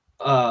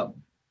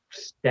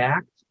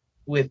stacked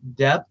with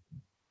depth,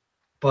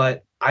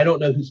 but I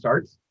don't know who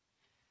starts.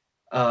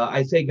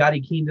 I say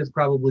Gadi Kinda is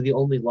probably the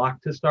only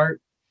lock to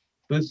start.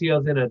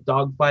 Bucio's in a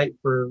dogfight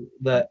for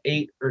the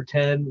 8 or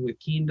 10 with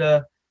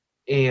Kinda,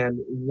 and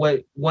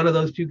one of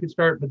those two could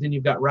start. But then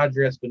you've got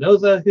Roger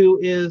Espinoza, who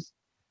is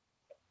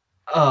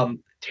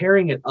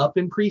tearing it up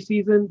in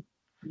preseason.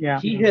 Yeah,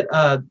 he hit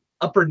a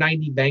upper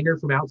 90 banger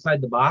from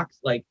outside the box.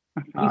 Like,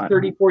 he's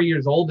 34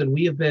 years old, and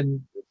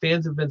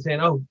fans have been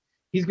saying, "Oh,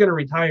 he's going to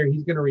retire.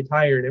 He's going to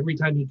retire." And every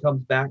time he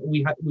comes back,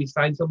 we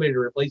sign somebody to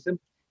replace him.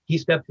 He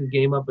stepped his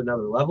game up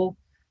another level.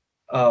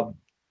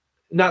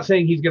 Not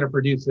saying he's going to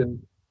produce in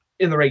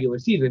the regular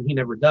season. He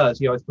never does.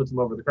 He always puts him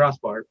over the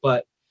crossbar.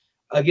 But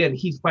again,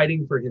 he's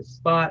fighting for his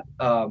spot.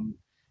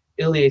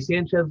 Ilie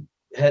Sanchez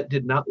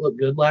did not look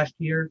good last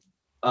year.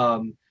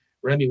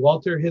 Remy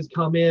Walter has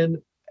come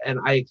in, and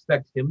I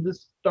expect him to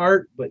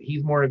start, but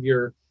he's more of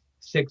your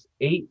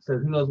 6'8", so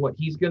who knows what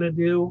he's going to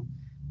do.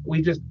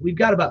 we've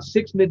got about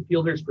 6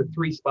 midfielders for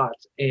 3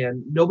 spots,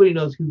 and nobody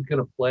knows who's going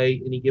to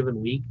play any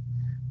given week.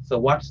 So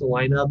watch the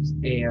lineups,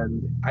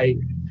 and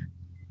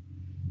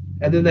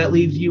then that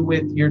leaves you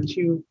with your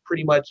two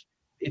pretty much,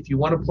 if you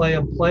want to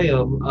play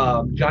them,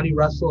 Johnny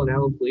Russell and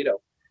Alan Polito.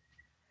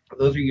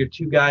 Those are your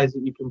 2 guys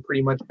that you can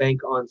pretty much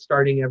bank on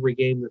starting every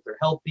game that they're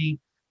healthy.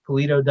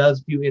 Polito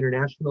does do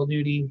international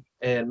duty,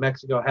 and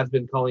Mexico has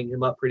been calling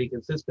him up pretty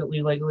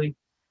consistently lately.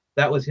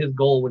 That was his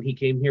goal when he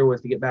came here,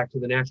 was to get back to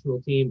the national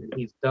team, and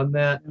he's done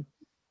that.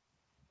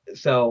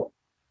 So,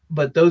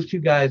 but those 2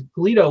 guys,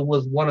 Polito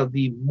was one of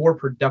the more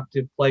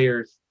productive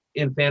players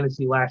in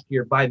fantasy last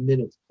year by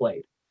minutes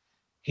played.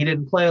 He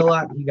didn't play a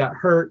lot. He got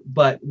hurt,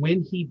 but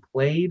when he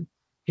played,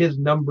 his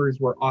numbers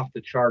were off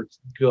the charts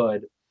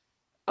good.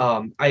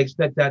 I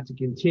expect that to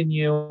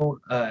continue.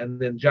 And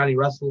then Johnny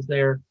Russell's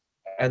there.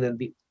 And then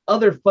the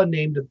other fun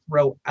name to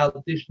throw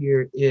out this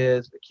year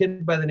is a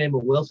kid by the name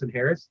of Wilson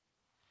Harris.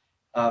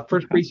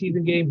 First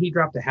preseason game, he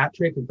dropped a hat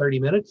trick in 30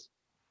 minutes.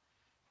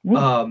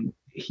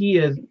 He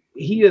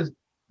is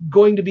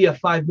going to be a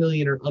 5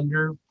 million or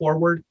under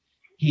forward.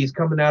 He's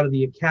coming out of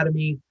the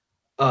academy,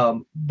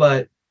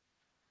 but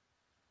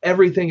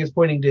everything is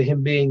pointing to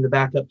him being the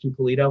backup to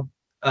Polito.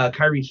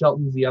 Kyrie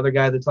Shelton's the other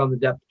guy that's on the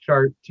depth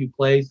chart to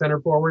play center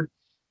forward.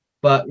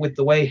 But with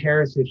the way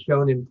Harris has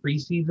shown in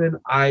preseason,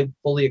 I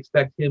fully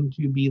expect him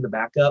to be the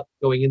backup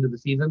going into the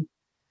season,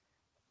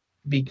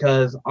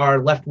 because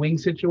our left wing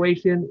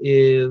situation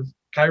is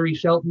Kyrie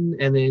Shelton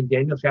and then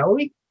Daniel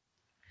Shalhoub,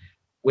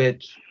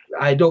 which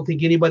I don't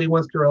think anybody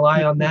wants to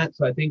rely on that.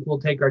 So I think we'll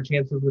take our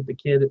chances with the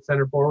kid at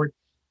center forward.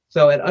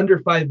 So at under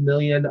 5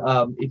 million,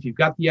 if you've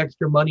got the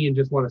extra money and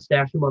just want to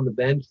stash him on the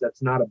bench,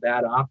 that's not a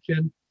bad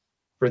option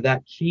for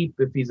that cheap.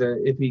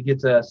 If he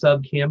gets a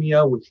sub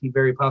cameo, which he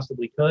very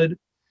possibly could,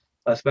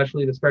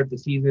 especially to start the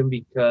season,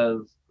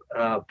 because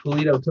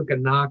Polito took a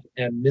knock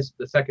and missed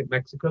the second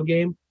Mexico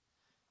game,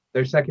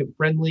 their second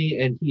friendly,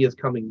 and he is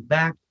coming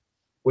back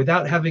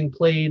without having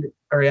played,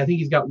 or I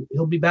think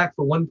he'll be back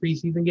for 1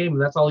 preseason game,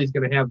 and that's all he's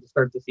going to have to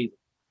start the season.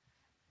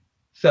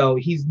 So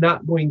he's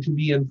not going to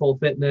be in full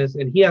fitness,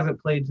 and he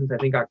hasn't played since I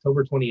think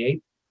October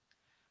 28th.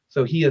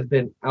 So he has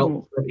been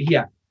out.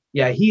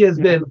 He has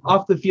been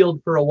off the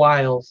field for a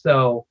while.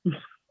 So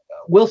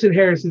Wilson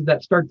Harris is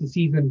that start the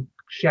season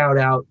shout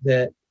out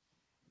that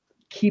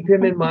keep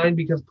him in mind,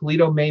 because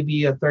Polito may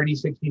be a 30,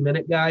 60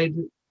 minute guy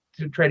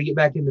to try to get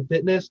back into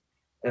fitness.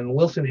 And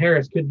Wilson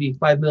Harris could be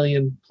 5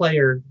 million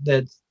player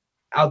that's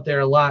out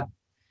there a lot.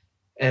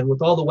 And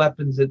with all the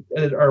weapons that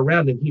are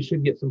around him, he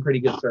should get some pretty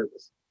good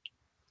service.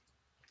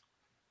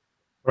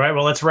 All right,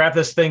 well, let's wrap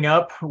this thing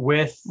up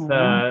with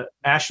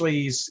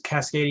Ashley's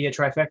Cascadia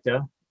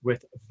trifecta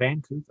with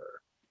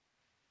Vancouver.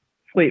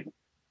 Sweet.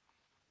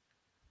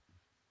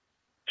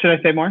 Should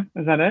I say more?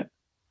 Is that it?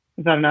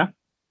 Is that enough?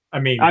 I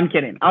mean, I'm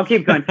kidding. I'll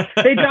keep going.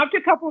 They dropped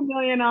a couple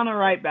million on a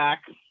right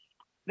back.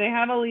 They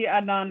have Ali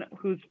Adnan,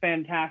 who's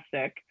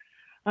fantastic.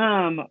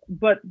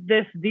 But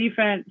this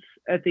defense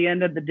at the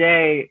end of the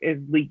day is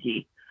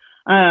leaky.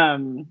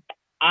 I'm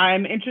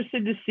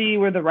interested to see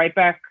where the right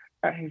back,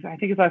 I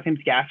think his last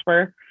name's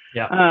Gasper,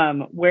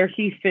 where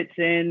he fits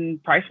in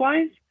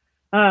price-wise,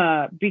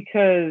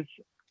 because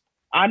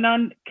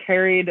Adnan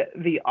carried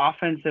the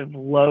offensive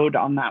load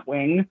on that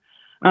wing.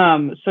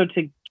 So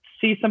to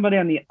see somebody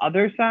on the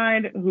other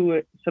side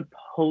who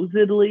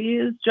supposedly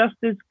is just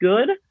as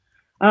good,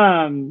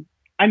 I'm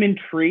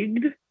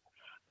intrigued.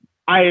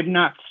 I am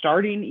not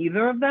starting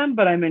either of them,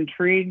 but I'm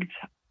intrigued.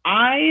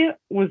 I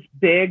was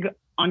big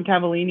on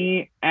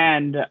Cavallini,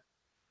 and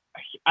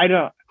I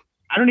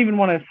don't even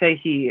want to say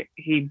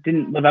he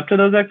didn't live up to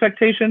those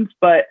expectations,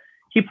 but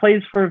he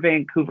plays for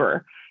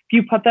Vancouver. If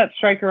you put that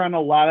striker on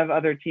a lot of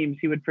other teams,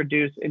 he would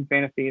produce in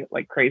fantasy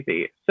like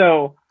crazy.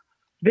 So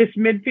this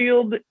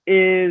midfield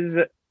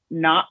is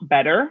not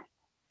better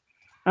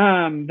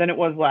than it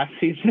was last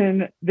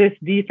season. This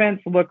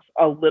defense looks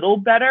a little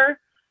better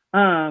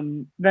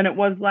than it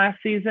was last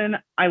season.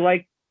 I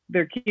like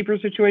their keeper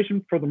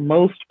situation for the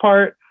most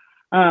part,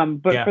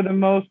 but for the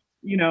most,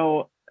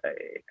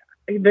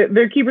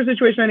 their keeper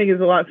situation I think is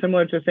a lot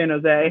similar to San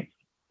Jose,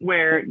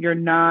 where you're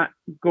not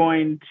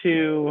going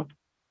to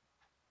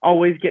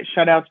always get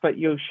shutouts, but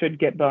you should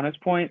get bonus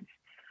points.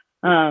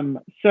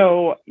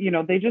 So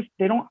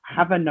they don't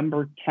have a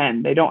number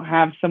 10. They don't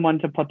have someone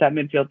to put that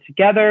midfield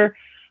together.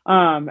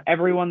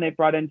 Everyone they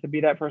brought in to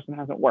be that person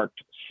hasn't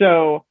worked.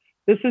 So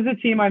this is a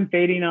team I'm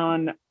fading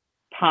on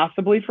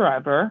possibly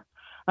forever,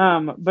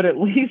 but at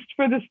least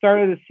for the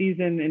start of the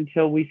season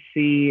until we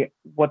see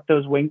what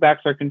those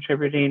wingbacks are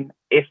contributing,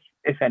 if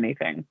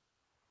anything.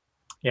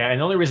 Yeah, and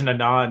the only reason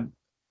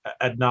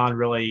Adnan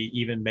really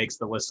even makes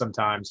the list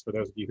sometimes, for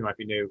those of you who might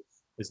be new,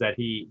 is that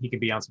he can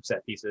be on some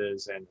set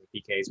pieces and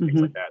PKs and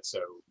things like that. So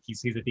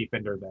he's a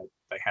defender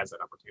that has that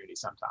opportunity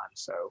sometimes.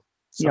 So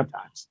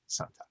sometimes.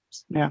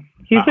 Yeah,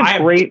 he's a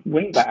great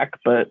wingback,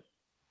 but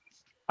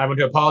I want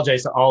to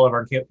apologize to all of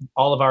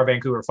our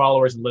Vancouver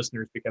followers and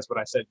listeners, because what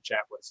I said in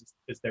chat was,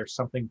 is there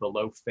something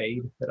below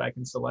fade that I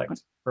can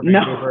select for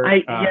Vancouver?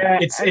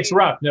 It's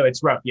rough. No,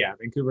 it's rough. Yeah,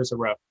 Vancouver's a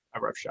rough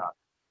shot.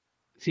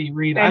 See,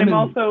 Reed, And I'm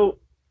also,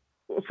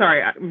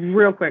 sorry,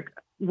 real quick.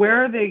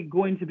 Where are they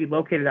going to be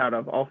located out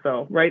of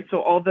also, right?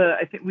 So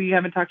I think we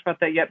haven't talked about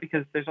that yet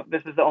because this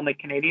is the only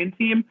Canadian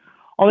team.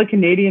 All the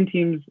Canadian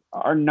teams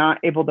are not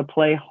able to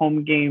play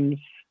home games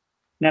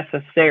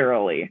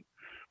necessarily,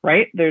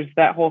 right? There's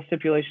that whole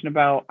stipulation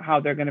about how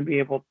they're going to be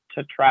able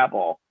to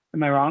travel.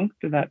 Am I wrong?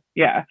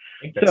 Yeah.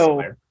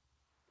 So,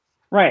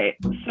 right.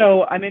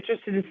 So I'm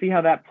interested to see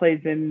how that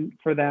plays in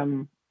for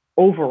them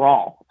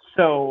overall.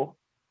 So,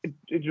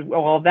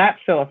 well,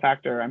 that's still a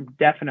factor. I'm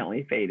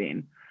definitely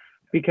fading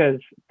because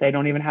they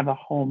don't even have a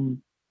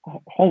home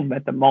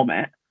at the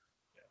moment.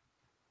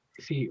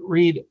 See,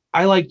 Reed,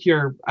 I liked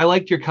your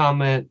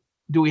comment.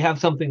 Do we have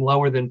something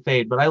lower than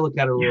fade? But I look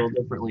at it a little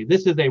differently.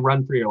 This is a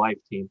run for your life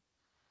team,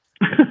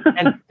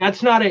 and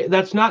that's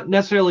not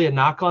necessarily a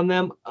knock on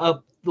them.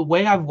 The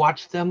way I've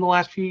watched them the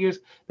last few years,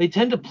 they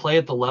tend to play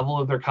at the level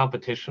of their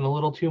competition a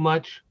little too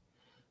much.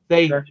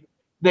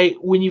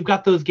 When you've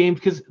got those games,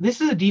 because this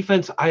is a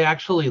defense I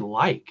actually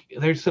like.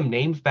 There's some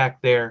names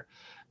back there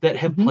that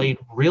have played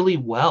really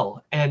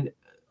well, and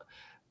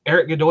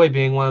Eric Godoy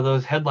being one of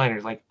those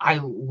headliners. Like, I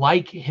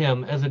like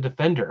him as a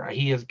defender.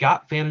 He has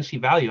got fantasy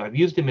value. I've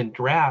used him in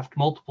draft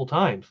multiple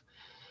times,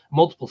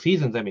 multiple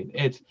seasons. I mean,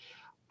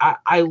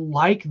 I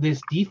like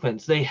this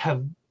defense. They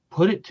have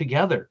put it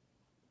together.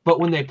 But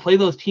when they play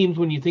those teams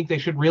when you think they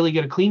should really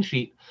get a clean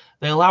sheet,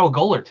 they allow a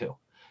goal or two.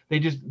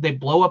 They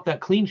blow up that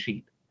clean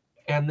sheet.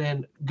 And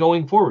then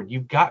going forward,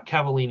 you've got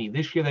Cavallini.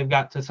 This year they've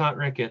got Toussaint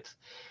Ricketts.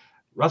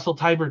 Russell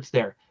Tybert's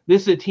there.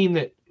 This is a team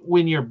that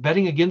when you're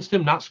betting against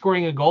them, not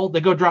scoring a goal, they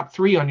go drop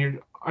 3 on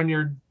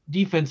your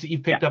defense that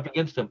you've picked up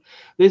against them.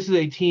 This is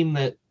a team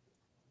that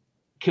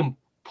can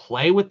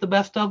play with the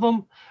best of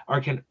them or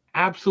can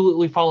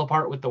absolutely fall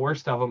apart with the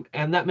worst of them.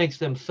 And that makes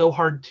them so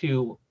hard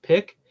to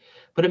pick.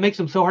 But it makes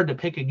them so hard to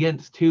pick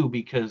against, too,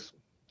 because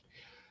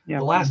the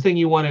last thing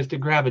you want is to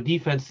grab a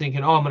defense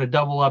thinking, I'm going to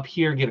double up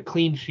here, get a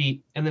clean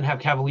sheet, and then have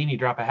Cavallini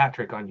drop a hat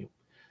trick on you.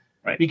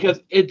 Right.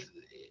 Because it's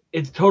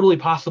totally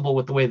possible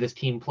with the way this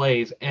team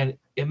plays, and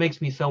it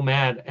makes me so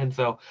mad. And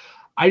so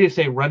I just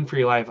say run for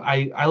your life.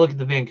 I look at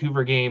the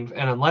Vancouver games,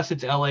 and unless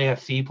it's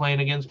LAFC playing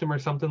against them or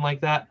something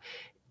like that,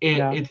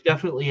 it's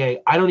definitely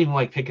I don't even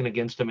like picking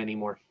against them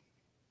anymore.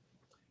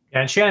 Yeah,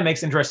 and Shannon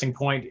makes an interesting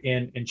point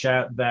in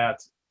chat that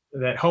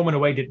home and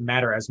away didn't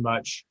matter as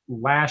much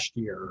last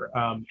year.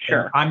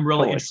 Sure. I'm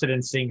really interested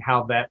in seeing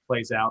how that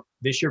plays out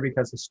this year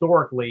because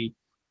historically,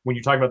 when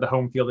you talk about the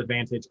home field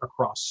advantage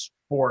across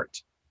sport,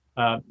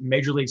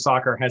 Major League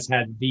Soccer has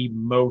had the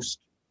most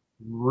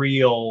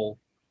real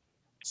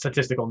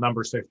statistical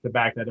numbers to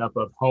back that up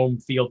of home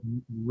field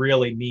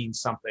really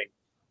means something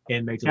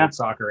in Major League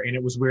Soccer. And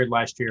it was weird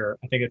last year.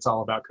 I think it's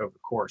all about COVID,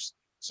 of course.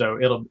 So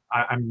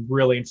I'm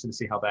really interested to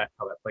see how that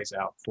plays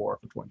out for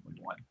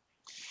 2021.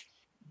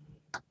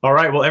 All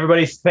right. Well,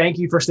 everybody, thank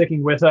you for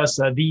sticking with us.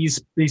 These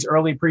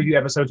early preview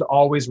episodes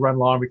always run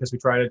long because we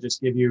try to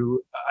just give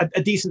you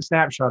a decent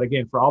snapshot,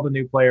 again, for all the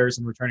new players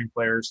and returning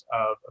players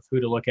of who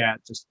to look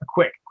at. Just a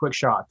quick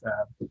shot.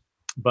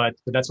 But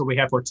that's what we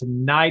have for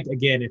tonight.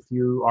 Again, if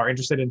you are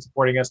interested in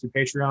supporting us through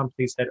Patreon,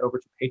 please head over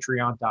to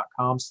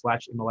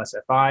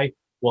patreon.com/MLSFI.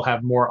 We'll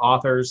have more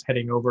authors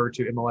heading over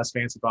to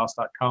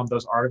MLSFantasyBoss.com.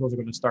 Those articles are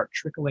going to start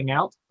trickling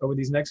out over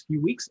these next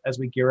few weeks as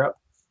we gear up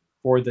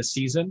for the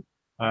season.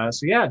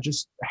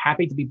 Just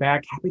happy to be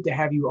back. Happy to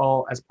have you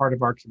all as part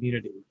of our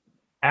community.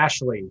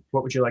 Ashley,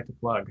 what would you like to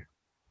plug?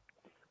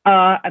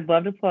 I'd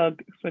love to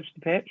plug Switch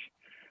the Pitch.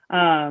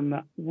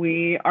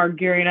 We are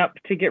gearing up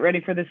to get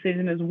ready for the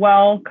season as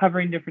well,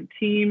 covering different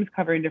teams,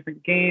 covering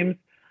different games,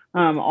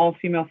 all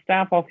female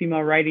staff, all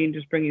female writing,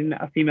 just bringing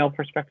a female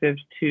perspective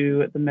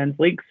to the men's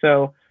league.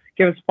 So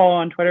give us a follow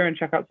on Twitter and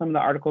check out some of the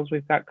articles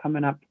we've got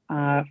coming up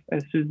as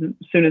soon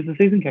as the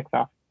season kicks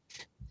off.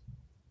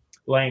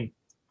 Lane.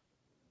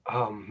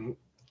 I'm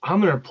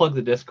going to plug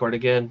the Discord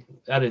again.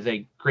 That is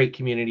a great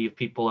community of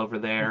people over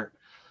there.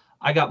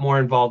 I got more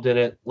involved in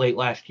it late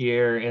last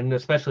year, and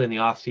especially in the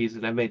off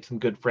season. I made some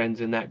good friends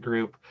in that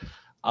group.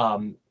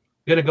 Going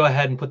to go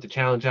ahead and put the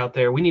challenge out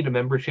there. We need a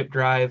membership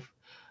drive.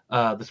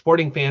 The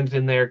sporting fans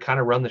in there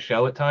kind of run the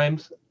show at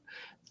times,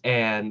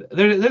 and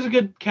there's a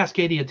good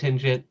Cascadia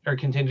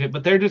contingent,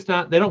 but they're just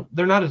not.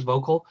 They're not as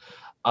vocal.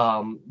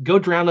 Go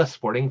drown us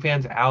sporting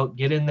fans out.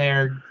 Get in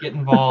there. Get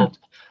involved.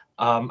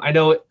 I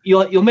know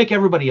you'll make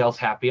everybody else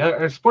happy.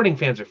 Our sporting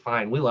fans are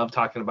fine. We love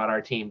talking about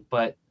our team,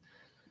 but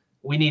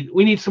we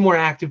need some more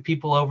active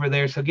people over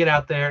there. So get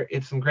out there.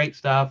 It's some great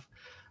stuff.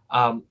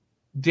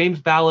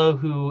 James Ballo,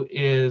 who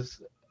is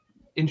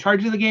in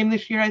charge of the game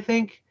this year, I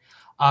think,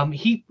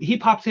 he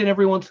pops in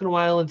every once in a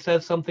while and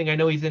says something. I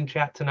know he's in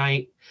chat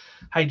tonight.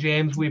 Hi,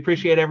 James. We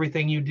appreciate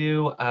everything you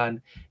do. And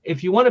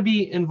if you want to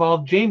be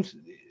involved, James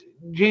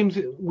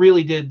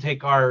really did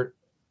take our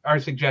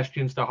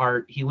suggestions to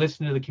heart. He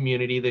listened to the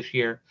community this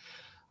year.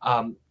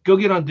 Go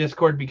get on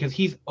Discord because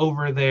he's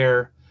over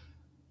there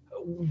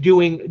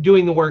doing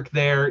the work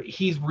there.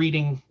 He's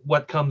reading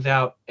what comes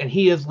out, and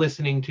he is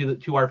listening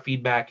to our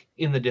feedback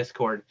in the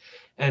Discord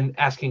and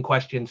asking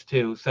questions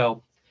too.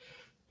 So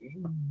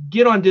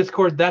get on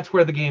Discord. That's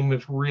where the game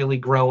is really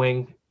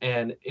growing,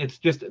 and it's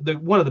just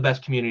one of the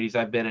best communities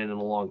I've been in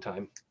a long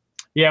time.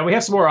 Yeah, we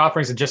have some more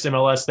offerings than just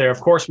MLS there.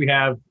 Of course, we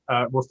have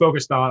we're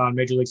focused on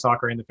Major League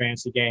Soccer and the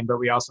fantasy game, but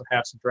we also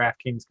have some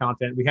DraftKings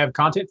content. We have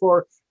content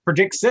for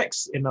Predict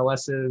 6,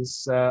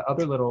 MLS's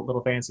other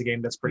little fantasy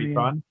game that's pretty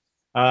fun.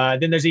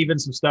 Then there's even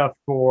some stuff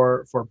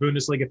for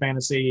Bundesliga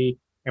fantasy,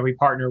 and we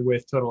partner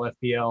with Total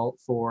FPL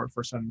for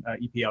some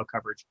EPL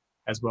coverage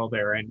as well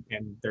there, and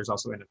there's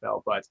also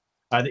NFL. But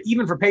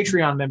even for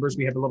Patreon members,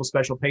 we have a little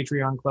special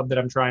Patreon club that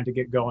I'm trying to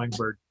get going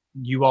where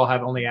you all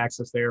have only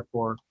access there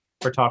for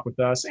Talk With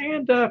Us.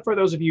 And for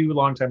those of you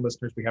longtime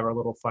listeners, we have our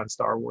little fun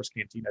Star Wars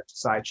Cantina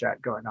side chat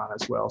going on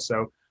as well.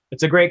 So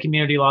it's a great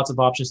community, lots of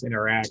options to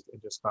interact,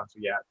 and just fun. So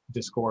yeah,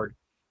 Discord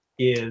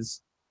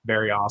is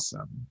very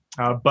awesome.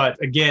 But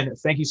again,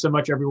 thank you so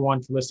much,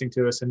 everyone, for listening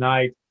to us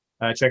tonight.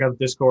 Check out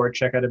the Discord,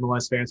 check out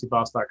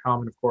MLSFantasyBoss.com,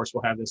 and of course,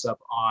 we'll have this up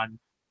on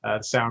the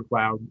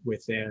SoundCloud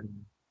within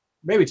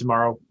maybe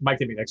tomorrow. Might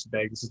give me next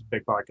day. This is a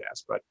big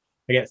podcast. But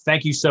again,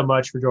 thank you so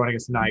much for joining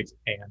us tonight,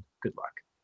 and